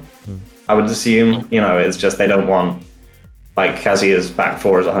onto them. I would assume, it's just they don't want, like, Kazuya's back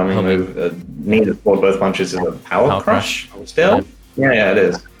four as a homing move. Neither forward both punches is a power crush still. Yeah, it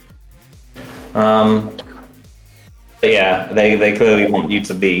is. But yeah, they clearly want you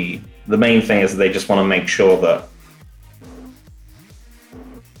to be. The main thing is they just want to make sure that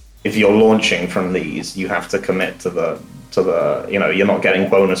if you're launching from these, you have to commit to the you're not getting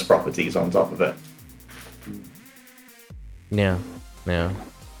bonus properties on top of it. Yeah.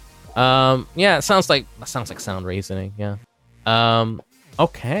 It sounds like sound reasoning. Yeah.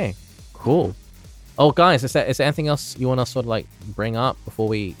 Okay. Cool. Oh, guys, is there anything else you want to sort of like bring up before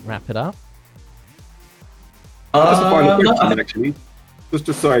we wrap it up? Just a final question, actually.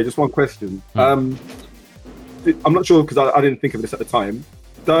 Just one question. I'm not sure because I didn't think of this at the time.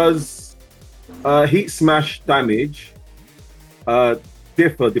 Does heat smash damage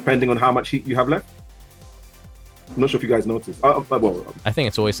differ depending on how much heat you have left? I'm not sure if you guys noticed. I think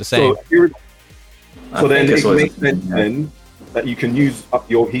it's always the same. So then it makes sense then that you can use up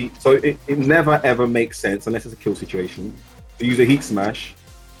your heat. So it never ever makes sense unless it's a kill situation to use a heat smash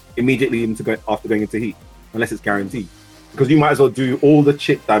immediately after going into heat, unless it's guaranteed. Because you might as well do all the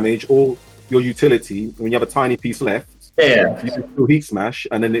chip damage, all your utility when you have a tiny piece left. Yeah, you can still heat smash,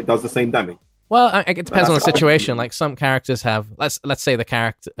 and then it does the same damage. Well, it depends on the situation. Like some characters have, let's say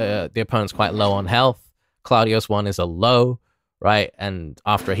the opponent's quite low on health. Claudio's one is a low, right? And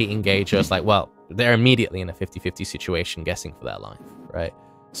after a heat engager, it's like, well, they're immediately in a 50-50 situation, guessing for their life, right?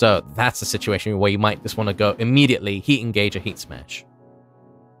 So that's a situation where you might just want to go immediately heat engager, heat smash.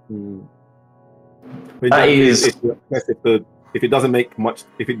 That is, if it doesn't make much,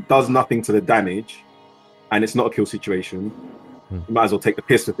 if it does nothing to the damage, and it's not a kill situation, you might as well take the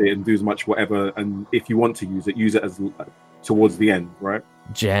piss with it and do as much whatever. And if you want to use it as towards the end, right?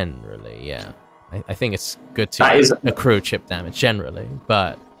 Generally, yeah. I think it's good to accrue chip damage generally,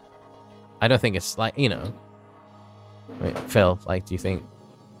 but I don't think it's like, Wait, Phil, like, do you think?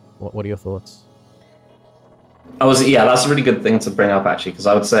 What are your thoughts? That's a really good thing to bring up actually, because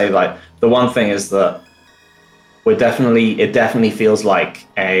I would say like the one thing is that it definitely feels like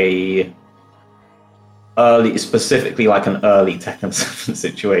specifically like an early Tekken 7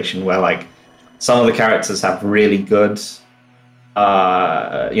 situation where like some of the characters have really good,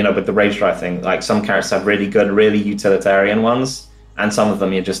 with the rage drive thing, like some characters have really good, really utilitarian ones, and some of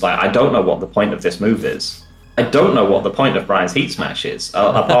them you're just like, I don't know what the point of this move is. I don't know what the point of Brian's heat smash is,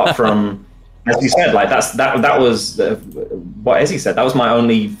 apart from. As you said, like that was what Ezzy said. That was my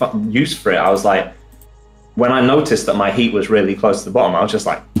only use for it. I was like, when I noticed that my heat was really close to the bottom, I was just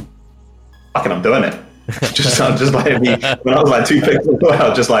like, "Fuck it, I'm doing it." I'm just like when I was like 2 pixels away, I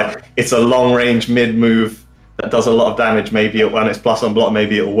was just like, it's a long range mid move that does a lot of damage. Maybe when it's plus on block,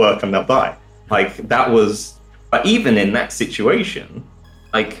 maybe it'll work and they'll die. Like that was, but even in that situation,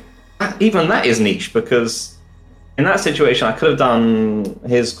 like even that is niche because. In that situation, I could have done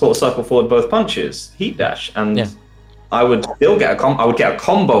his quarter circle forward both punches, heat dash, and I would still get I would get a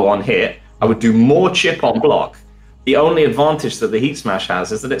combo on hit. I would do more chip on block. The only advantage that the heat smash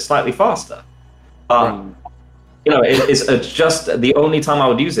has is that it's slightly faster. It's just the only time I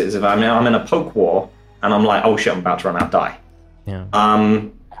would use it is if I'm in a poke war and I'm like, oh shit, I'm about to run out, die. Yeah.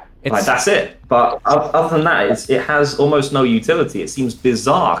 Like that's it. But other than that, it has almost no utility. It seems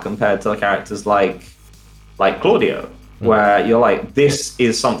bizarre compared to the characters like Claudio, where you're like, this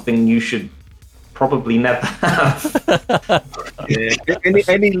is something you should probably never have.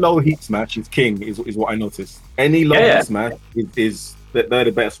 Any low heat smash is king, is what I noticed. Any low heat smash is they're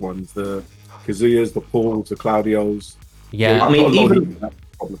the best ones. The Kazuyas, the Pauls, the Claudios. Yeah, I mean,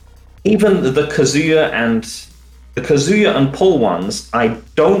 even the Kazuya and Paul ones, I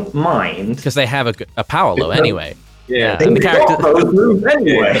don't mind because they have a power low anyway. Yeah, they got those moves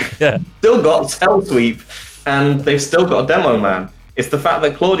anyway. Still got Cell Sweep, and they've still got Demo Man. It's the fact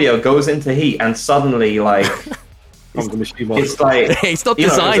that Claudio goes into heat and suddenly like it's like he's not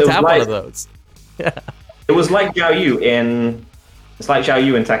designed to have one of those. Yeah, it was like Xiao Yu in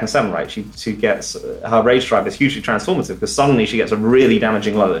Tekken 7, right? She gets her rage drive is hugely transformative because suddenly she gets a really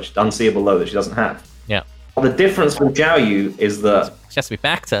damaging low, unseeable low that she doesn't have. Yeah. The difference with Xiao Yu is that she has to be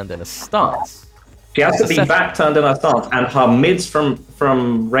back turned in a stance. She has to be back turned in her stance, and her mids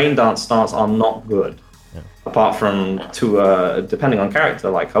from Rain Dance stance are not good. Yeah. Apart from depending on character,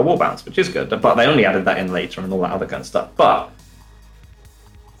 like her wall bounce, which is good, but they only added that in later and all that other kind of stuff. But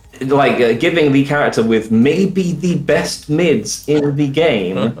like giving the character with maybe the best mids in the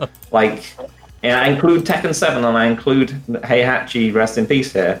game, like, and I include Tekken 7 and I include Heihachi, rest in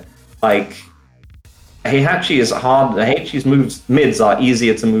peace here. Like, Heihachi is hard. Heihachi's mids are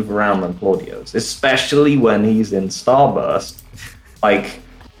easier to move around than Claudio's, especially when he's in Starburst. Like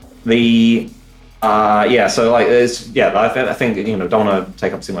so like I think don't want to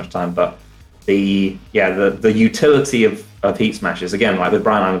take up too much time, but the utility of heat smashes, again, like with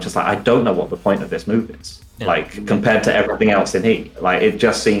Brian, I'm just like, I don't know what the point of this move is. Like, compared to everything else in Heat, like, it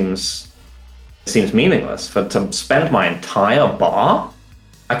just seems meaningless to spend my entire bar.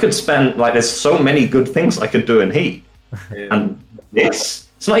 I could spend, like, there's so many good things I could do in Heat, and it's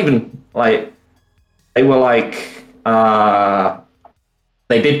not even like they were like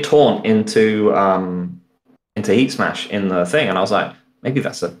they did taunt into Heat Smash in the thing, and I was like, maybe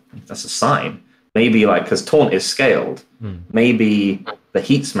that's a sign. Maybe, like, because taunt is scaled, maybe the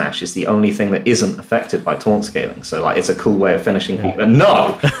Heat Smash is the only thing that isn't affected by taunt scaling. So, like, it's a cool way of finishing Heat. But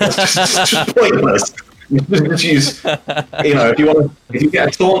no, it's just pointless. Use, if you get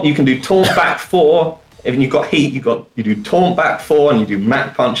a taunt, you can do taunt back 4. If you've got Heat, you do taunt back 4, and you do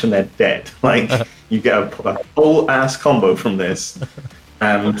Mac Punch, and they're dead. Like, you get a whole ass combo from this,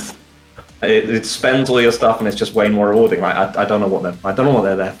 and it spends all your stuff, and it's just way more rewarding. Like, I don't know what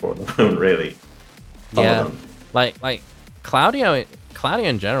they're there for at the moment, really. Yeah, like Claudio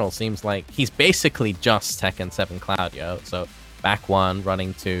in general seems like he's basically just Tekken 7 Claudio. So back 1,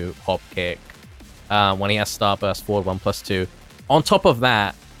 running 2, hop kick. When he has Starburst, forward 1+2. On top of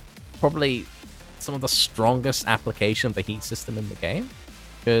that, probably some of the strongest application of the Heat system in the game,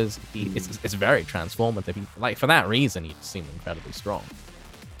 because it's very transformative. Like, for that reason, he just seemed incredibly strong.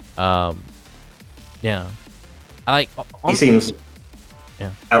 Yeah, he seems.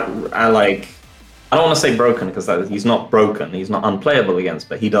 Yeah, I don't want to say broken, because he's not broken. He's not unplayable against,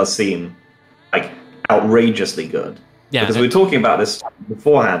 but he does seem like outrageously good. Yeah, because we were talking about this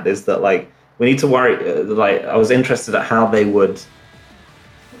beforehand. Is that, like, we need to worry? Like, I was interested at how they would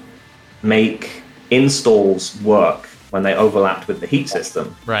make installs work when they overlapped with the Heat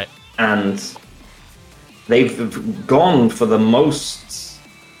system. Right. And they've gone for the most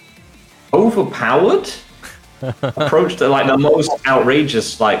overpowered approach to, like, the most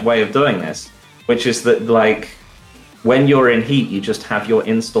outrageous, like, way of doing this, which is that, like, when you're in Heat, you just have your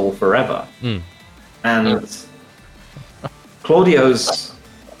install forever. And Claudio's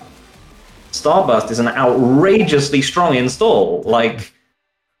Starburst is an outrageously strong install, like,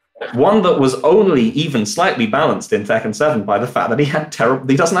 one that was only even slightly balanced in Tekken 7 by the fact that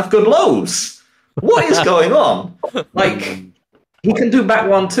he doesn't have good lows. What is going on? Like, he can do back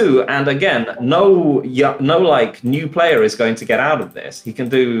 1 too, and again, no like, new player is going to get out of this. He can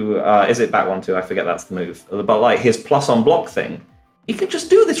do is it back 1 2? I forget that's the move. But, like, his plus on block thing, he can just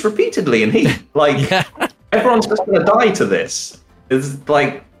do this repeatedly in Heat. Like, everyone's just gonna die to this. It's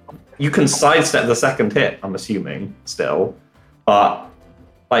like, you can sidestep the second hit, I'm assuming, still, but,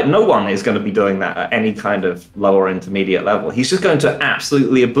 like, no one is going to be doing that at any kind of lower intermediate level. He's just going to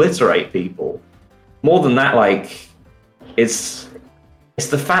absolutely obliterate people. More than that, like, it's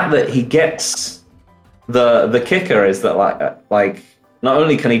the fact that he gets the kicker is that, like not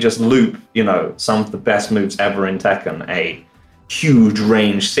only can he just loop, some of the best moves ever in Tekken, a huge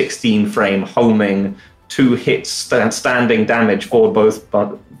range 16 frame homing 2 hits standing damage forward both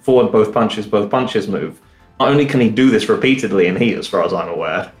punches move. Not only can he do this repeatedly in Heat, as far as I'm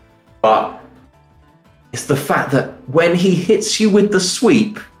aware, but it's the fact that when he hits you with the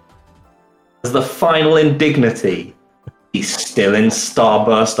sweep as the final indignity, he's still in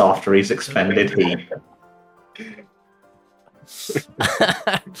Starburst after he's expended Heat.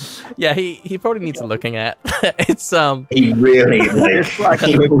 Yeah, he probably needs looking at. It's he really needs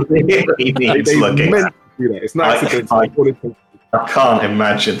looking at. It's not I can't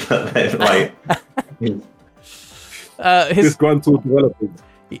imagine that they're like disgruntled developers.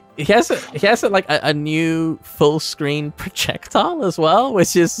 He has like a new full screen projectile as well,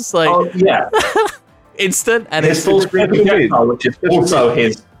 which is just like instant, and his full screen projectile, which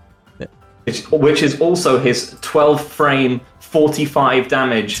is also his 12 frame 45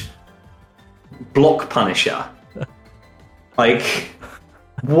 damage block punisher. Like,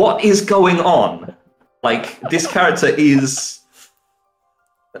 what is going on? Like, this character is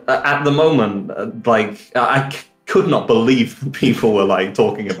at the moment, I could not believe people were, like,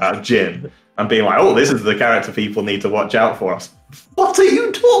 talking about Jin and being like, oh, this is the character people need to watch out for us. What are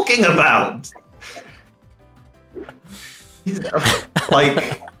you talking about?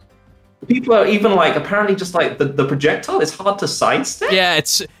 Like, people are even, like, apparently just, like, the projectile is hard to sidestep. Yeah,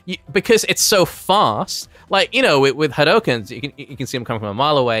 it's because it's so fast. Like, you know, with Hadokens, you can see them coming from a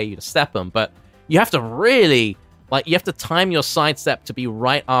mile away, you just step them, but you have to really, like, you have to time your sidestep to be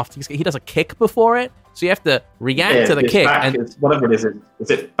right after he does a kick before it, so you have to react to the kick. And whatever it is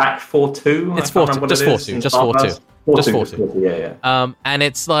it back 4-2? It's 4-2, just 4-2, just 4-2. Just 4-2. Yeah. And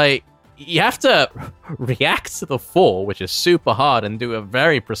it's like, you have to react to the 4, which is super hard, and do a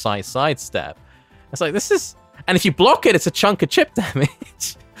very precise sidestep. It's like, this is... And if you block it, it's a chunk of chip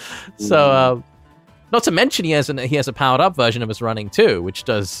damage. So, not to mention he has a powered-up version of his running, too, which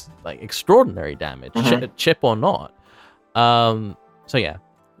does, like, extraordinary damage, chip or not. So, yeah,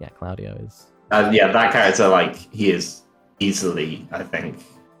 Claudio is... that character, like, he is easily, I think,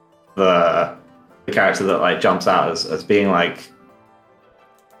 the character that, like, jumps out as being, like...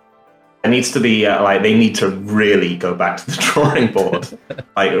 It needs to be like they need to really go back to the drawing board.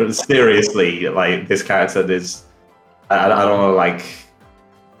 Like seriously, like this character is. I don't know. Like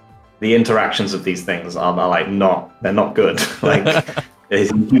the interactions of these things are like they're not good. Like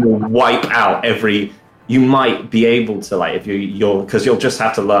you will wipe out every. You might be able to like if you'll because you'll just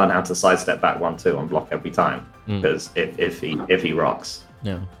have to learn how to sidestep back 1-2 and block every time because if he rocks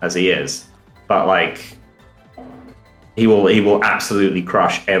as he is, but like. He will absolutely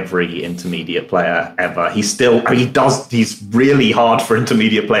crush every intermediate player ever. He's really hard for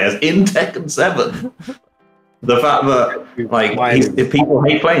intermediate players in Tekken 7. The fact that like if people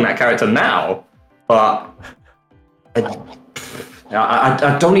hate playing that character now, but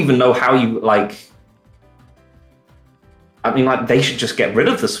I don't even know how you like. I mean, like they should just get rid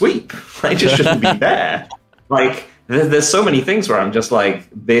of the sweep. They just shouldn't be there. Like there's so many things where I'm just like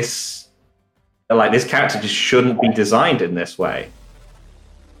this. Like this character just shouldn't be designed in this way.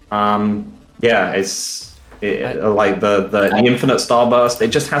 It's like the infinite starburst. It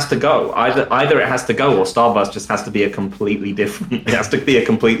just has to go. Either it has to go, or starburst just has to be a completely different. It has to be a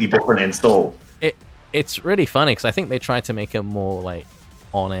completely different install. It's really funny because I think they tried to make it more like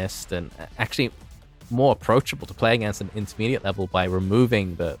honest and actually more approachable to play against an intermediate level by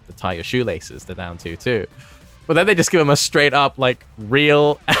removing the tie your shoelaces, the down 2-2. But then they just give him a straight up like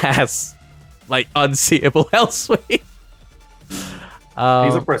real ass. Like unseeable hell sweep.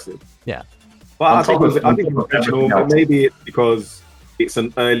 He's impressive. Yeah, but I think it's original. But maybe it's because it's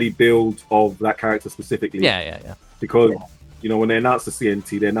an early build of that character specifically. Yeah. Because you know when they announced the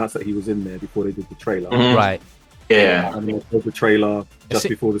CNT, they announced that he was in there before they did the trailer. Right. Yeah. And they did the trailer just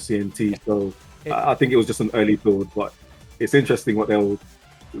before the CNT, so I think it was just an early build. But it's interesting what the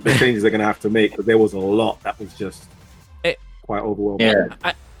changes they're going to have to make. But there was a lot that was just quite overwhelming.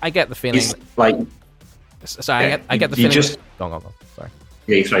 Yeah. I get the feeling. It's like, sorry, I get the feeling. Go on. Sorry.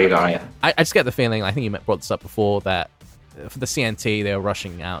 Yeah, sorry, you go. Yeah. I just get the feeling. I think you brought this up before that for the CNT they were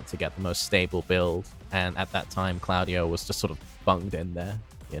rushing out to get the most stable build, and at that time Claudio was just sort of bunged in there,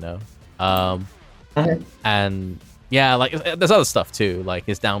 you know. And yeah, like there's other stuff too, like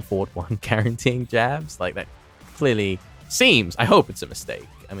his down forward 1 guaranteeing jabs, like that clearly seems. I hope it's a mistake.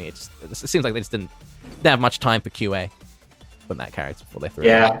 I mean, it seems like they just didn't have much time for QA. That character before they threw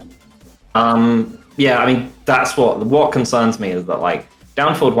it. I mean that's what concerns me is that like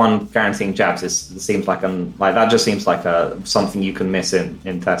down forward 1 guaranteeing jabs seems like that just seems like something you can miss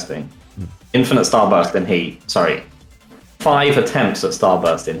in testing. Infinite starburst in heat. Sorry, 5 attempts at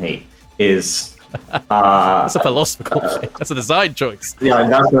starburst in heat is that's a philosophical shit. That's a design choice. Yeah,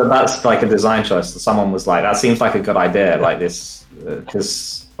 that's like a design choice. Someone was like, that seems like a good idea. Like this,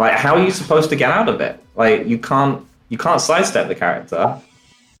 because like how are you supposed to get out of it? Like you can't sidestep the character.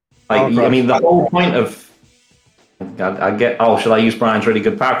 Like, I mean, the whole point of... I get... Oh, should I use Brian's really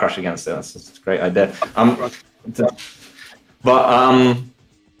good power crush against it? That's a great idea. But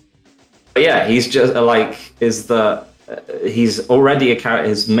yeah, he's just like... he's already a character...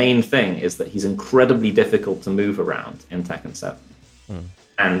 His main thing is that he's incredibly difficult to move around in Tekken 7.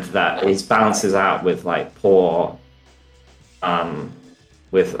 And that his balances out with, like, poor...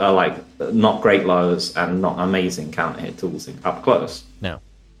 with like not great lows and not amazing counter hit tools up close. No.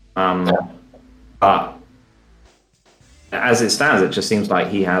 But as it stands, it just seems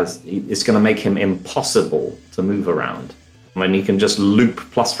like it's going to make him impossible to move around when you can just loop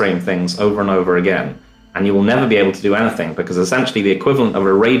plus frame things over and over again, and you will never be able to do anything because essentially the equivalent of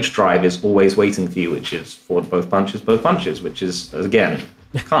a rage drive is always waiting for you, which is forward both punches, which is, again,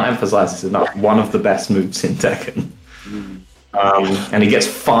 can't emphasize this enough, one of the best moves in Tekken. And he gets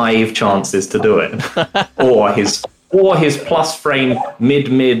 5 chances to do it, or his plus frame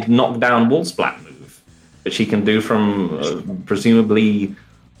mid knockdown wall splat move, which he can do from presumably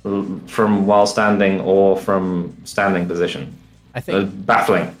from while standing or from standing position. I think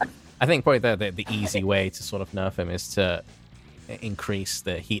baffling. I think probably the easy way to sort of nerf him is increase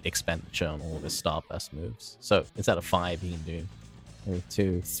the heat expenditure on all of his starburst moves. So instead of 5, he can do maybe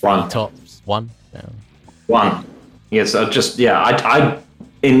 2, 3 1. tops. 1? Yeah. 1. Yeah, so I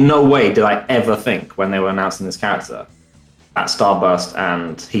in no way did I ever think when they were announcing this character that Starburst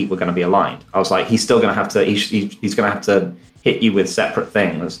and Heat were going to be aligned. I was like, he's still going to have to, he's going to have to hit you with separate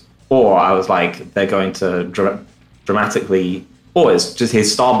things. Or I was like, they're going to dramatically, or it's just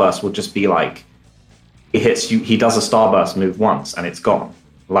his Starburst will just be like, he hits you, he does a Starburst move once and it's gone.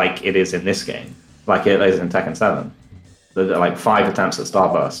 Like it is in this game. Like it is in Tekken 7. Like 5 attempts at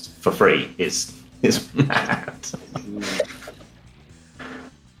Starburst for free is mad.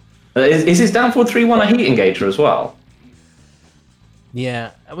 Is his down forward 3-1 a heat engager as well?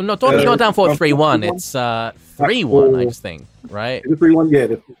 Yeah. Well, not down forward 3-1. It's 3-1, I just think, right? Is it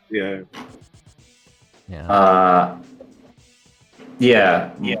 3-1? Yeah. Yeah. Yeah.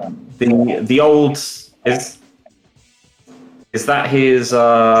 The old is that his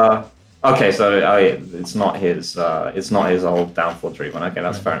okay, so it's not his old down 4-3-1. Okay,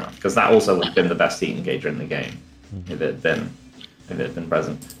 that's fair enough, because that also would have been the best heat engager in the game if it had been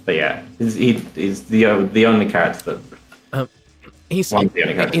present. But yeah, he's the only character that he's one of the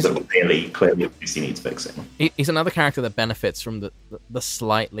only characters that clearly needs fixing. He's another character that benefits from the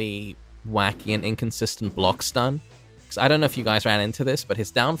slightly wacky and inconsistent block stun. Because I don't know if you guys ran into this, but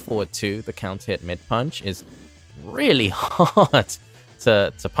his down forward 2, the counter hit mid punch, is really hard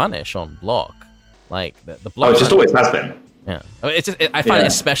to punish on block. Like the block. Oh, it just always has been. Yeah, I find it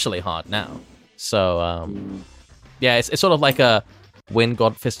especially hard now. So yeah, it's sort of like a win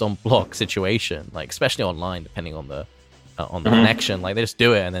God Fist on block situation. Like especially online, depending on the connection. Like they just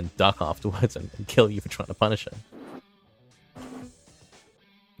do it and then duck afterwards and kill you for trying to punish him.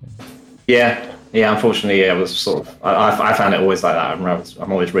 Yeah. Unfortunately, it was sort of. I found it always like that.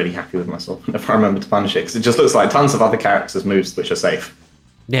 I'm always really happy with myself whenever I remember to punish it, because it just looks like tons of other characters' moves which are safe.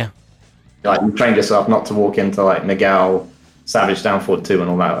 Yeah. Like you trained yourself not to walk into like Miguel, Savage down forward 2, and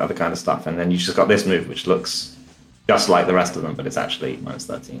all that other kind of stuff, and then you just got this move which looks just like the rest of them, but it's actually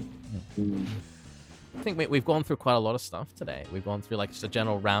 -13. I think we've gone through quite a lot of stuff today. We've gone through like just a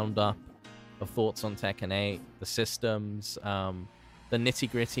general roundup of thoughts on Tekken 8, the systems, the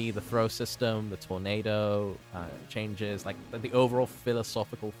nitty-gritty, the throw system, the tornado changes, like the overall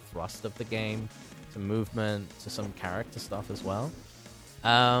philosophical thrust of the game, to movement, to some character stuff as well.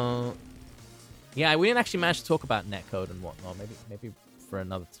 Yeah, we didn't actually manage to talk about netcode and whatnot. Maybe for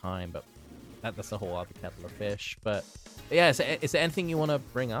another time, but that's a whole other kettle of fish. But yeah, is there anything you want to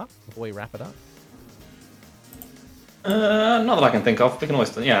bring up before we wrap it up? Not that I can think of. We can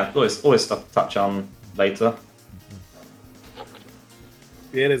always stuff to touch on later.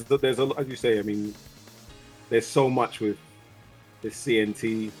 Yeah, there's a, as you say, I mean, there's so much with this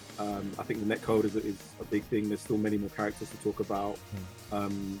CNT. I think the netcode is a big thing. There's still many more characters to talk about.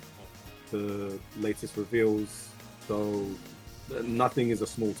 The latest reveals. So nothing is a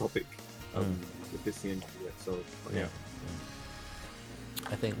small topic with this CNT yet. So yeah.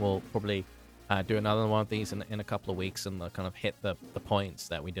 I think we'll probably do another one of these in a couple of weeks and kind of hit the points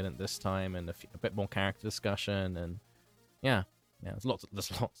that we didn't this time, and a bit more character discussion, and yeah, there's lots to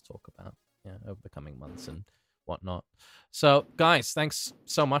talk about over the coming months and whatnot. So guys, thanks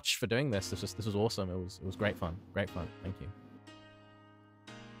so much for doing this. This was awesome. It was great fun. Thank you.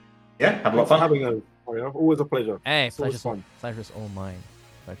 Yeah, have a lot of fun. Always a pleasure. Hey, pleasure's all mine.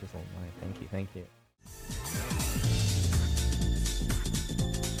 Thank you.